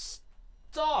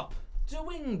 Stop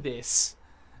doing this.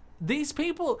 These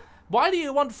people... Why do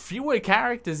you want fewer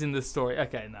characters in the story?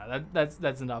 Okay, no,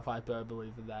 that's enough hyperbole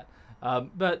for that.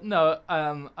 But no,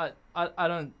 I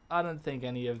don't think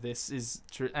any of this is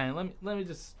true. And let me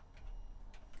just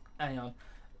hang on.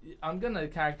 I'm gonna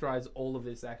characterize all of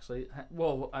this actually.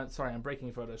 Well, sorry, I'm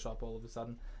breaking Photoshop all of a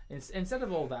sudden. Instead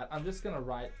of all that, I'm just gonna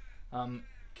write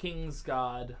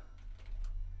Kingsguard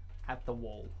at the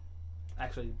wall.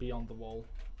 Actually, beyond the wall.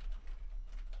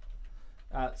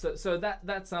 So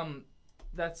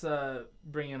that's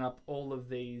bringing up all of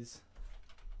these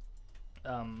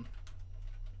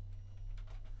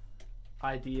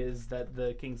ideas that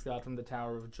the Kingsguard from the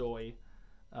Tower of Joy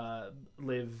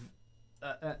live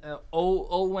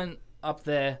all went up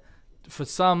there for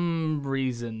some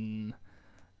reason.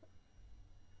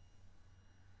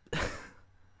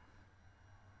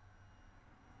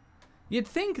 You'd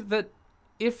think that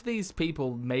if these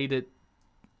people made it,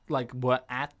 like, were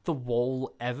at the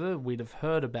wall ever, we'd have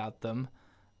heard about them.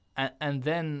 And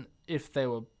then if they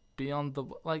were beyond the...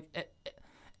 Like,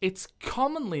 it's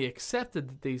commonly accepted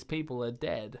that these people are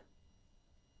dead.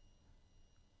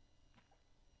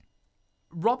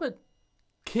 Robert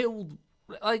killed...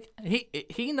 Like,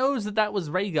 he knows that was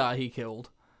Rhaegar he killed.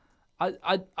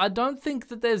 I don't think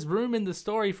that there's room in the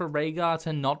story for Rhaegar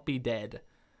to not be dead.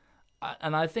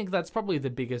 And I think that's probably the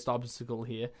biggest obstacle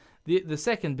here. The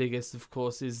second biggest, of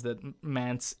course, is that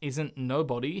Mance isn't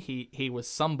nobody. He was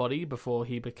somebody before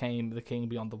he became the king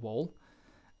beyond the wall.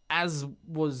 As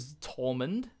was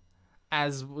Tormund.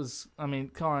 As was, I mean,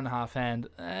 Corran Halfhand.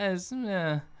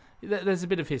 There's a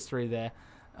bit of history there.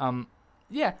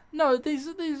 Yeah, no, these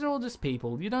are all just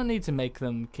people. You don't need to make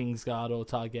them Kingsguard or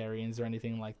Targaryens or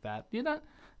anything like that. You don't.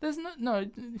 There's no.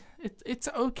 It's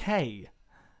okay.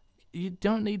 You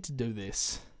don't need to do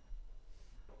this.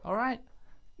 All right,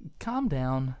 calm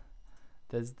down.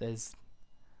 They're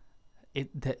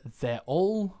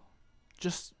all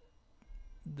just.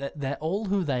 They're all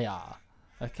who they are.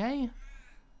 Okay.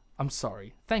 I'm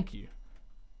sorry. Thank you.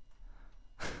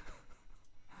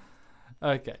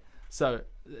 Okay. So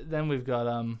then we've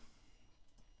got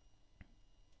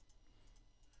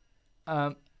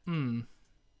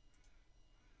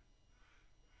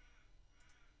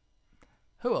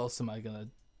who else am I gonna...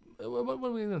 What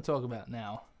are we gonna talk about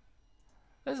now?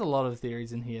 There's a lot of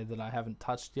theories in here that I haven't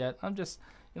touched yet. I'm just,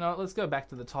 let's go back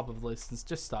to the top of the list and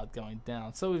just start going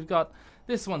down. So we've got,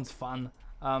 this one's fun.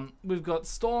 We've got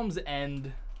Storm's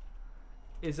End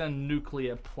is a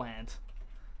nuclear plant.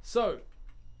 So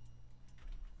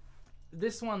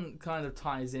this one kind of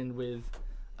ties in with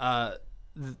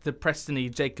the Preston-y,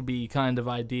 Jacoby kind of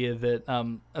idea that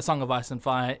A Song of Ice and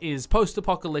Fire is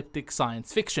post-apocalyptic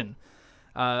science fiction,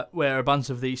 where a bunch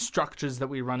of the structures that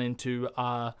we run into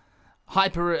are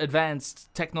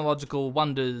hyper-advanced technological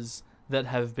wonders that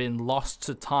have been lost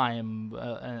to time,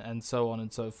 and so on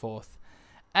and so forth.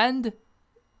 And,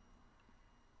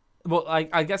 well,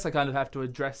 I guess I kind of have to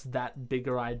address that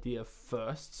bigger idea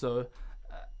first. So,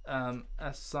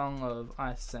 A Song of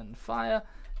Ice and Fire...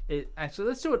 Actually,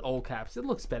 let's do it all caps. It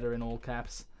looks better in all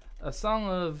caps. A Song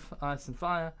of Ice and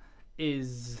Fire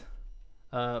is,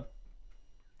 shall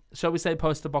we say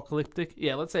post-apocalyptic?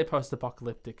 Yeah, let's say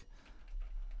post-apocalyptic.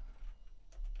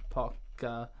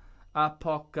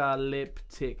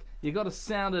 Apocalyptic. You got to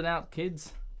sound it out,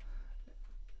 kids.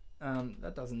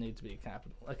 That doesn't need to be a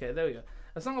capital. Okay, there we go.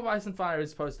 A Song of Ice and Fire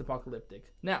is post-apocalyptic.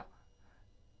 Now,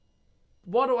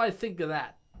 what do I think of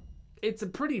that? It's a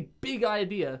pretty big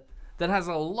idea that has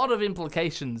a lot of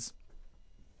implications.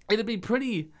 It'd be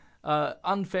pretty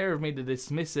unfair of me to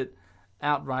dismiss it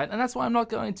outright, and that's why I'm not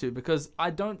going to, because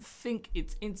I don't think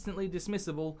it's instantly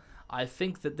dismissible. I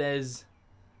think that there's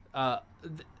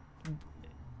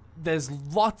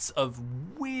lots of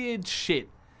weird shit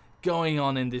going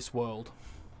on in this world.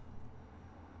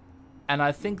 And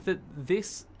I think that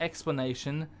this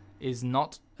explanation is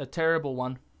not a terrible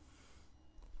one.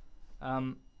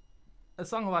 A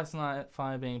Song of Ice and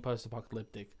Fire being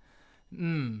post-apocalyptic.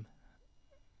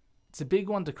 It's a big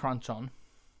one to crunch on.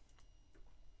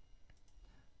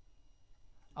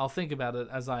 I'll think about it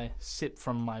as I sip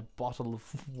from my bottle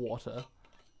of water.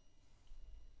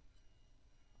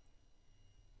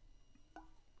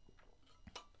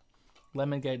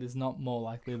 Lemongate is not more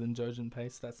likely than Jojen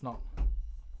paste. That's not...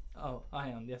 Oh, I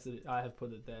am. Yes, I have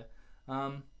put it there.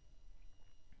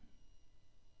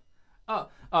 Oh,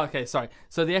 okay, sorry.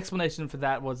 So the explanation for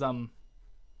that was,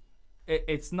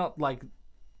 it's not like...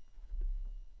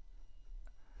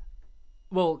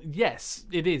 Well, yes,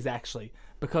 it is actually,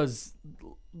 because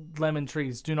lemon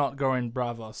trees do not grow in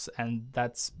Bravos, and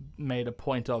that's made a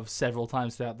point of several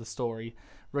times throughout the story.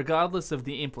 Regardless of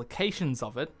the implications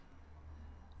of it,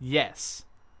 yes,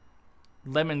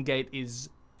 Lemongate is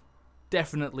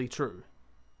definitely true.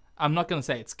 I'm not going to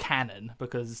say it's canon,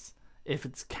 because if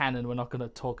it's canon, we're not going to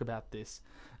talk about this.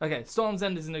 Okay, Storm's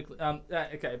End is a nuclear...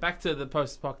 okay, back to the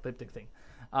post-apocalyptic thing.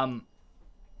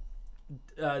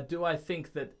 Do I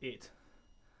think that it...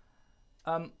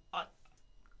 I'm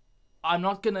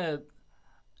not going to...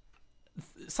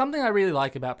 Something I really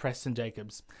like about Preston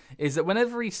Jacobs is that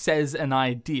whenever he says an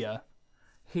idea,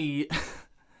 he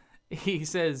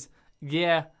says,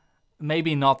 yeah,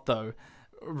 maybe not though,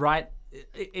 right?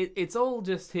 It's all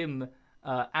just him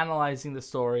analyzing the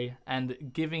story and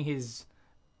giving his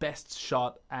best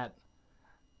shot at,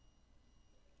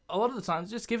 a lot of the times,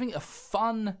 just giving a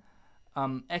fun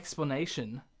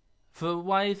explanation for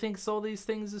why he thinks all these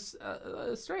things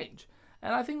are strange.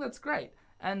 And I think that's great.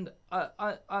 And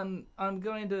I'm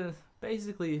going to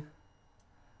basically...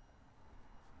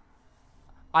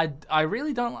 I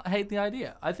really don't hate the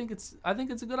idea. I think it's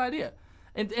a good idea.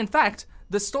 In fact,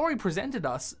 the story presented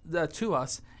to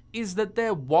us is that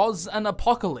there was an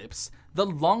apocalypse. The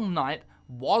Long Night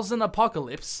was an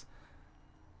apocalypse,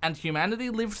 and humanity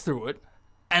lived through it,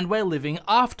 and we're living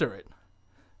after it.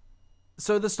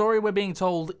 So the story we're being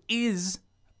told is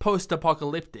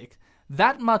post-apocalyptic.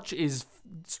 That much is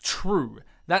true.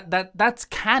 That's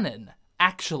canon,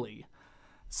 actually.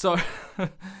 So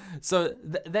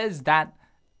there's that.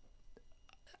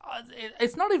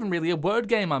 It's not even really a word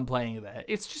game I'm playing there.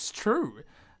 It's just true.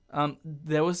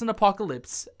 There was an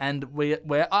apocalypse, and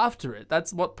we're after it.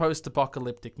 That's what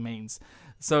post-apocalyptic means.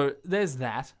 So there's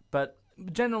that. But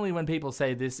generally, when people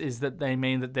say this, is that they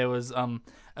mean that there was a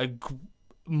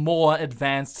more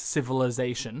advanced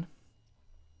civilization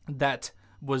that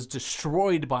was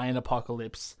destroyed by an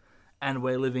apocalypse, and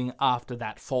we're living after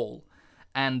that fall.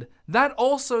 And that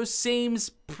also seems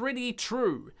pretty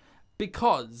true,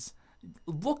 because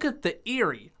look at the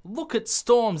Eyrie, look at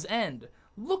Storm's End,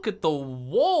 look at the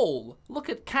Wall, look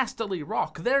at Casterly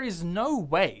Rock. There is no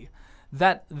way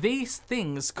that these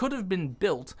things could have been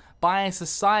built by a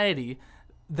society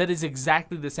that is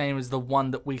exactly the same as the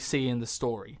one that we see in the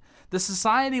story. The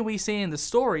society we see in the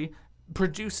story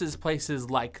produces places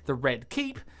like the Red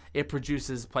Keep, it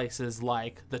produces places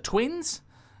like the Twins,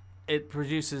 it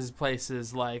produces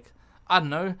places like, I don't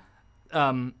know,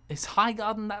 is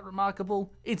Highgarden that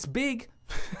remarkable? It's big.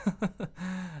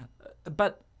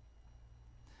 But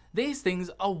these things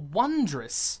are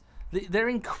wondrous. They're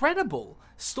incredible.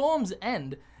 Storm's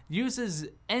End uses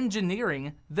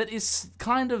engineering that is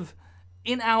kind of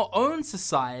in our own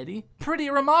society, pretty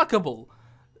remarkable.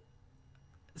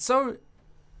 So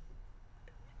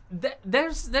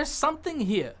there's something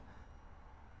here.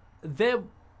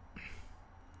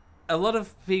 A lot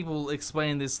of people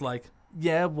explain this like,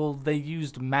 yeah, well, they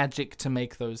used magic to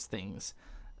make those things.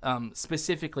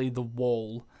 Specifically, the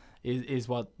wall is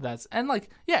what that's, and like,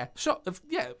 yeah, sure, of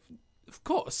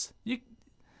course,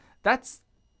 that's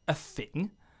a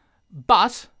thing,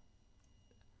 but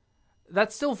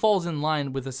that still falls in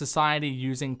line with a society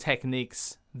using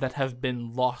techniques that have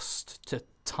been lost to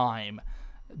time,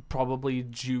 probably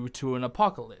due to an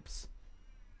apocalypse.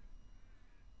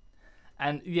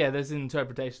 And yeah, there's an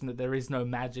interpretation that there is no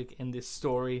magic in this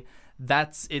story.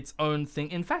 That's its own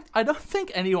thing. In fact, I don't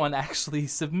think anyone actually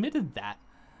submitted that,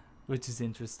 which is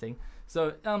interesting.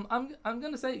 So I'm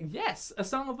gonna say yes, A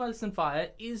Song of Ice and Fire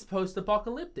is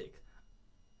post-apocalyptic.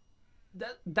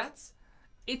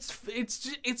 It's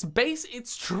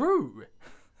true.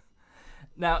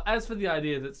 Now, as for the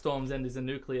idea that Storm's End is a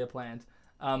nuclear plant,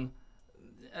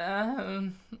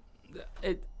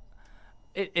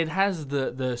 it has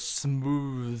the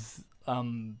smooth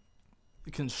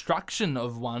construction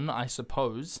of one, I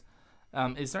suppose.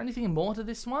 Is there anything more to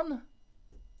this one?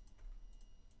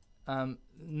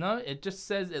 No, it just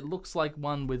says it looks like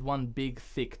one with one big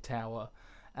thick tower,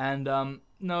 and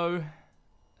no,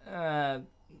 I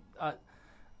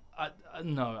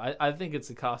think it's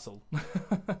a castle.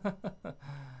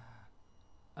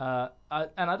 And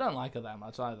I don't like it that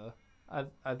much either.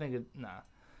 I think it, nah.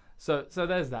 So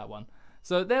there's that one.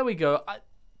 So there we go.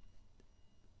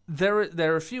 There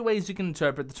are a few ways you can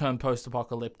interpret the term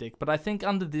post-apocalyptic, but I think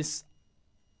under this,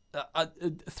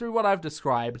 through what I've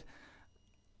described,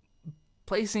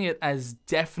 placing it as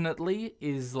definitely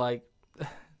is like,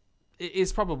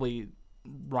 is probably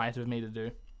right of me to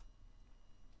do.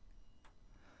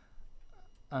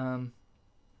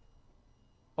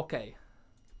 Okay.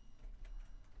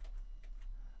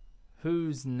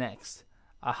 Who's next?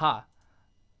 Aha.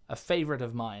 A favorite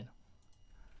of mine.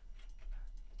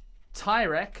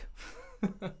 Tyrek. I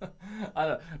don't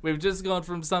know. We've just gone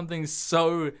from something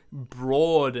so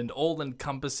broad and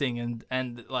all-encompassing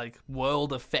and like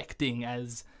world-affecting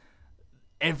as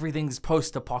everything's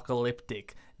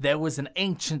post-apocalyptic. There was an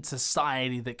ancient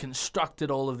society that constructed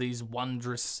all of these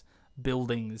wondrous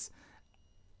buildings,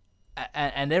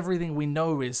 and everything we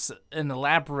know is an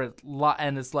elaborate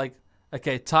and it's like,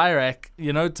 okay, Tyrek,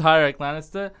 you know Tyrek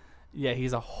Lannister? Yeah,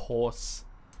 he's a horse.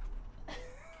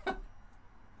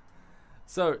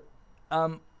 So,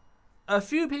 a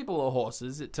few people are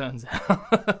horses, it turns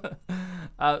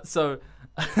out. So,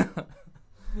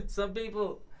 some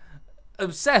people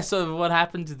obsess over what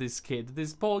happened to this kid,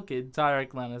 this poor kid, Tyrek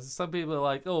Lannister. Some people are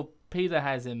like, oh, Peter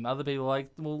has him. Other people are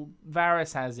like, well,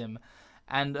 Varys has him.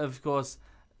 And, of course,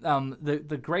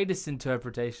 the greatest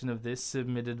interpretation of this,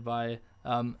 submitted by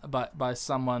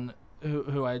someone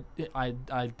who I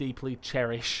deeply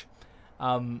cherish,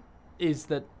 is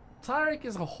that Tyrek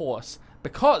is a horse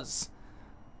because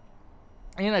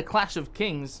in a Clash of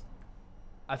Kings,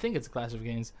 I think it's a Clash of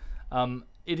Kings,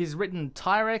 it is written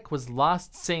Tyrek was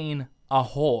last seen a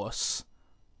horse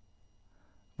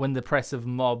when the press of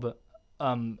mob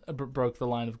broke the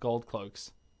line of gold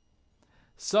cloaks.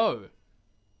 So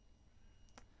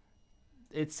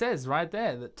it says right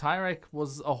there that Tyrek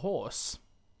was a horse.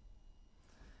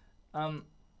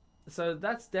 So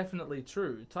that's definitely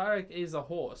true. Tyrek is a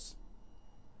horse.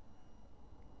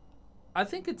 I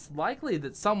think it's likely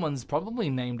that someone's probably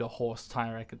named a horse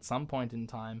Tyrek at some point in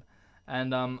time,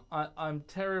 and I'm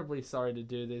terribly sorry to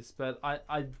do this, but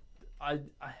I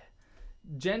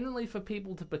generally for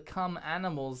people to become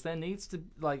animals, there needs to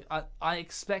I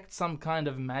expect some kind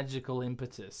of magical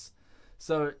impetus.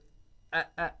 So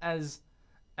as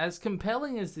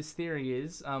compelling as this theory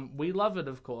is, we love it,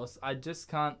 of course. I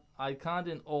can't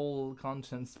in all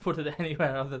conscience put it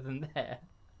anywhere other than there.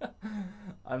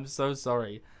 I'm so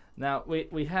sorry. Now,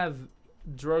 we have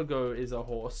Drogo is a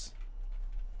horse.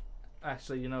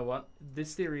 Actually, you know what?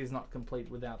 This theory is not complete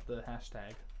without the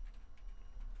hashtag.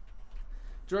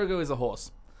 Drogo is a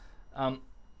horse.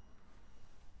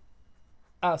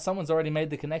 Someone's already made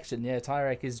the connection. Yeah,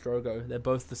 Tyrek is Drogo. They're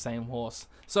both the same horse.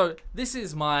 So, this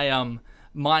is my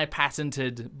my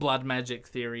patented blood magic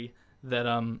theory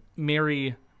that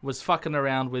Miri was fucking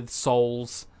around with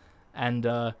souls and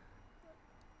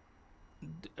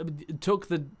took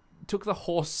the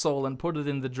horse soul and put it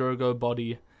in the Drogo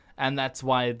body, and that's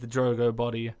why the Drogo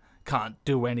body can't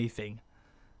do anything.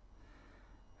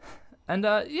 And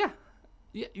yep.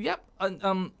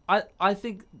 I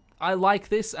think I like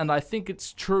this, and I think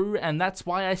it's true, and that's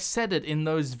why I said it in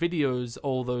those videos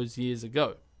all those years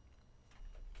ago.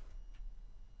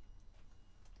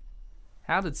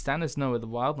 How did Stannis know where the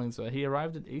wildlings were? He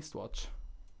arrived at Eastwatch.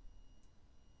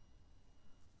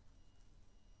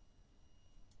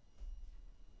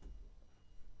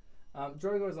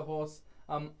 Drogo is a horse.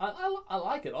 I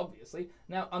like it, obviously.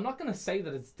 Now, I'm not going to say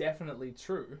that it's definitely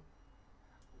true.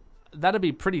 That'd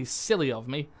be pretty silly of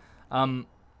me.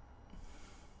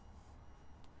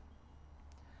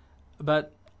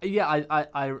 But yeah,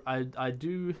 I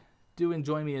do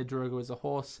enjoy me a Drogo as a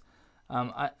horse.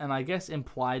 And I guess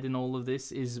implied in all of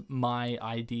this is my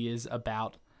ideas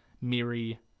about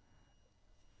Miri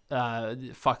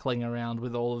fuckling around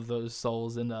with all of those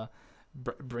souls and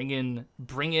bring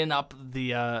in up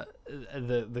the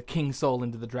king soul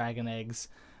into the dragon eggs.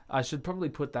 I should probably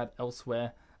put that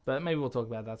elsewhere, but maybe we'll talk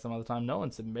about that some other time. No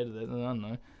one submitted it. I don't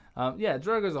know. Yeah,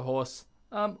 Drogo's a horse.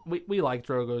 We like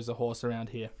Drogo as a horse around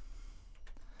here.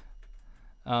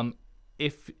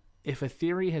 If a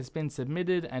theory has been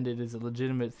submitted and it is a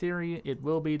legitimate theory, it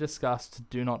will be discussed.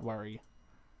 Do not worry.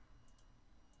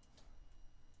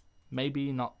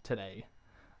 Maybe not today.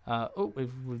 Oh,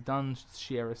 we've done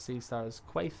Shiera Seastar's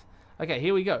Quaith. Okay,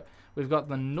 here we go. We've got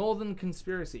the Northern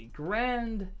Conspiracy.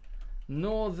 Grand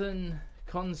Northern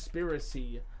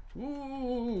Conspiracy.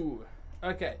 Ooh.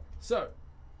 Okay, so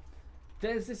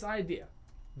there's this idea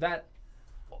that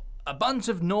a bunch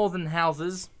of northern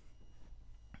houses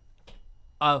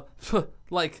are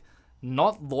like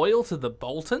not loyal to the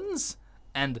Boltons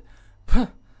and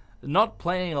not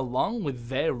playing along with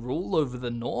their rule over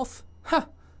the north. Huh.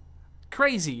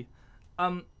 Crazy.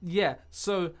 Yeah,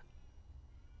 so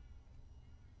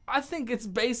I think it's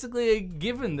basically a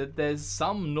given that there's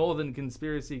some northern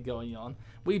conspiracy going on.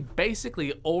 We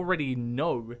basically already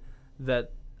know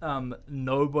that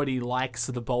nobody likes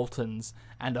the Boltons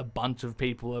and a bunch of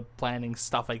people are planning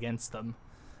stuff against them.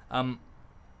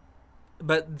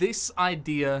 But this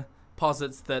idea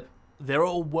posits that they're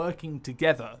all working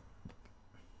together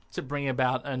to bring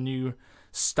about a new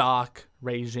Stark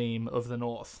regime of the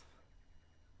North.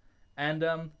 And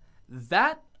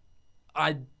that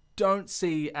I don't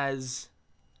see as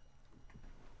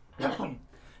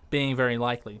being very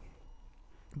likely.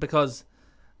 Because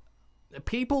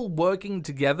people working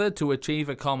together to achieve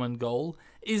a common goal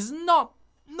is not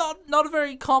a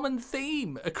very common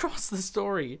theme across the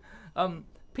story.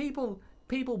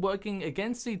 People working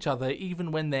against each other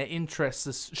even when their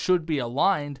interests should be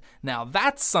aligned, now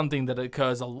that's something that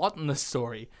occurs a lot in the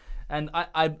story. And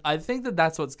I think that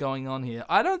that's what's going on here.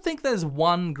 I don't think there's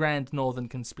one grand northern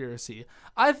conspiracy.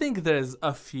 I think there's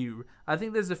a few. I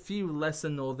think there's a few lesser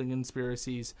northern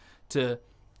conspiracies to,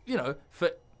 you know,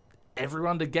 for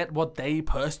everyone to get what they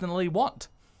personally want.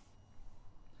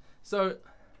 So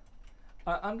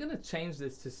I'm going to change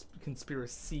this to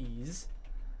conspiracies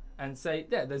and say,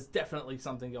 yeah, there's definitely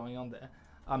something going on there.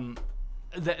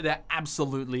 There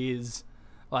absolutely is.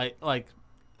 Like,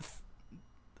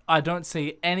 I don't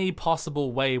see any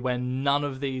possible way where none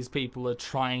of these people are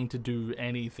trying to do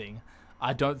anything.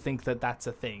 I don't think that that's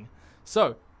a thing.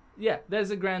 So, yeah, there's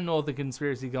a grand northern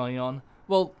conspiracy going on.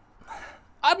 Well,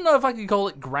 I don't know if I could call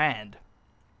it grand.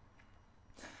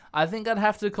 I think I'd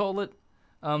have to call it,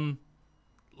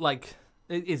 like,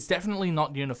 it's definitely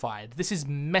not unified. This is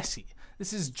messy.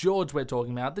 This is George we're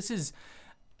talking about. This is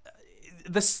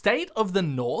the state of the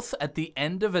North at the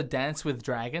end of A Dance with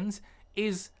Dragons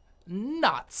is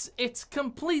nuts. It's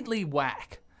completely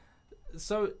whack.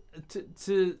 So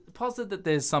to posit that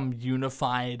there's some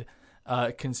unified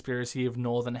conspiracy of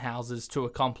northern houses to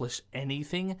accomplish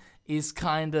anything is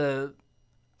kind of,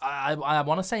 I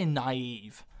want to say,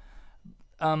 naive.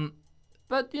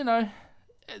 But you know,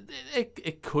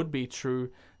 it could be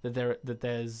true that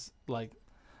there's like,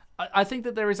 I think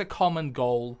that there is a common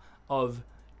goal of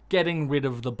getting rid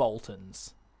of the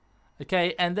Boltons.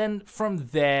 Okay, and then from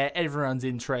there, everyone's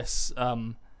interests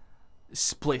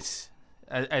split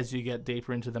as you get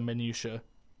deeper into the minutiae.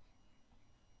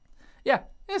 Yeah,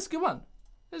 it's a good one.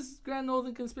 This is Grand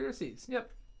Northern Conspiracies.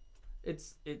 Yep,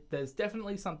 there's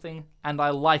definitely something, and I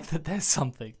like that there's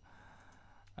something.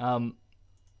 Now,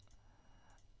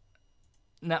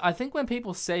 I think when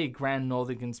people say Grand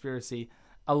Northern Conspiracy,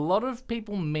 a lot of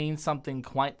people mean something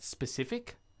quite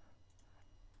specific,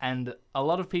 and a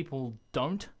lot of people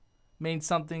don't mean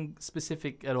something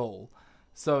specific at all.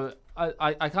 So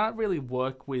I can't really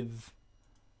work with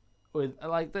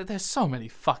like, there's so many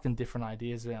fucking different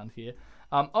ideas around here.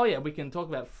 Oh yeah, we can talk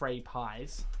about Frey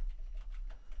pies.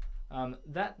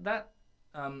 That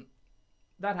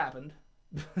happened.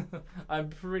 I'm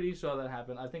pretty sure that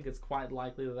happened. I think it's quite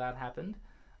likely that happened.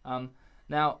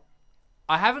 Now,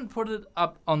 I haven't put it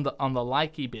up on the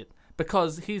likey bit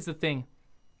because here's the thing.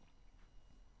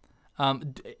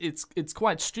 It's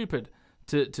quite stupid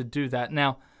to do that.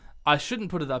 Now, I shouldn't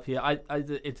put it up here.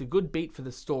 It's a good beat for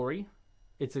the story.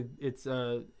 It's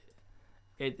a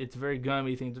very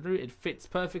Gurmy thing to do. It fits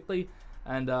perfectly,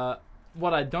 and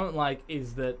what I don't like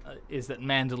is that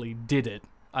Manderley did it.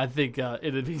 I think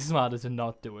it'd be smarter to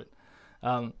not do it.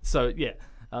 So yeah,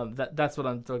 that's what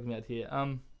I'm talking about here.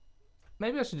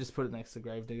 Maybe I should just put it next to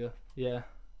Gravedigger. Yeah.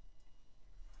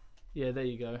 Yeah, there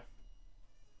you go.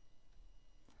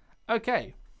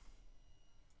 Okay.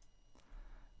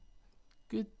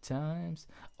 Good times.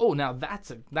 Oh, now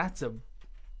that's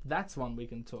one we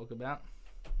can talk about.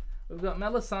 We've got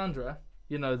Melisandre,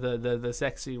 you know, the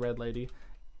sexy red lady.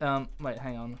 Wait,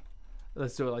 hang on.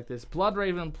 Let's do it like this.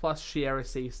 Bloodraven plus Shiera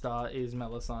Seastar is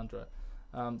Melisandre.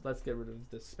 Let's get rid of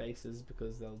the spaces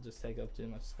because they'll just take up too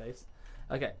much space.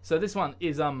 Okay, so this one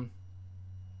is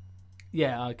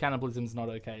cannibalism's not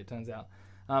okay, it turns out.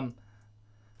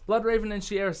 Bloodraven and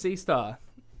Shiera Seastar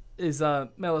is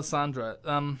Melisandre.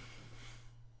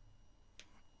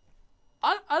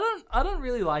 I don't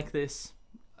really like this.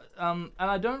 And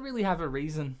I don't really have a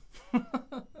reason.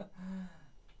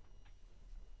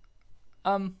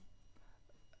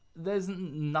 There's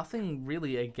nothing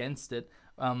really against it.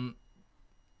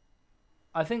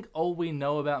 I think all we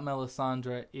know about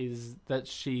Melisandre is that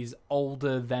she's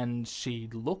older than she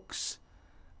looks,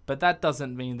 but that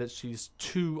doesn't mean that she's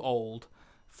too old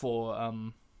for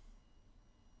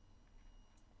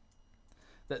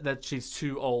that she's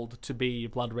too old to be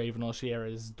Bloodraven or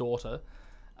Shiera's daughter.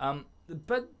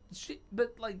 But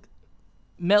like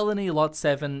Melanie Lot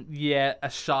 7, yeah,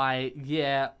 Ashai,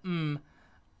 yeah,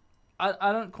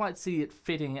 I don't quite see it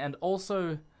fitting, and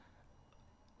also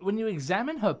when you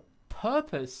examine her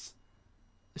purpose,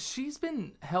 she's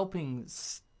been helping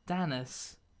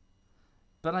Stannis,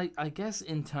 but I guess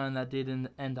in turn that didn't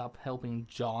end up helping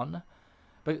Jon.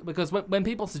 Because when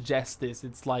people suggest this,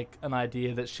 it's like an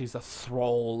idea that she's a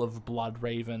thrall of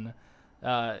Bloodraven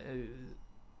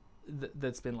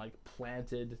that's been like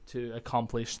planted to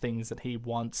accomplish things that he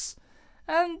wants.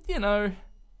 And, you know,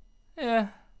 yeah,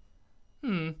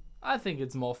 I think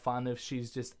it's more fun if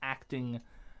she's just acting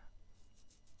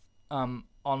on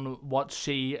what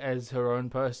she, as her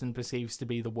own person, perceives to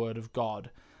be the word of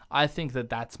God. I think that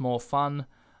that's more fun.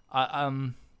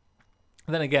 Then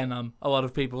again, a lot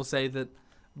of people say that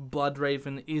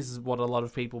Bloodraven is what a lot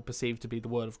of people perceive to be the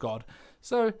word of God.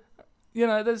 So, you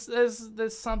know,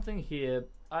 there's something here.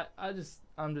 I'm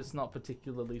just not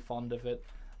particularly fond of it.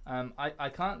 I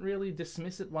can't really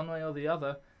dismiss it one way or the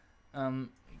other,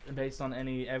 based on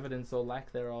any evidence or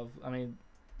lack thereof. I mean,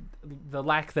 the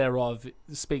lack thereof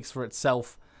speaks for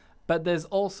itself, but there's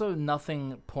also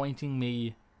nothing pointing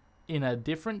me in a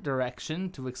different direction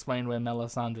to explain where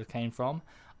Melisandre came from.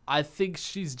 I think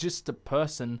she's just a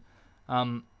person.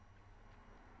 You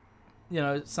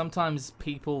know, sometimes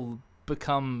people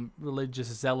become religious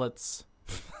zealots.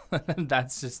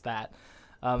 That's just that.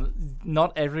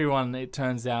 Not everyone, it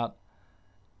turns out,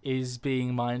 is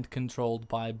being mind controlled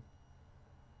by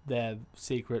their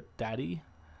secret daddy.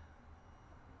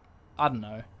 I don't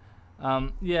know.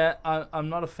 Yeah, I'm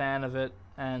not a fan of it,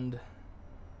 and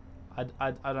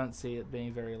I don't see it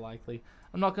being very likely.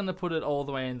 I'm not going to put it all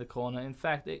the way in the corner. In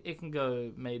fact, it can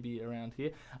go maybe around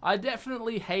here. I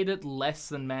definitely hate it less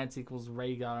than Mance equals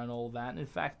Rhaegar and all that. In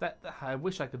fact, I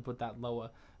wish I could put that lower,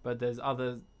 but there's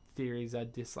other theories I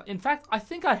dislike. In fact, I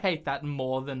think I hate that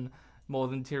more than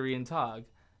Tyrion Targ.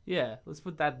 Yeah, let's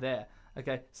put that there.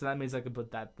 Okay, so that means I can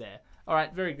put that there. All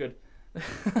right, very good.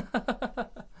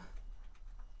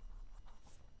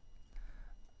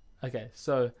 Okay,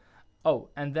 so, oh,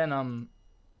 and then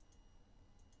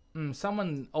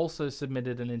someone also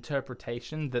submitted an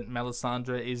interpretation that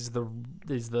Melisandre is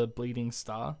the bleeding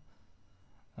star.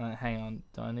 Hang on,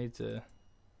 do I need to?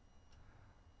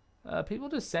 People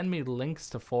just send me links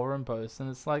to forum posts, and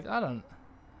it's like I don't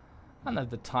have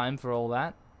the time for all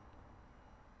that.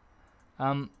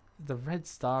 The red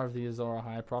star of the Azor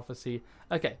Ahai prophecy.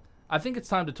 Okay, I think it's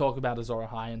time to talk about Azor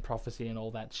Ahai and prophecy and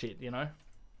all that shit. You know,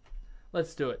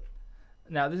 let's do it.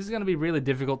 Now, this is going to be really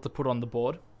difficult to put on the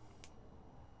board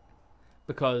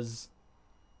because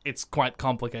it's quite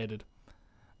complicated.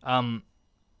 And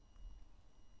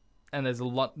there's a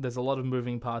lot of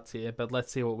moving parts here, but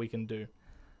let's see what we can do.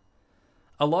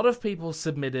 A lot of people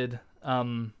submitted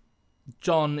Jon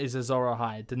is Azor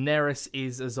Ahai, Daenerys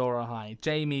is Azor Ahai,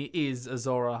 Jaime is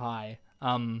Azor Ahai,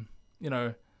 you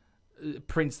know,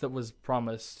 Prince that was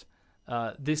promised.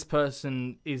 This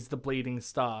person is the bleeding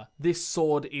star. This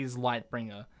sword is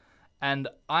Lightbringer. And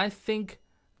I think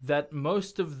that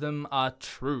most of them are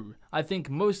true. I think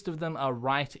most of them are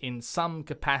right in some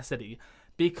capacity.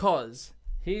 Because,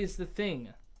 here's the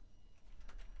thing.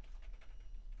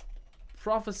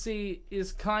 prophecy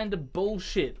is kind of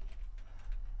bullshit.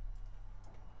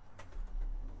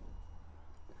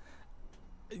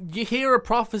 You hear a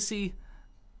prophecy,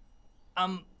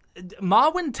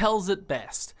 Marwyn tells it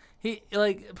best. He,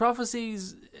 like,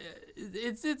 prophecies,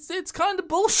 it's kind of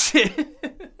bullshit.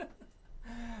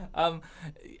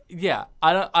 Yeah,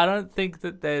 I don't think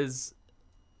that there's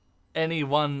any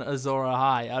one Azor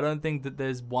Ahai. I don't think that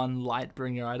there's one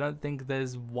Lightbringer. I don't think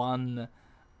there's one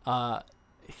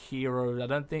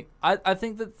hero. I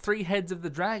think that 3 heads of the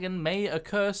dragon may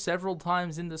occur several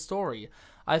times in the story.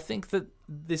 I think that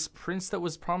this prince that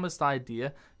was promised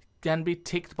idea can be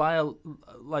ticked by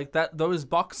those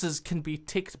boxes can be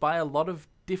ticked by a lot of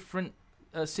different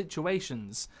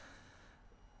situations.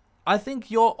 I think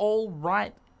you're all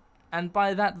right, and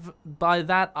by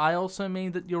that I also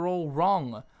mean that you're all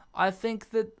wrong. I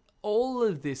think that all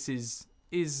of this is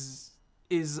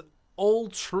all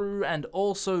true and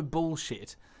also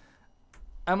bullshit.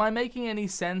 Am I making any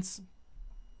sense?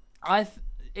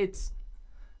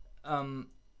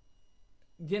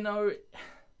 You know,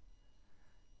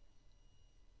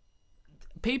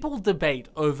 people debate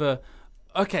over,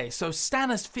 okay, so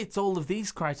Stannis fits all of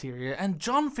these criteria, and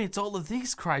Jon fits all of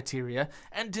these criteria,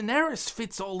 and Daenerys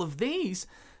fits all of these,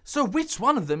 so which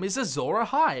one of them is Azor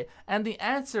Ahai? And the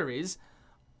answer is,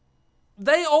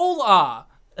 they all are.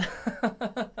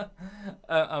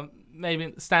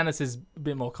 Maybe Stannis is a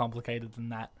bit more complicated than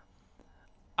that.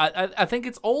 I think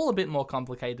it's all a bit more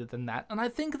complicated than that, and I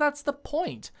think that's the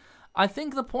point. I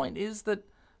think the point is that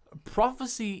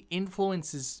prophecy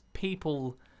influences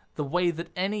people the way that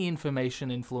any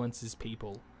information influences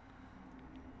people.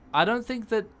 I don't think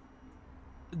that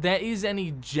there is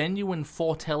any genuine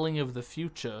foretelling of the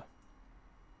future.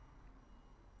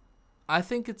 I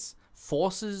think it's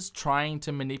forces trying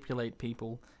to manipulate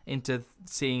people into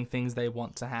seeing things they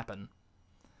want to happen.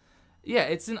 Yeah,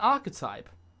 it's an archetype.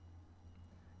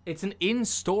 It's an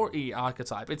in-story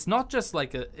archetype. It's not just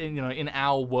like in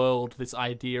our world, this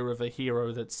idea of a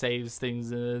hero that saves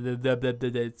things.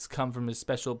 It's come from a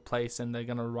special place, and they're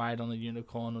gonna ride on a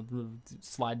unicorn or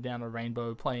slide down a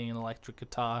rainbow, playing an electric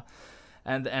guitar,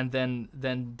 and then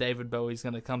David Bowie's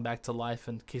gonna come back to life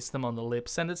and kiss them on the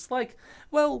lips. And it's like,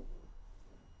 well,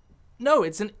 no,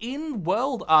 it's an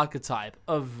in-world archetype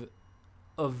of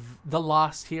the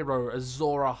last hero,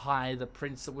 Azor Ahai, the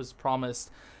prince that was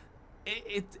promised.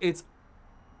 It's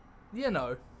you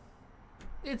know,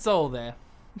 it's all there.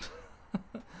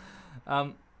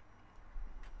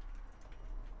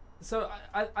 So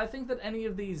I think that any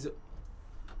of these,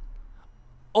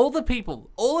 all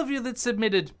of you that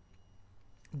submitted,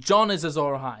 Jon is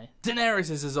Azor Ahai, Daenerys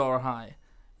is Azor Ahai,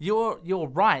 you're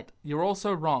right. You're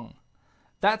also wrong.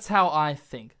 That's how I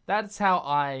think. That's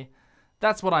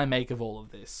what I make of all of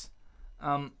this.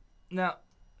 Now,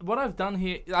 what I've done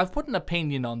here, I've put an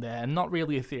opinion on there, and not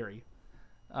really a theory.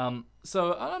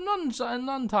 So I'm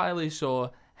not entirely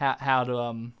sure how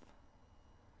to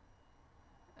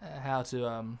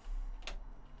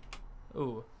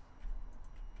ooh,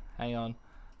 hang on,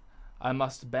 I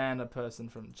must ban a person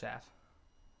from the chat.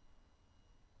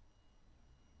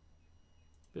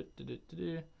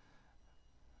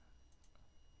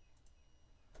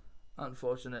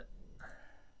 Unfortunate.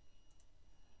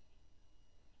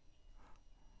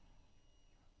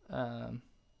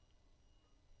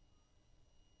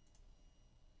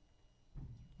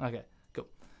 Okay, cool.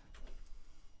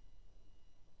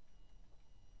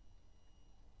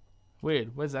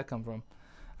 Weird. Where's that come from?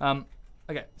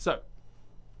 Okay, so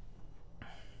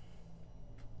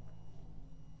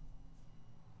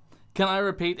can I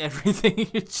repeat everything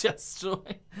you just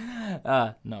joined?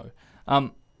 No.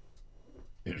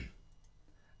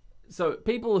 So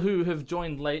people who have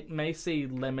joined late may see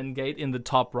Lemongate in the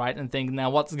top right and think, now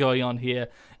what's going on here?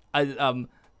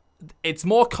 It's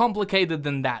more complicated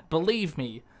than that, believe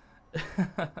me.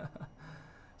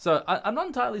 So I'm not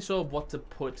entirely sure what to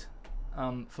put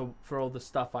for all the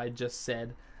stuff I just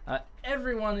said.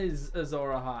 Everyone is Azor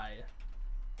Ahai.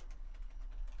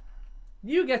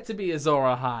 You get to be Azor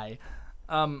Ahai.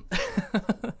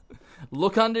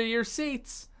 Look under your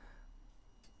seats.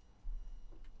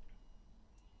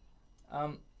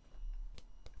 How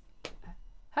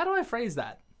do I phrase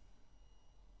that?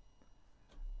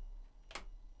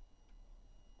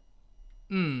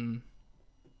 I'll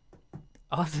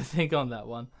have to think on that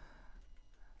one.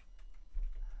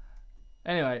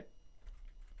 Anyway.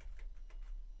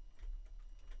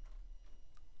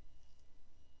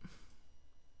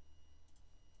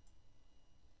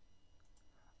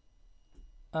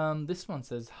 This one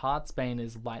says Heartsbane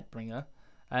is Lightbringer.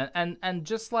 And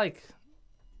just like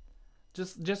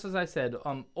just as I said,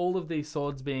 all of these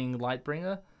swords being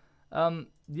Lightbringer,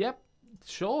 yep,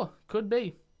 Sure, could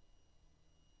be.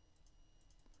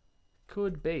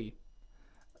 Could be.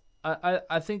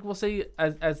 I think we'll see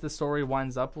as the story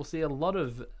winds up. We'll see a lot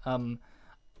of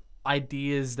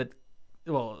ideas that,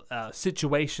 well,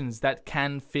 situations that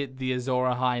can fit the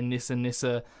Azora High Nissa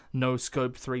Nissa no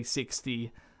scope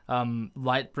 360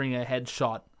 Lightbringer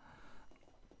headshot.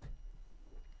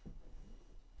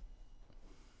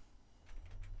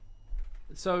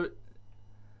 So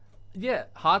yeah,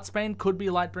 Heartsbane could be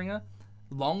Lightbringer,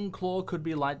 Longclaw could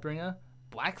be Lightbringer,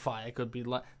 Blackfire could be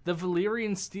the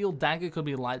Valyrian Steel Dagger could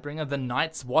be Lightbringer, the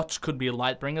Night's Watch could be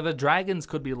Lightbringer, the Dragons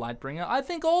could be Lightbringer. I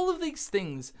think all of these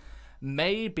things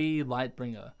may be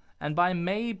Lightbringer. And by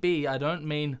maybe, I don't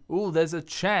mean, ooh, there's a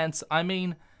chance. I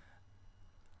mean,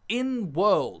 in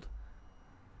world,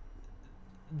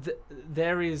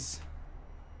 there is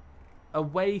a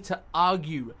way to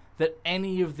argue that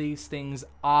any of these things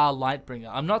are Lightbringer.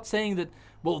 I'm not saying that,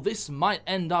 well, this might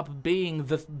end up being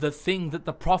the thing that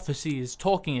the prophecy is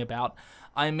talking about.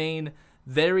 I mean,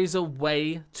 there is a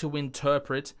way to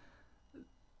interpret.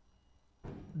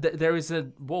 There is a...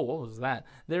 Whoa, what was that?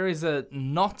 There is a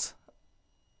not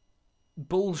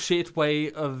bullshit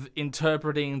way of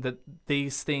interpreting that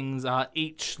these things are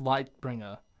each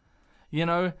Lightbringer. You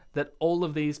know, that all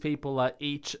of these people are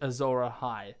each Azora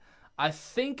High. I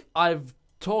think I've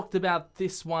talked about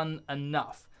this one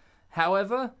enough.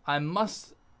 However, I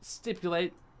must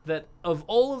stipulate that of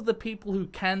all of the people who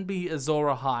can be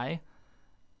Azora High,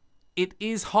 it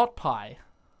is Hot Pie.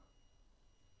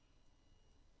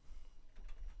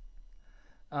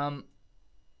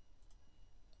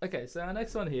 Okay, so our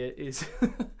next one here is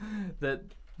that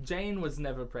Jane was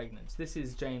never pregnant. This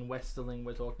is Jane Westerling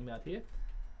we're talking about here.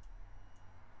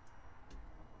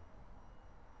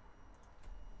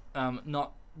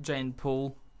 Not Jane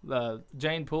Poole.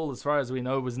 Jane Poole, as far as we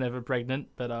know, was never pregnant,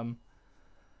 but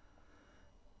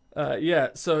yeah,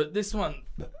 so this one,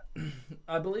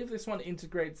 I believe this one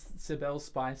integrates Sibel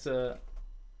Spicer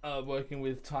working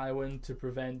with Tywin to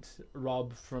prevent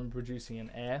Robb from producing an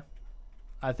heir.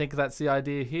 I think that's the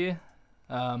idea here.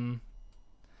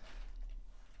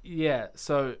 Yeah,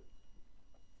 so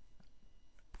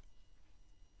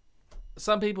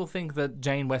some people think that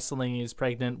Jane Westerling is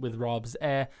pregnant with Robb's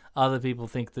heir. Other people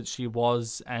think that she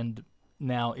was and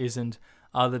now isn't.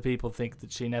 Other people think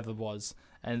that she never was.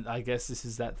 And I guess this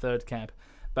is that third camp.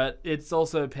 But it's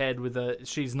also paired with a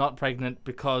she's not pregnant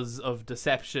because of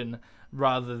deception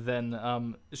rather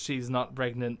than she's not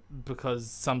pregnant because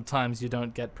sometimes you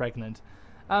don't get pregnant.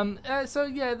 So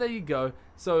yeah, there you go.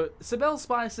 So Sibel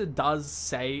Spicer does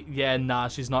say, yeah, nah,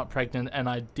 she's not pregnant, and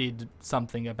I did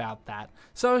something about that.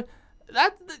 So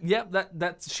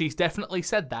that's she's definitely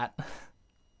said that.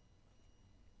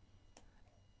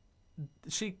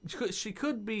 She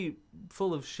could be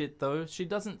full of shit though. She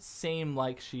doesn't seem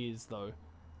like she is though.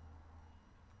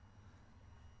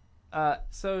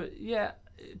 So yeah,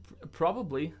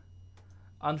 probably.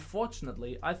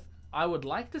 Unfortunately, I would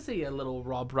like to see a little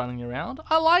Robb running around.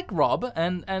 I like Robb,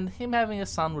 and him having a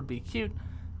son would be cute,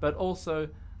 but also,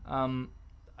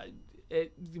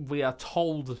 we are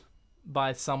told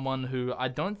by someone who I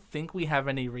don't think we have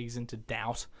any reason to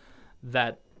doubt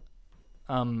that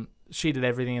she did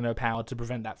everything in her power to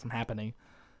prevent that from happening.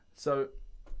 So,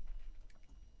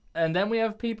 and then we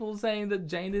have people saying that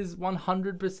Jane is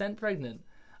 100% pregnant.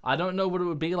 I don't know what it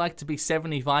would be like to be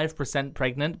 75%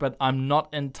 pregnant, but I'm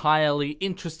not entirely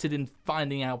interested in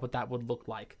finding out what that would look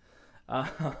like.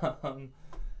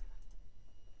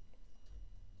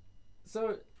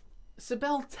 So,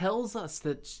 Sibel tells us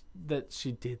that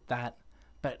she did that,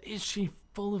 but is she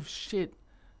full of shit?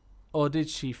 Or did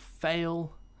she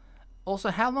fail?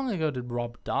 Also, how long ago did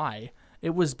Robb die?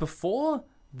 It was before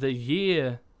the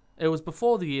year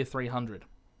 300.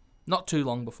 Not too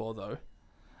long before, though.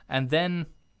 And then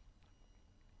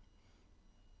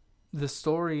the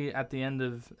story at the end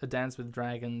of A Dance with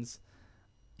Dragons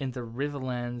in the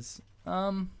Riverlands,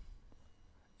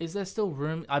 is there still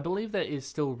room? I believe there is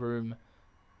still room.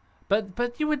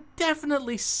 But you would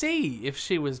definitely see if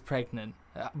she was pregnant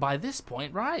by this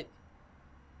point, right?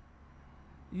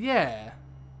 Yeah.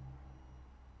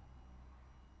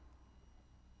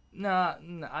 Nah,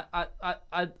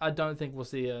 I don't think we'll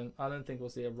see a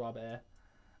Robb heir.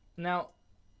 Now,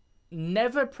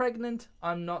 never pregnant,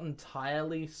 I'm not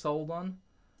entirely sold on.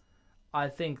 I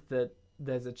think that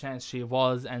there's a chance she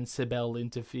was and Sibel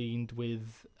intervened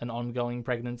with an ongoing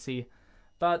pregnancy.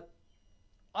 But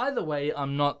either way,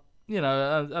 I'm not,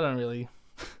 I don't really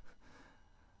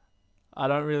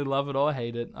love it or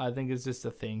hate it. I think it's just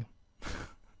a thing.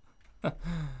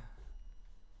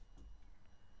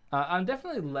 I'm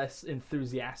definitely less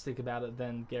enthusiastic about it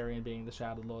than Garion being the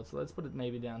Shrouded Lord, so let's put it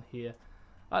maybe down here.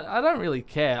 I don't really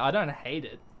care. I don't hate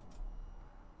it.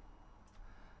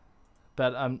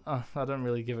 But I don't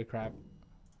really give a crap.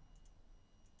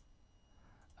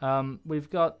 We've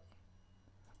got...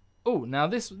 Oh, now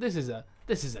this is a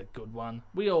good one.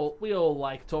 We all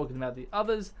like talking about the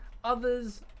others.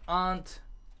 Others aren't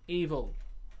evil.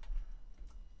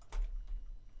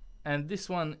 And this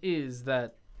one is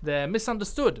that they're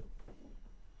misunderstood.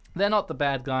 They're not the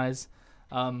bad guys.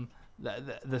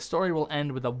 The story will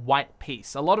end with a white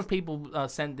peace. A lot of people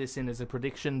sent this in as a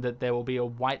prediction that there will be a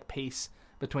white peace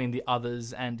between the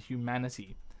others and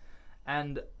humanity.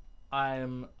 And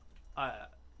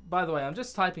by the way, I'm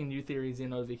just typing new theories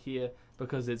in over here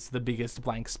because it's the biggest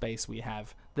blank space we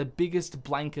have. The biggest,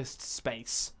 blankest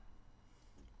space.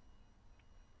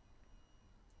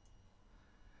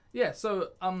 Yeah, so,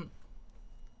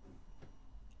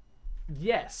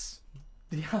 yes.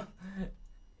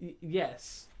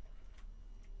 Yes.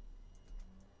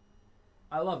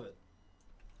 I love it.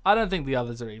 I don't think the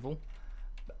others are evil.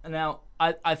 Now,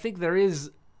 I think there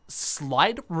is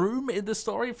slight room in the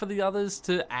story for the others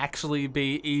to actually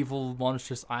be evil,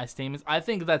 monstrous ice demons. I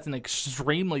think that's an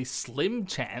extremely slim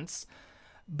chance,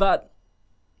 but,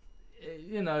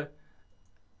 you know,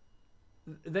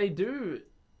 they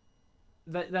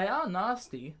are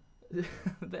nasty.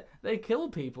 They kill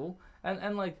people,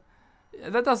 and like,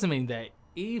 that doesn't mean they're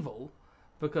evil,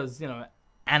 because, you know,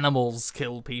 animals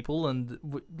kill people, and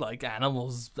like,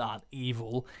 animals aren't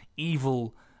evil.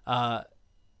 Evil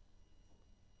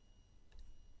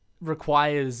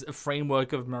requires a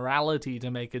framework of morality to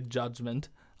make a judgment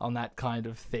on that kind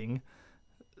of thing.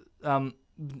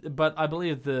 But I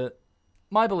believe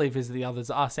my belief is the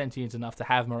others are sentient enough to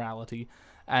have morality,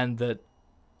 and that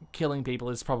killing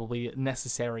people is probably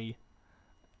necessary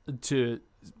to,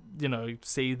 you know,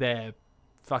 see their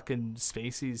fucking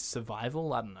species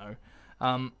survival. I don't know.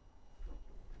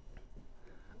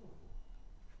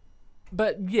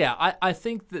 But yeah, I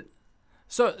think that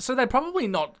so they're probably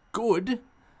not good.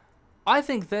 I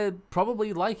think they're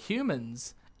probably like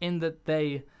humans in that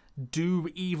they do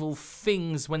evil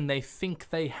things when they think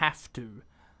they have to.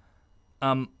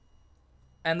 And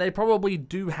they probably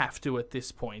do have to at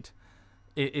this point,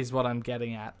 is what I'm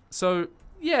getting at. So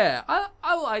yeah,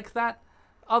 I like that.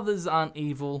 Others aren't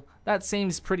evil. That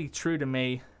seems pretty true to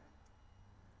me.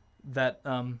 That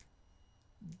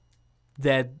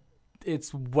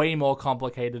it's way more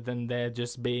complicated than they're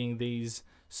just being these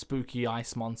spooky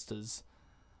ice monsters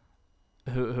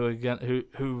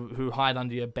who hide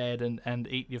under your bed and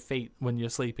eat your feet when you're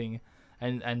sleeping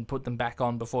and put them back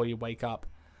on before you wake up.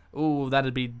 Ooh,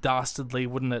 that'd be dastardly,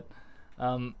 wouldn't it?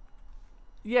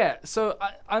 Yeah, so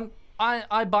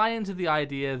I buy into the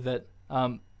idea that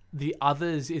the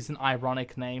Others is an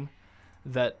ironic name,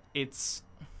 that it's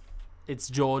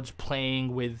George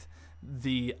playing with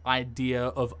the idea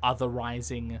of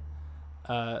otherizing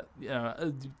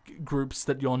groups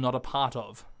that you're not a part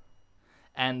of,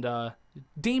 and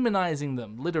demonizing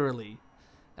them, literally,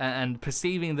 and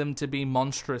perceiving them to be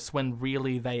monstrous when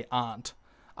really they aren't.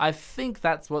 I think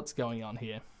that's what's going on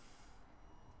here.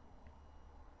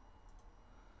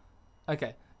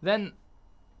 Okay, then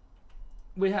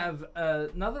we have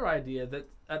another idea that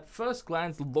at first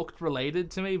glance looked related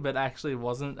to me, but actually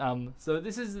wasn't. So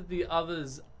this is that the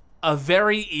Others are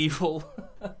very evil.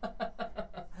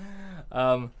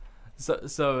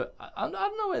 So I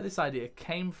don't know where this idea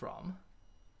came from.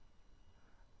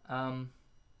 And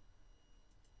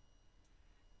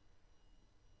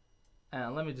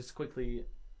let me just quickly.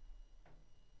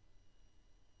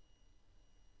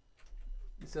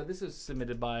 So this is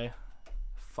submitted by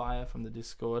Fire from the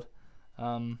Discord.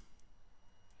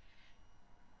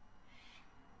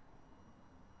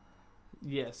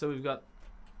 Yeah, so we've got.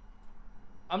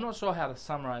 I'm not sure how to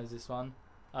summarize this one.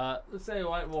 Let's say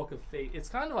White Walker feast. It's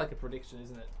kind of like a prediction,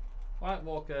 isn't it? White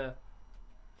Walker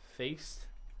feast.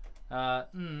 No,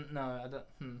 I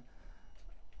don't.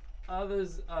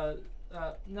 Others.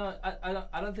 No,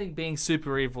 I don't think being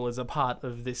super evil is a part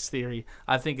of this theory.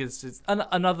 I think it's just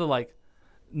another like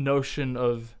notion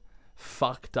of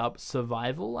fucked up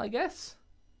survival, I guess.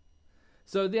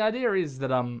 So the idea is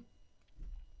that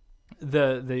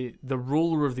the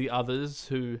ruler of the Others,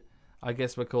 who I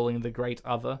guess we're calling the Great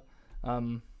Other,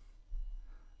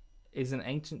 is an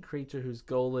ancient creature whose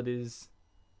goal it is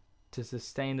to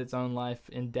sustain its own life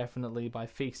indefinitely by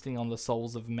feasting on the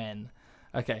souls of men.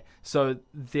 Okay, so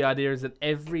the idea is that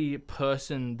every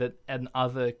person that an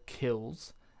Other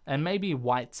kills, and maybe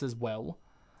whites as well,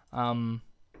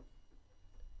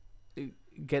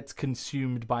 gets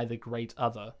consumed by the Great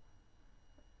Other.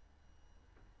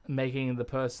 making the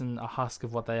person a husk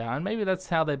of what they are. And maybe that's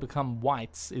how they become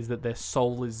whites, is that their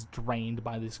soul is drained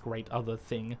by this great other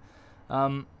thing.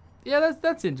 Yeah,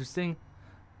 that's interesting.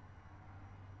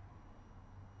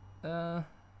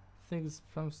 Things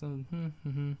from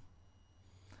some...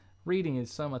 Reading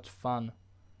is so much fun.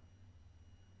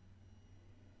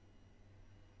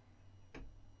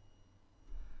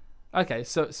 Okay,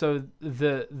 so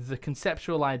the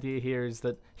conceptual idea here is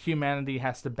that humanity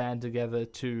has to band together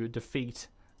to defeat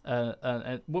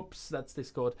whoops, that's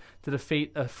Discord, to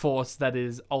defeat a force that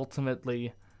is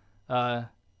ultimately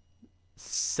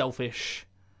selfish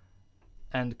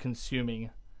and consuming.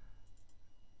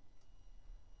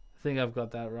 I think I've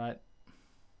got that right.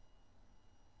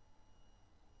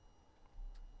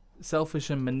 Selfish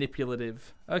and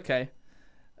manipulative. Okay.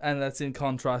 And that's in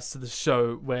contrast to the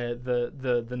show where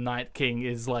the Night King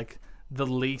is like the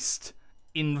least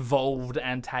involved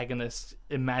antagonist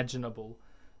imaginable.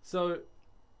 So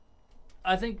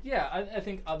I think, yeah, I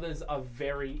think others are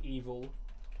very evil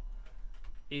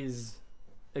is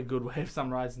a good way of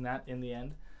summarizing that in the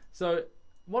end. So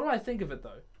what do I think of it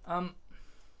though?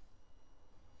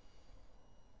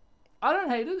 I don't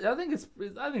hate it. I think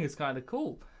it's kind of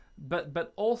cool.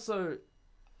 But also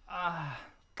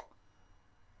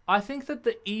I think that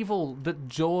the evil that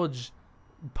George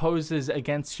poses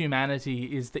against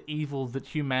humanity is the evil that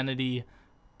humanity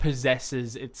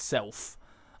possesses itself.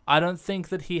 I don't think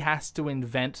that he has to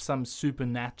invent some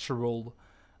supernatural,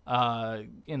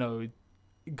 godlike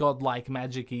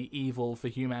magic-y evil for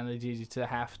humanity to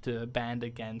have to band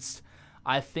against.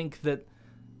 I think that,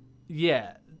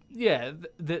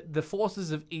 the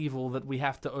forces of evil that we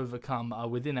have to overcome are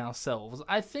within ourselves.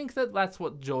 I think that that's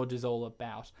what George is all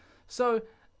about. So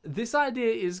this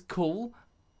idea is cool,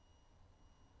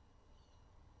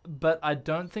 but I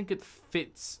don't think it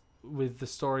fits with the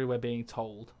story we're being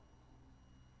told.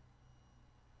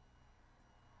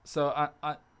 So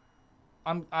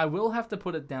I will have to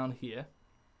put it down here.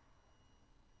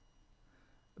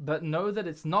 But know that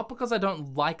it's not because I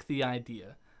don't like the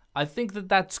idea. I think that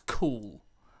that's cool,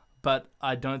 but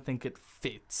I don't think it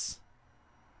fits.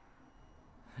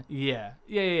 Yeah,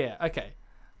 okay.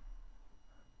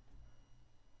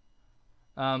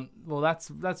 Well,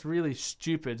 that's really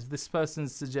stupid. This person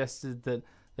suggested that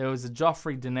there was a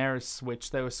Joffrey Daenerys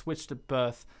switch. They were switched at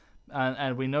birth,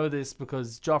 and we know this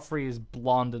because Joffrey is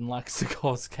blonde and likes to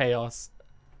cause chaos.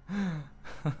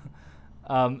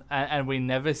 And we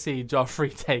never see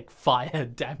Joffrey take fire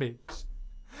damage.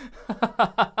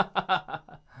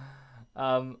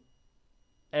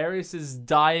 Aerys's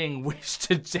dying wish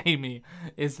to Jaime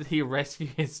is that he rescue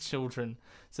his children.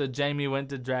 So Jaime went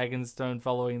to Dragonstone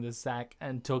following the sack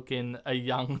and took in a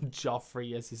young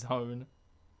Joffrey as his own,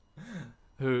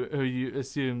 who you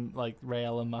assume like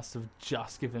Rhaella must have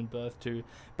just given birth to.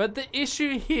 But the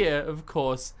issue here, of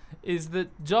course, is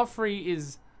that Joffrey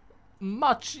is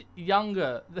much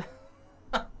younger.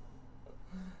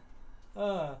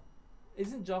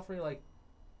 Isn't Joffrey like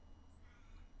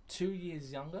 2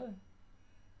 years younger?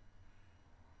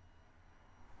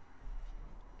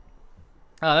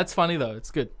 That's funny though. It's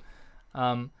good.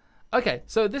 Okay,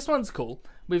 so this one's cool.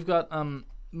 We've got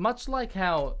much like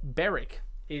how Beric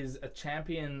is a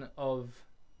champion of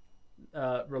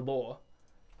R'hllor,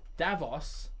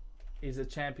 Davos is a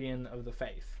champion of the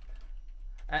faith.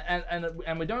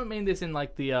 And we don't mean this in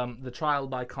like the trial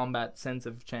by combat sense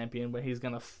of champion, where he's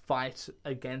gonna fight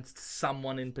against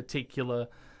someone in particular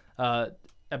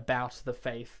about the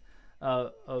faith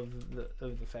of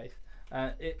the faith.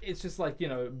 It's just like,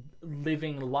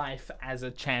 living life as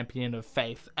a champion of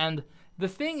faith. And the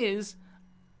thing is,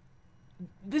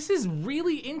 this is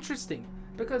really interesting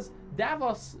because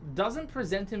Davos doesn't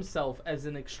present himself as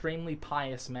an extremely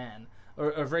pious man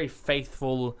or a very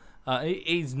faithful.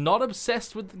 He's not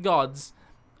obsessed with the gods.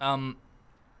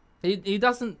 He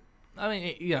doesn't. I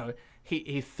mean,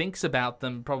 he thinks about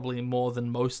them probably more than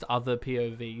most other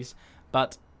POVs,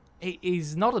 but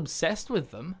he's not obsessed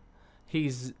with them.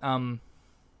 He's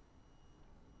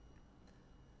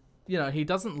he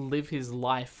doesn't live his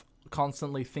life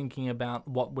constantly thinking about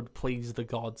what would please the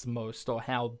gods most or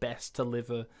how best to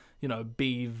live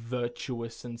be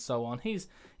virtuous and so on. He's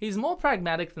more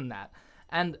pragmatic than that.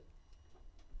 And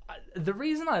the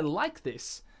reason I like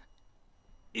this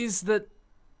is that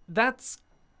that's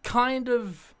kind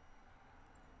of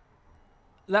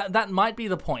that might be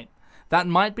the point. That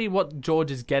might be what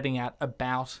George is getting at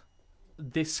about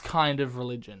this kind of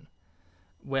religion,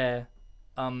 where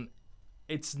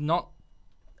it's not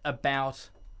about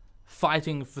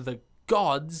fighting for the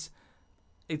gods,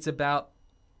 it's about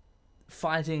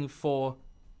fighting for...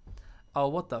 Oh,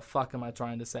 what the fuck am I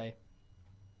trying to say?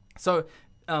 So,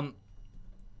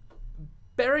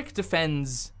 Beric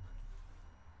defends.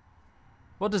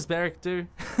 What does Beric do?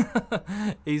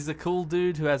 He's the cool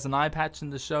dude who has an eye patch in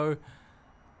the show.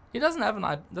 He doesn't have an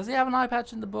eye. Does he have an eye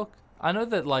patch in the book? I know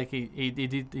that like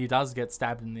he does get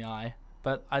stabbed in the eye,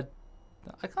 but I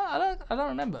don't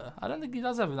remember. I don't think he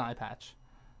does have an eye patch.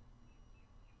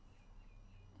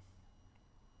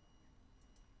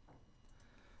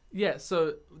 Yeah,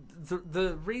 so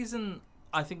the reason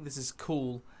I think this is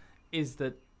cool is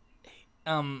that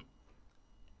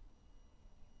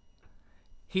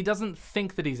he doesn't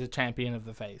think that he's a champion of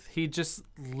the faith. He just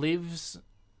lives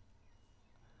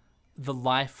the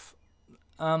life.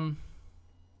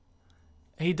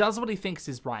 He does what he thinks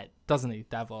is right, doesn't he,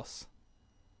 Davos?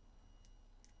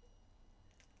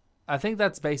 I think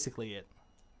that's basically it.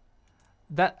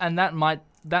 That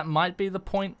might be the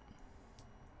point.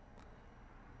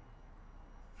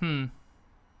 The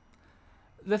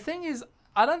thing is,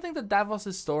 I don't think that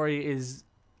Davos' story is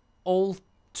all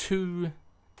too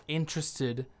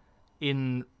interested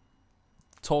in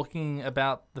talking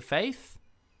about the faith.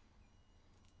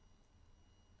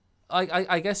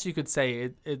 I guess you could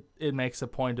say it makes a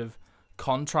point of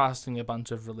contrasting a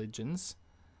bunch of religions,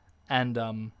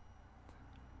 and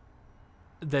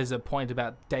there's a point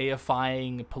about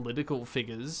deifying political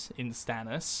figures in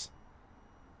Stannis.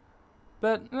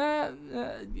 But I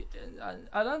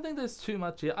don't think there's too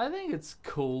much here. I think it's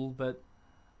cool, but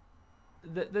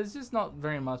there's just not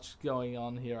very much going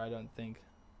on here, I don't think.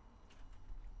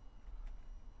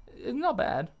 It's not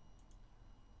bad.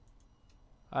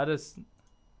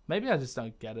 Maybe I just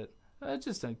don't get it. I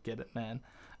just don't get it, man.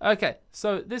 Okay,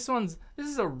 so this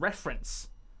is a reference.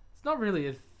 It's not really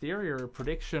a theory or a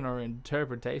prediction or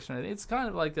interpretation. It's kind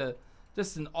of like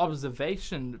just an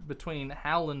observation between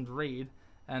Howland Reed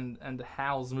and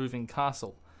Howl's Moving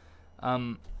Castle.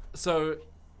 So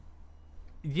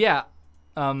yeah,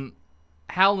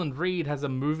 Howland Reed has a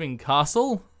moving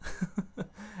castle,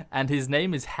 and his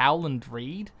name is Howland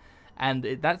Reed, and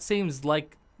that seems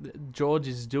like George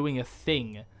is doing a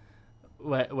thing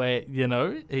where you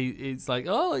know, he's like,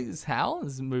 oh, it's Hal,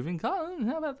 it's a moving car.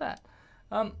 How about that?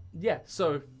 Yeah,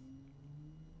 so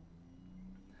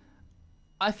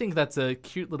I think that's a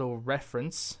cute little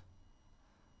reference.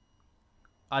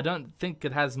 I don't think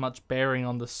it has much bearing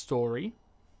on the story.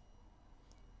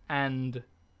 And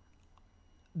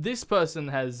this person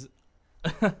has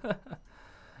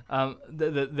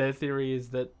their theory is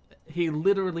that he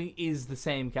literally is the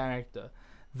same character.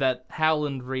 That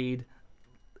Howland Reed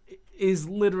is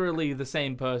literally the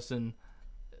same person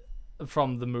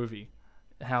from the movie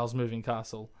Howl's Moving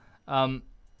Castle. And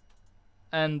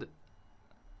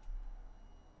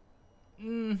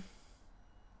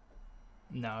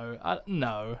no,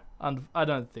 I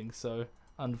don't think so,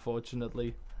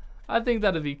 unfortunately. I think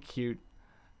that'd be cute.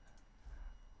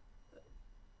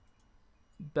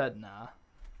 But nah.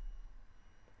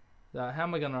 How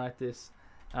am I going to write this?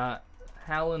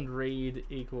 Howland Reed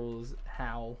equals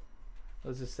Howl.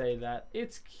 Let's just say that.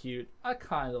 It's cute. I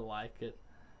kind of like it.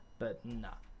 But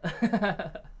nah.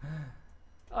 I'm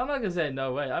not going to say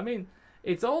no way. I mean,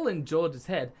 it's all in George's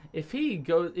head. If he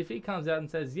comes out and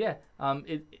says, yeah,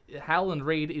 Howland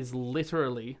Reed is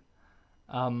literally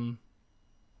Howl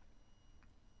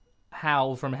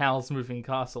from Howl's Moving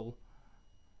Castle.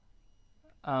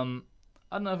 I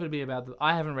don't know if it'd be about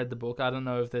I haven't read the book. I don't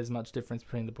know if there's much difference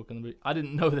between the book and the movie. I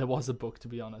didn't know there was a book, to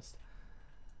be honest.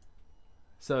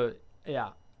 So, yeah.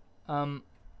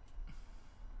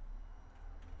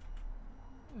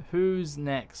 Who's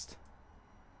next?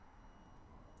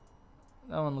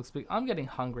 That one looks big. I'm getting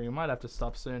hungry. We might have to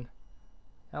stop soon.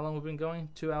 How long have we been going?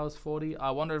 2 hours 40.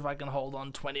 I wonder if I can hold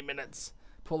on 20 minutes.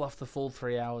 Pull off the full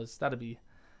 3 hours. That'd be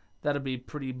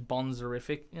pretty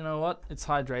bonzerific. You know what? It's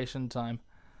hydration time.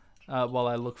 While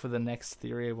I look for the next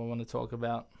theory I want to talk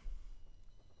about.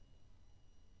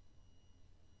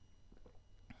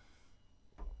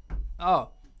 Oh,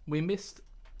 we missed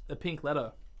a pink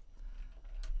letter.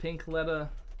 Pink letter.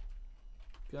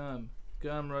 Gurm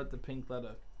wrote the pink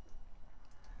letter.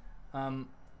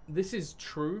 This is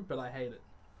true, but I hate it.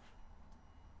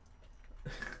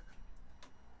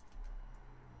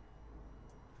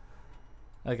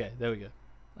 Okay, there we go.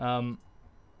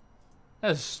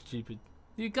 That's stupid.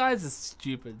 You guys are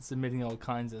stupid, submitting all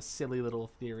kinds of silly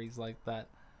little theories like that.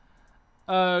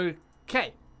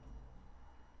 Okay.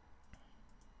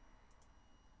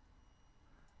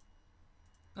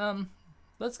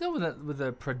 Let's go with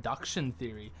a production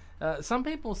theory. Some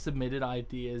people submitted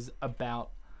ideas about,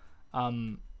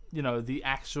 you know, the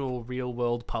actual real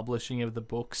world publishing of the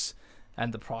books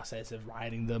and the process of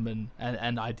writing them,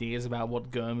 and ideas about what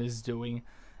Gurm is doing.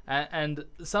 And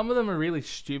some of them are really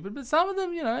stupid, but some of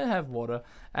them, you know, have water.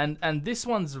 And this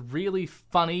one's really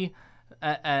funny,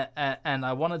 and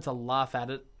I wanted to laugh at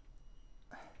it.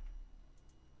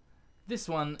 This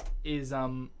one is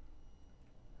The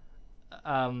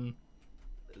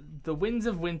Winds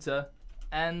of Winter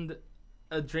and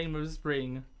A Dream of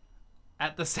Spring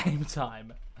at the same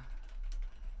time.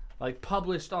 Like,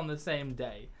 published on the same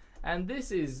day. And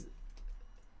this is...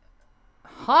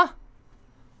 Huh?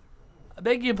 I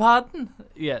beg your pardon?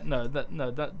 Yeah, no,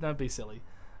 don't be silly.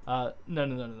 No.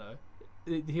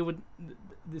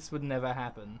 This would never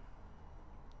happen.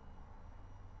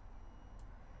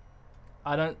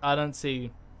 I don't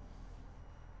see...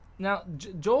 Now,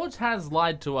 George has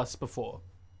lied to us before.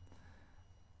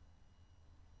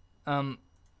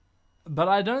 But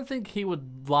I don't think he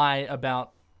would lie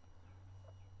about...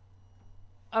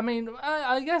 I mean,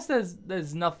 I guess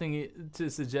there's nothing to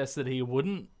suggest that he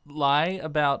wouldn't lie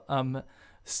about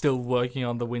still working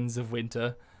on The Winds of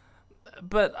Winter.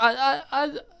 But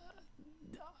I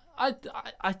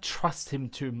trust him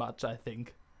too much, I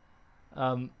think.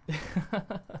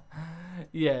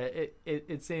 Yeah,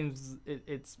 it seems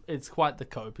it's quite the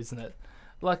cope, isn't it?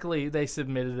 Luckily, they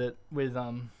submitted it with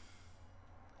oh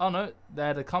no, they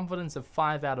had a confidence of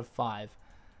 5 out of 5.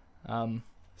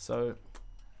 So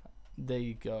there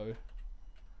you go.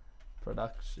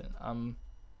 Production.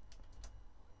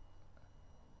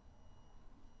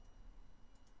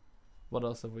 What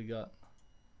else have we got?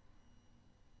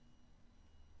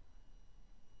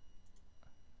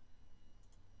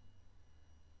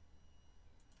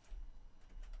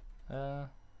 Hang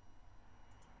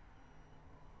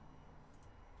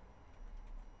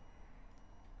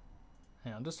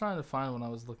on, I'm just trying to find what I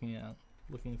was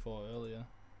looking for earlier.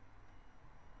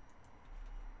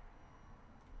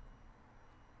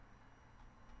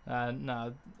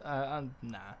 No,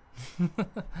 nah.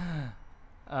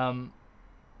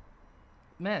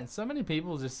 Man, so many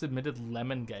people just submitted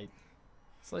Lemongate.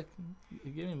 It's like,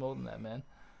 give me more than that, man.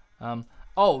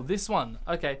 Oh, this one.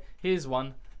 Okay, here's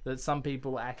one that some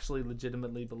people actually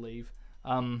legitimately believe.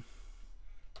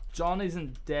 John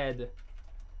isn't dead.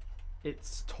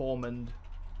 It's Tormund.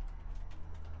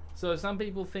 So some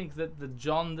people think that the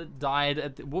John that died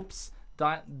at the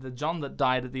the John that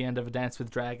died at the end of A Dance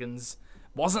with Dragons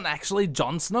wasn't actually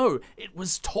Jon Snow. It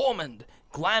was Tormund,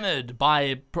 glamoured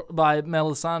by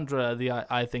Melisandre.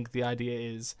 I think the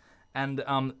idea is, and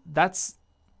that's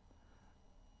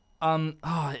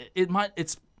it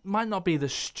might not be the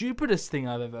stupidest thing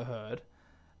I've ever heard,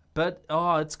 but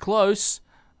it's close.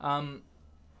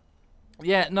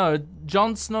 Yeah, no,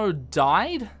 Jon Snow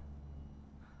died.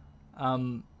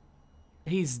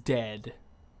 He's dead.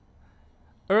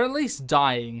 Or at least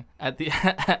dying at the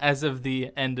as of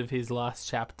the end of his last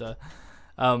chapter.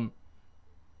 And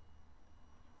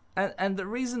the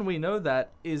reason we know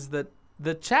that is that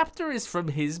the chapter is from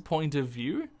his point of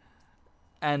view,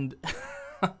 and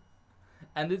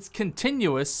and it's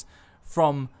continuous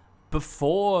from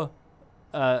before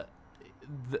the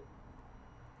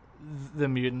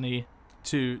mutiny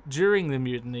to during the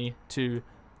mutiny to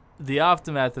the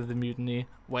aftermath of the mutiny,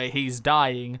 where he's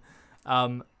dying,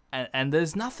 and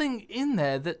there's nothing in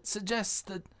there that suggests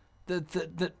that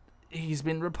he's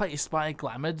been replaced by a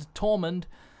glamoured Tormund.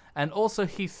 And also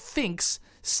he thinks,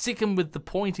 sticking with the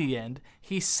pointy end,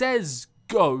 he says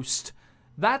ghost.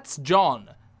 That's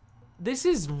John. This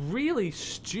is really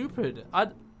stupid.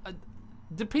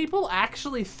 Do people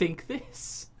actually think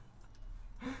this?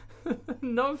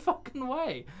 No fucking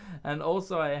way. And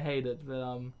also I hate it,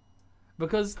 but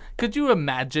because could you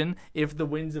imagine if The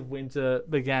Winds of Winter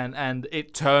began and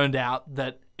it turned out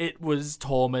that it was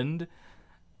Tormund?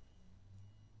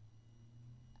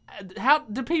 How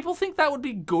do people think that would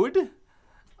be good?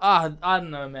 I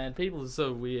don't know, man. People are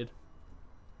so weird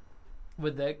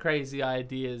with their crazy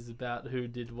ideas about who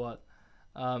did what.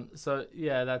 So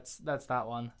yeah, that's that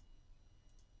one.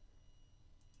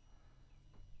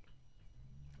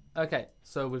 Okay,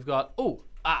 so we've got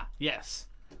yes,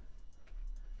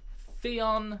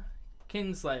 Theon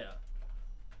Kinslayer.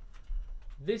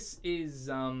 This is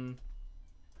the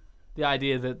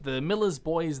idea that the Miller's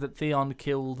boys that Theon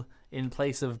killed in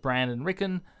place of Bran and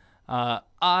Rickon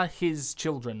are his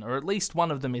children, or at least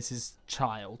one of them is his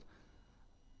child.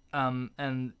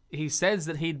 And he says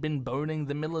that he'd been boning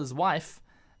the Miller's wife,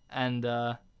 and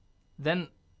then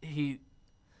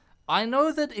I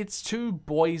know that it's 2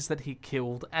 boys that he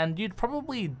killed, and you'd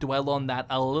probably dwell on that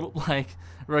a little, like,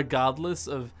 regardless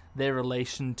of their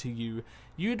relation to you.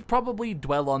 You'd probably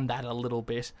dwell on that a little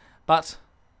bit, but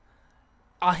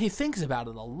he thinks about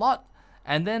it a lot,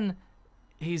 and then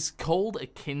he's called a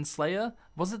kinslayer.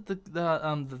 Was it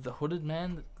the hooded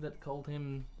man that called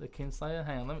him the kinslayer?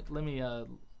 Hang on, let me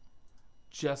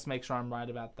just make sure I'm right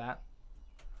about that.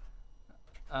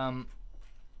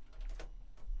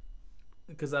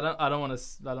 Because I don't want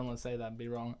to say that and be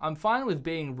wrong. I'm fine with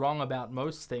being wrong about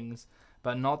most things,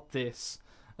 but not this.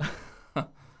 Hang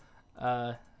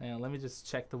on, let me just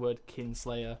check the word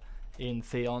kinslayer in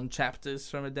Theon chapters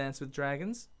from A Dance with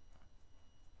Dragons.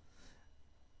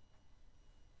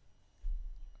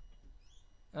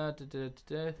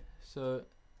 So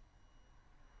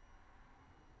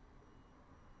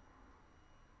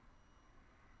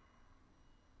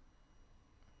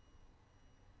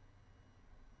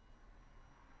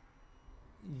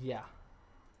yeah.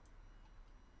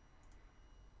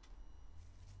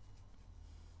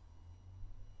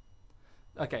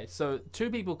 Okay, so two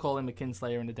people call him a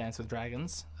kinslayer in A Dance with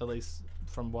Dragons, at least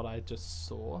from what I just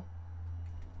saw.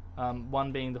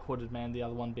 One being the hooded man, the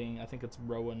other one being, I think it's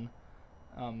Rowan,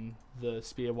 the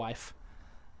spear wife.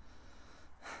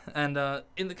 And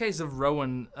in the case of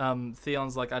Rowan,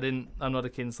 Theon's like, I'm not a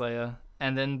kinslayer.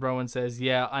 And then Rowan says,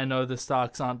 yeah, I know the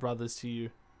Starks aren't brothers to you.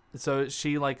 So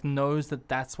she like knows that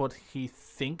that's what he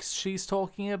thinks she's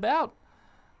talking about.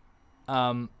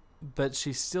 But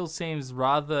she still seems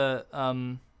rather,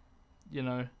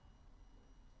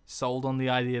 sold on the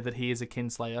idea that he is a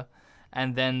kinslayer.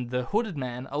 And then the hooded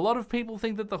man, a lot of people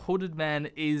think that the hooded man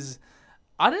is...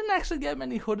 I didn't actually get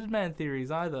many hooded man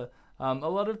theories either. A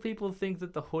lot of people think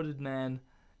that the hooded man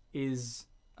is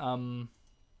a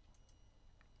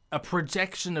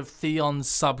projection of Theon's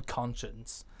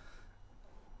subconscious.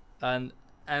 And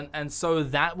so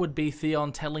that would be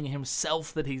Theon telling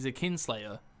himself that he's a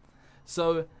kinslayer.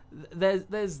 So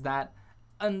there's that.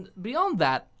 And beyond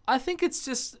that, I think it's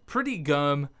just pretty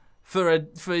gurm for a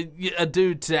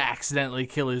dude to accidentally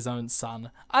kill his own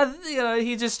son.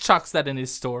 He just chucks that in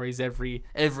his stories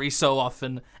every so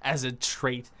often as a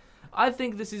treat. I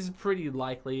think this is pretty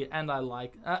likely, and I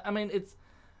like. I mean, it's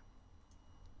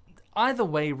either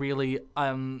way, really.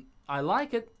 I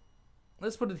like it.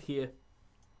 Let's put it here.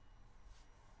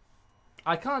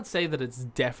 I can't say that it's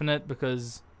definite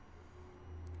because,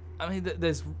 I mean,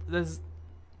 there's.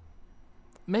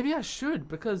 Maybe I should,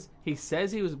 because he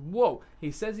says he was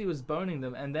boning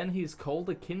them, and then he's called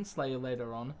a kinslayer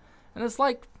later on, and it's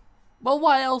like, well,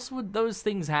 why else would those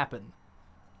things happen?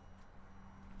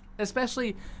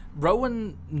 Especially,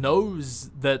 Rowan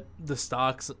knows that the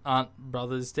Starks aren't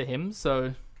brothers to him,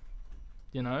 so,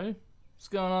 what's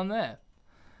going on there?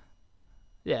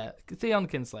 Yeah, Theon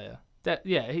kinslayer.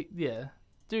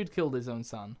 Dude killed his own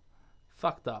son.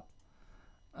 Fucked up.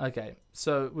 Okay,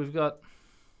 so we've got...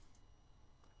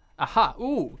 Aha!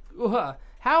 Ooh!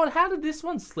 How did this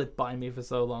one slip by me for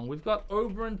so long? We've got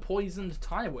Oberyn poisoned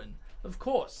Tywin. Of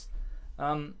course.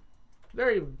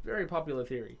 Very, very popular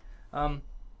theory.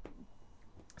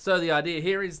 So the idea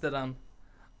here is that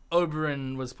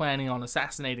Oberyn was planning on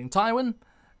assassinating Tywin,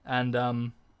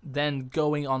 and then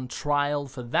going on trial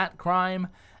for that crime,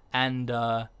 and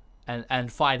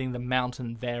fighting the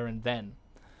Mountain there and then.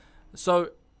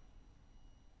 So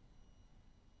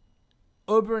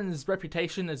Oberyn's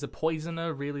reputation as a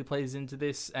poisoner really plays into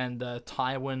this, and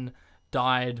Tywin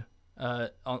died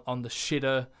on the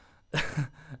shitter,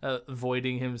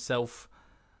 voiding himself,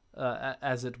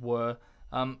 as it were.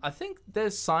 I think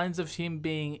there's signs of him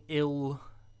being ill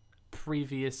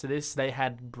previous to this. They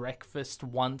had breakfast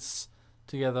once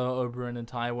together, Oberyn and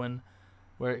Tywin,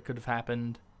 where it could have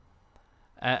happened.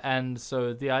 And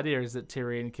so the idea is that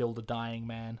Tyrion killed a dying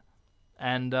man.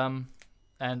 And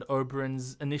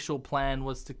Oberyn's initial plan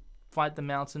was to fight the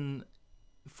Mountain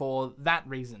for that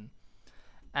reason.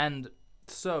 And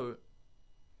so,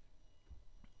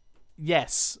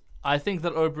 yes, I think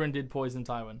that Oberyn did poison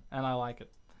Tywin, and I like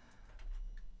it.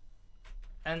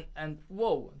 And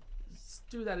whoa, let's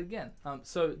do that again.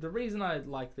 So the reason I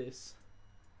like this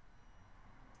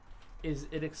is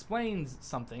it explains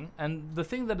something, and the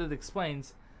thing that it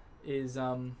explains is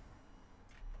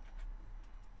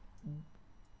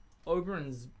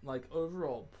Oberyn's like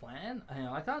overall plan. Hang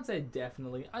on, I can't say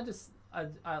definitely. I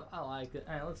like it.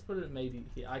 Hang on, let's put it maybe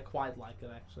here. I quite like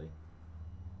it actually.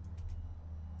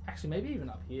 Actually, maybe even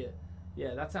up here.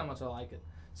 Yeah, that's how much I like it.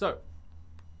 So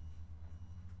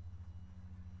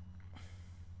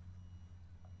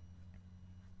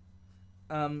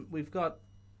we've got.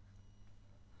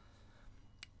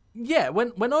 Yeah,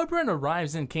 when Oberyn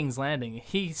arrives in King's Landing,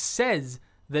 he says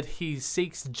that he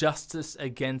seeks justice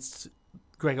against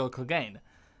Gregor Clegane.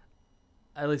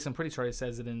 At least I'm pretty sure he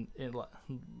says it in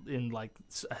like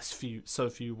so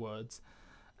few words.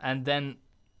 And then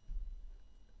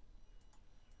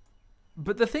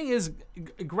But the thing is,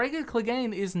 Gregor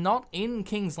Clegane is not in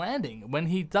King's Landing when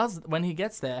he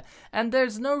gets there, and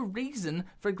there's no reason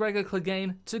for Gregor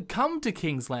Clegane to come to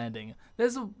King's Landing.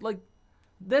 There's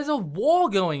a war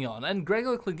going on, and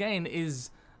Gregor Clegane is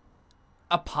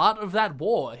a part of that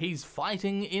war. He's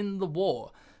fighting in the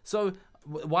war. So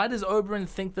why does Oberyn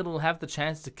think that he'll have the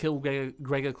chance to kill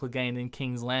Gregor Clegane in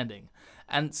King's Landing?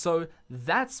 And so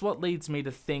that's what leads me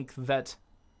to think that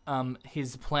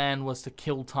his plan was to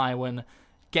kill Tywin,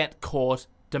 get caught,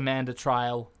 demand a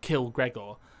trial, kill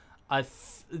Gregor. I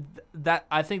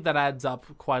think that adds up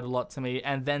quite a lot to me.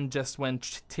 And then just when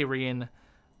Tyrion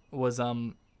was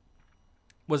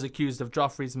accused of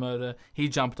Joffrey's murder, he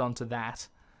jumped onto that.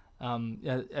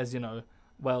 As you know,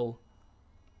 well,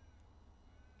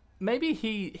 maybe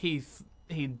he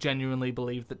genuinely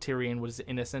believed that Tyrion was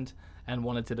innocent and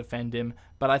wanted to defend him,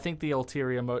 but I think the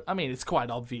ulterior motive, I mean, it's quite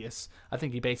obvious. I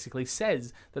think he basically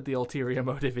says that the ulterior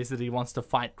motive is that he wants to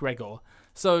fight Gregor.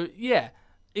 So, yeah,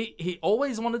 he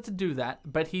always wanted to do that,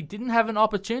 but he didn't have an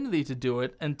opportunity to do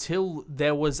it until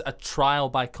there was a trial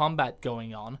by combat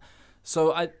going on.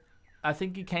 So I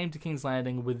think he came to King's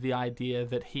Landing with the idea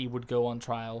that he would go on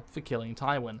trial for killing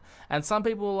Tywin. And some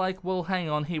people were like, well,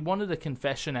 hang on, he wanted a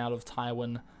confession out of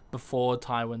Tywin before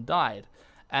Tywin died.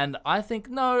 And I think,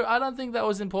 no, I don't think that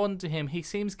was important to him. He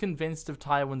seems convinced of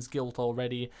Tywin's guilt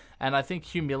already, and I think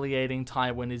humiliating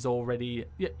Tywin is already,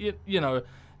 you know,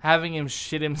 having him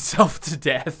shit himself to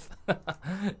death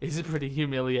is pretty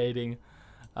humiliating.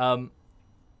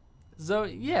 So,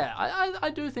 yeah, I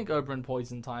do think Oberyn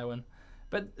poisoned Tywin.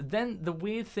 But then the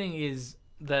weird thing is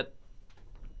that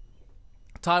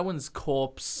Tywin's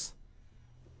corpse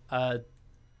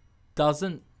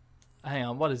doesn't... Hang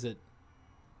on, what is it?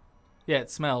 Yeah,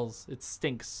 it smells. It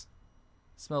stinks.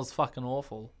 It smells fucking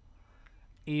awful.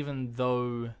 Even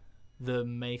though the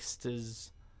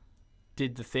Maesters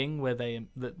did the thing where they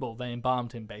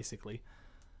embalmed him, basically.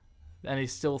 And he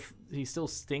still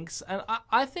stinks. And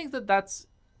I think that that's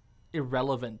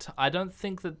irrelevant. I don't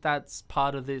think that that's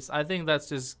part of this. I think that's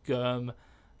just Gurm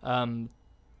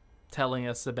telling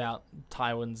us about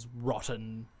Tywin's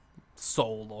rotten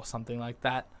soul or something like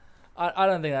that. I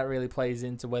don't think that really plays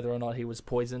into whether or not he was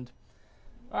poisoned.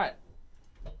 Alright.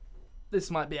 This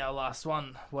might be our last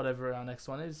one, whatever our next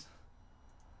one is.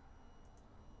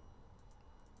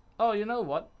 Oh, you know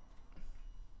what?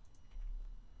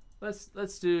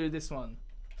 Let's do this one.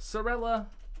 Sorella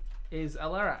is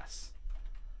Alaras.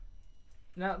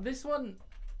 Now, this one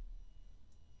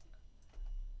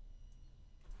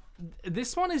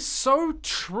is so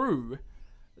true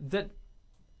that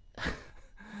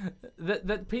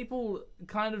that people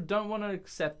kind of don't want to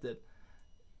accept it.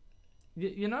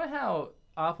 You know how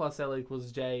R plus L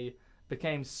equals J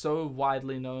became so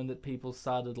widely known that people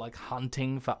started like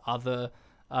hunting for other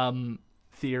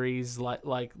theories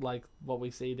like what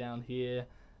we see down here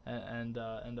and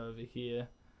over here.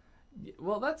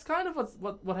 Well, that's kind of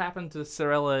what happened to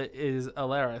Sorella is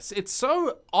Alaris. It's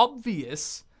so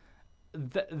obvious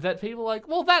that people are like,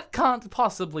 well, that can't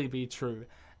possibly be true.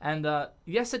 And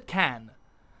yes, it can.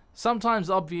 Sometimes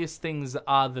obvious things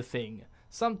are the thing.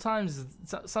 Sometimes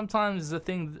the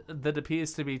thing that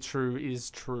appears to be true is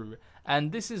true.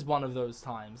 And this is one of those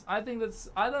times. I think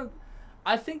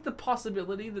the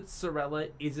possibility that Sorella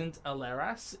isn't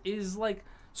Alaras is like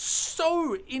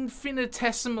so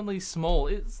infinitesimally small.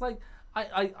 It's like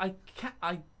I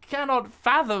cannot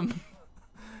fathom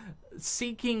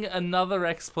seeking another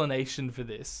explanation for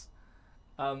this.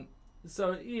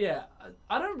 So yeah,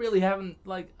 I don't really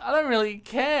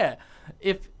care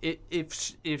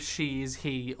if she is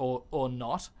he or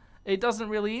not. It doesn't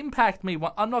really impact me.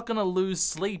 I'm not gonna lose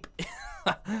sleep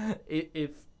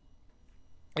if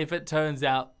it turns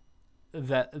out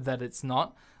that it's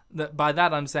not. By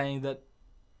that I'm saying that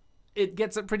it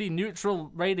gets a pretty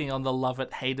neutral rating on the love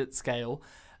it, hate it scale.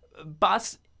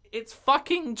 But it's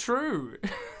fucking true.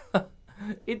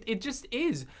 It just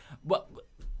is.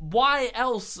 Why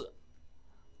else?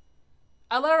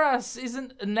 Alaras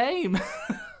isn't a name.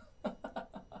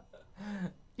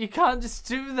 You can't just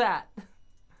do that.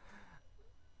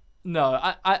 No,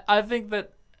 I think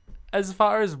that as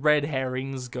far as red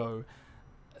herrings go,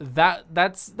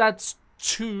 that's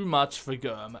too much for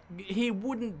Gurm. He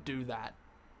wouldn't do that.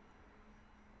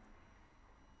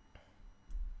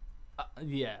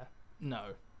 Yeah,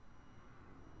 no.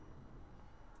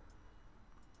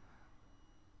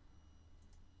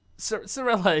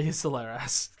 Sorella is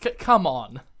Alaras. Come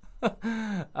on.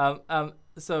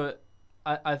 So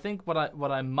I think what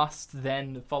I must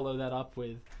then follow that up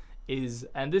with is,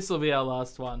 and this will be our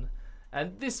last one,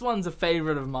 and this one's a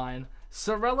favorite of mine.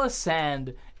 Sorella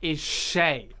Sand is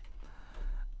Shay.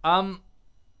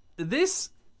 This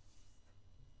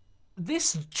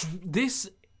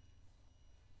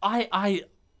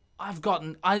I've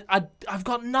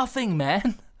got nothing,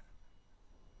 man.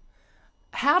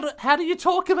 How do you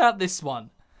talk about this one?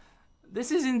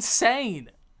 This is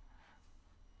insane.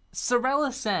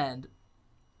 Sorella Sand,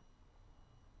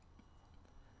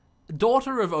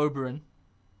 daughter of Oberyn,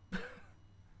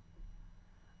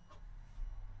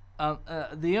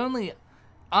 the only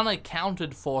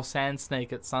unaccounted for sand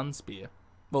snake at Sunspear.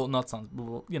 Well, not Suns,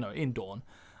 well, you know, in Dawn.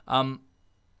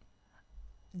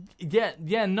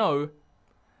 No.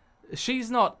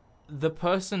 She's not the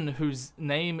person whose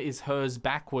name is hers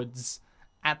backwards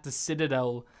at the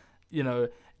Citadel, you know,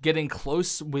 getting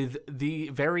close with the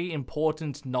very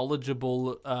important,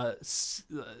 knowledgeable,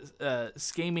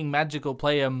 scheming magical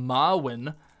player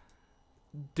Marwyn,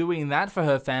 doing that for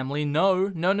her family.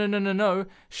 No.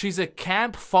 She's a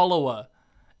camp follower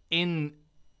in...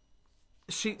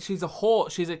 She's a whore.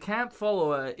 She's a camp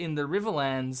follower in the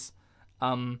Riverlands,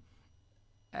 and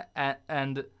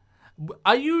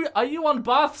are you on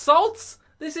bath salts?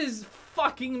 This is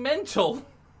fucking mental.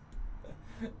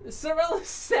 Sorella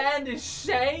Sand is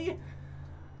Shay.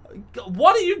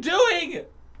 What are you doing?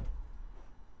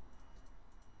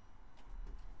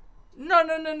 No.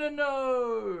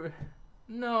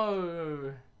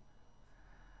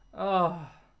 Oh.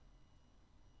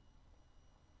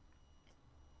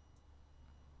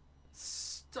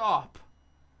 Stop.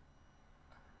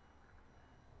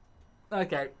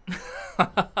 Okay.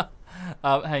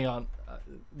 Hang on.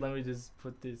 Let me just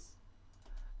put this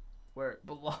where it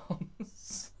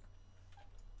belongs.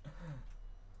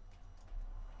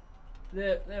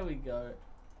 There we go.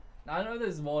 Now, I know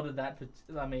there's more to that, but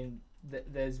I mean,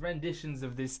 there's renditions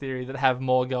of this theory that have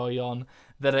more going on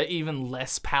that are even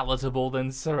less palatable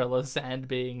than Sorella Sand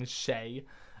being Shay.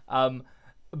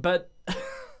 But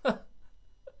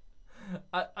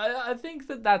I think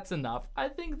that's enough. I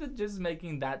think that just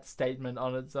making that statement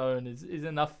on its own is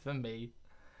enough for me.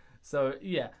 So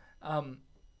yeah,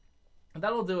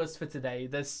 that'll do us for today.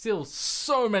 There's still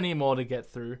so many more to get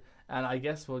through, and I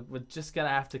guess we're just gonna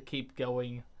have to keep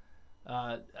going.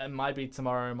 It might be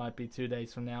tomorrow, it might be 2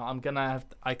 days from now.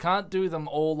 I can't do them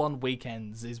all on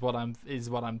weekends, is what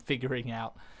I'm figuring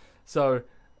out. So,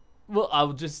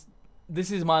 well,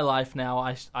 this is my life now.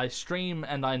 I stream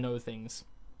and I know things.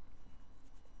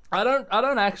 I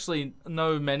don't actually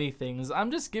know many things. I'm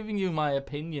just giving you my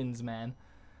opinions, man.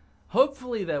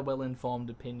 Hopefully they're well-informed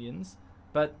opinions,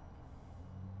 but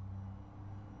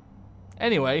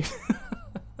anyway,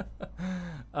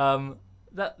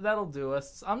 that'll do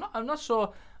us. I'm not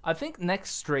sure. I think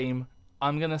next stream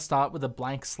I'm gonna start with a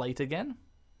blank slate again,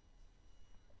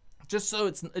 just so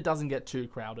it doesn't get too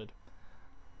crowded.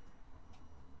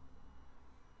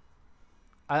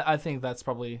 I think that's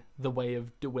probably the way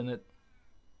of doing it.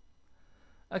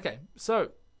 Okay, so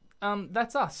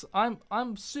that's us.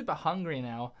 I'm super hungry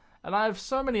now, and I have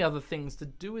so many other things to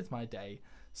do with my day.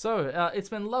 So it's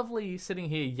been lovely sitting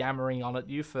here yammering on at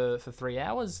you for 3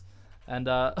 hours, and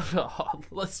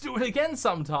let's do it again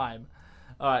sometime.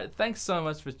 All right, thanks so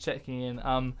much for checking in.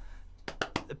 I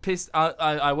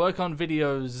work on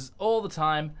videos all the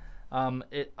time.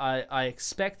 I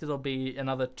expect it'll be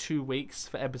another 2 weeks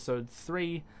for episode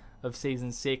 3 of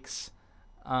season 6.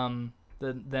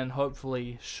 Then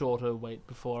hopefully shorter wait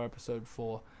before episode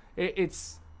 4.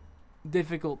 It's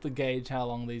difficult to gauge how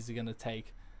long these are going to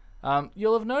take.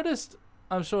 You'll have noticed,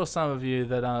 I'm sure some of you,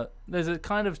 that there's a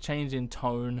kind of change in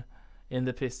tone in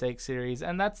the Piss Take series,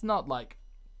 and that's not like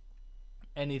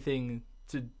anything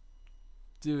to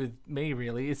do with me,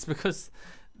 really. It's because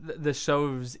the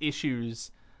show's issues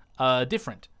are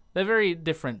different. They're very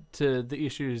different to the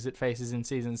issues it faces in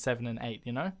season 7 and 8,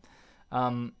 you know?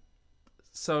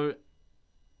 So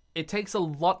it takes a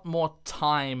lot more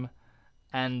time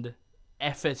and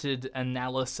efforted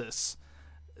analysis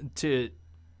to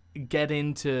get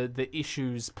into the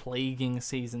issues plaguing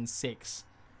season 6.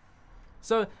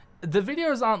 So the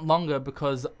videos aren't longer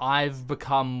because I've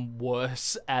become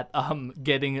worse at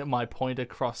getting my point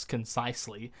across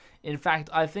concisely. In fact,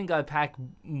 I think I pack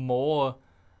more...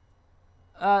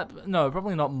 no,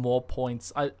 probably not more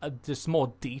points. I just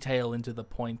more detail into the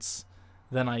points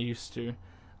than I used to.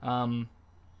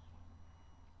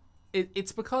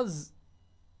 It's because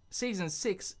season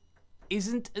 6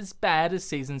 isn't as bad as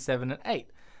season 7 and 8.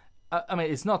 I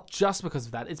mean, it's not just because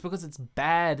of that. It's because it's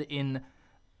bad in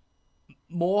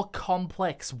more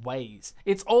complex ways.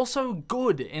 It's also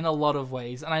good in a lot of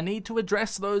ways, and I need to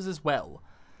address those as well.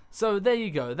 So there you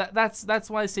go. That's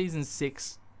why season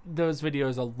 6, those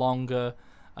videos are longer.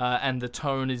 and the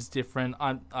tone is different.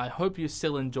 I hope you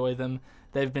still enjoy them.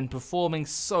 They've been performing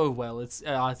so well. It's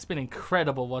been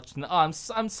incredible watching them. I'm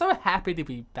so happy to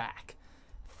be back.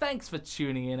 Thanks for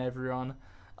tuning in, everyone.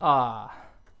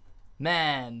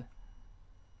 Man.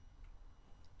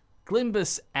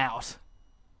 Glimbus out.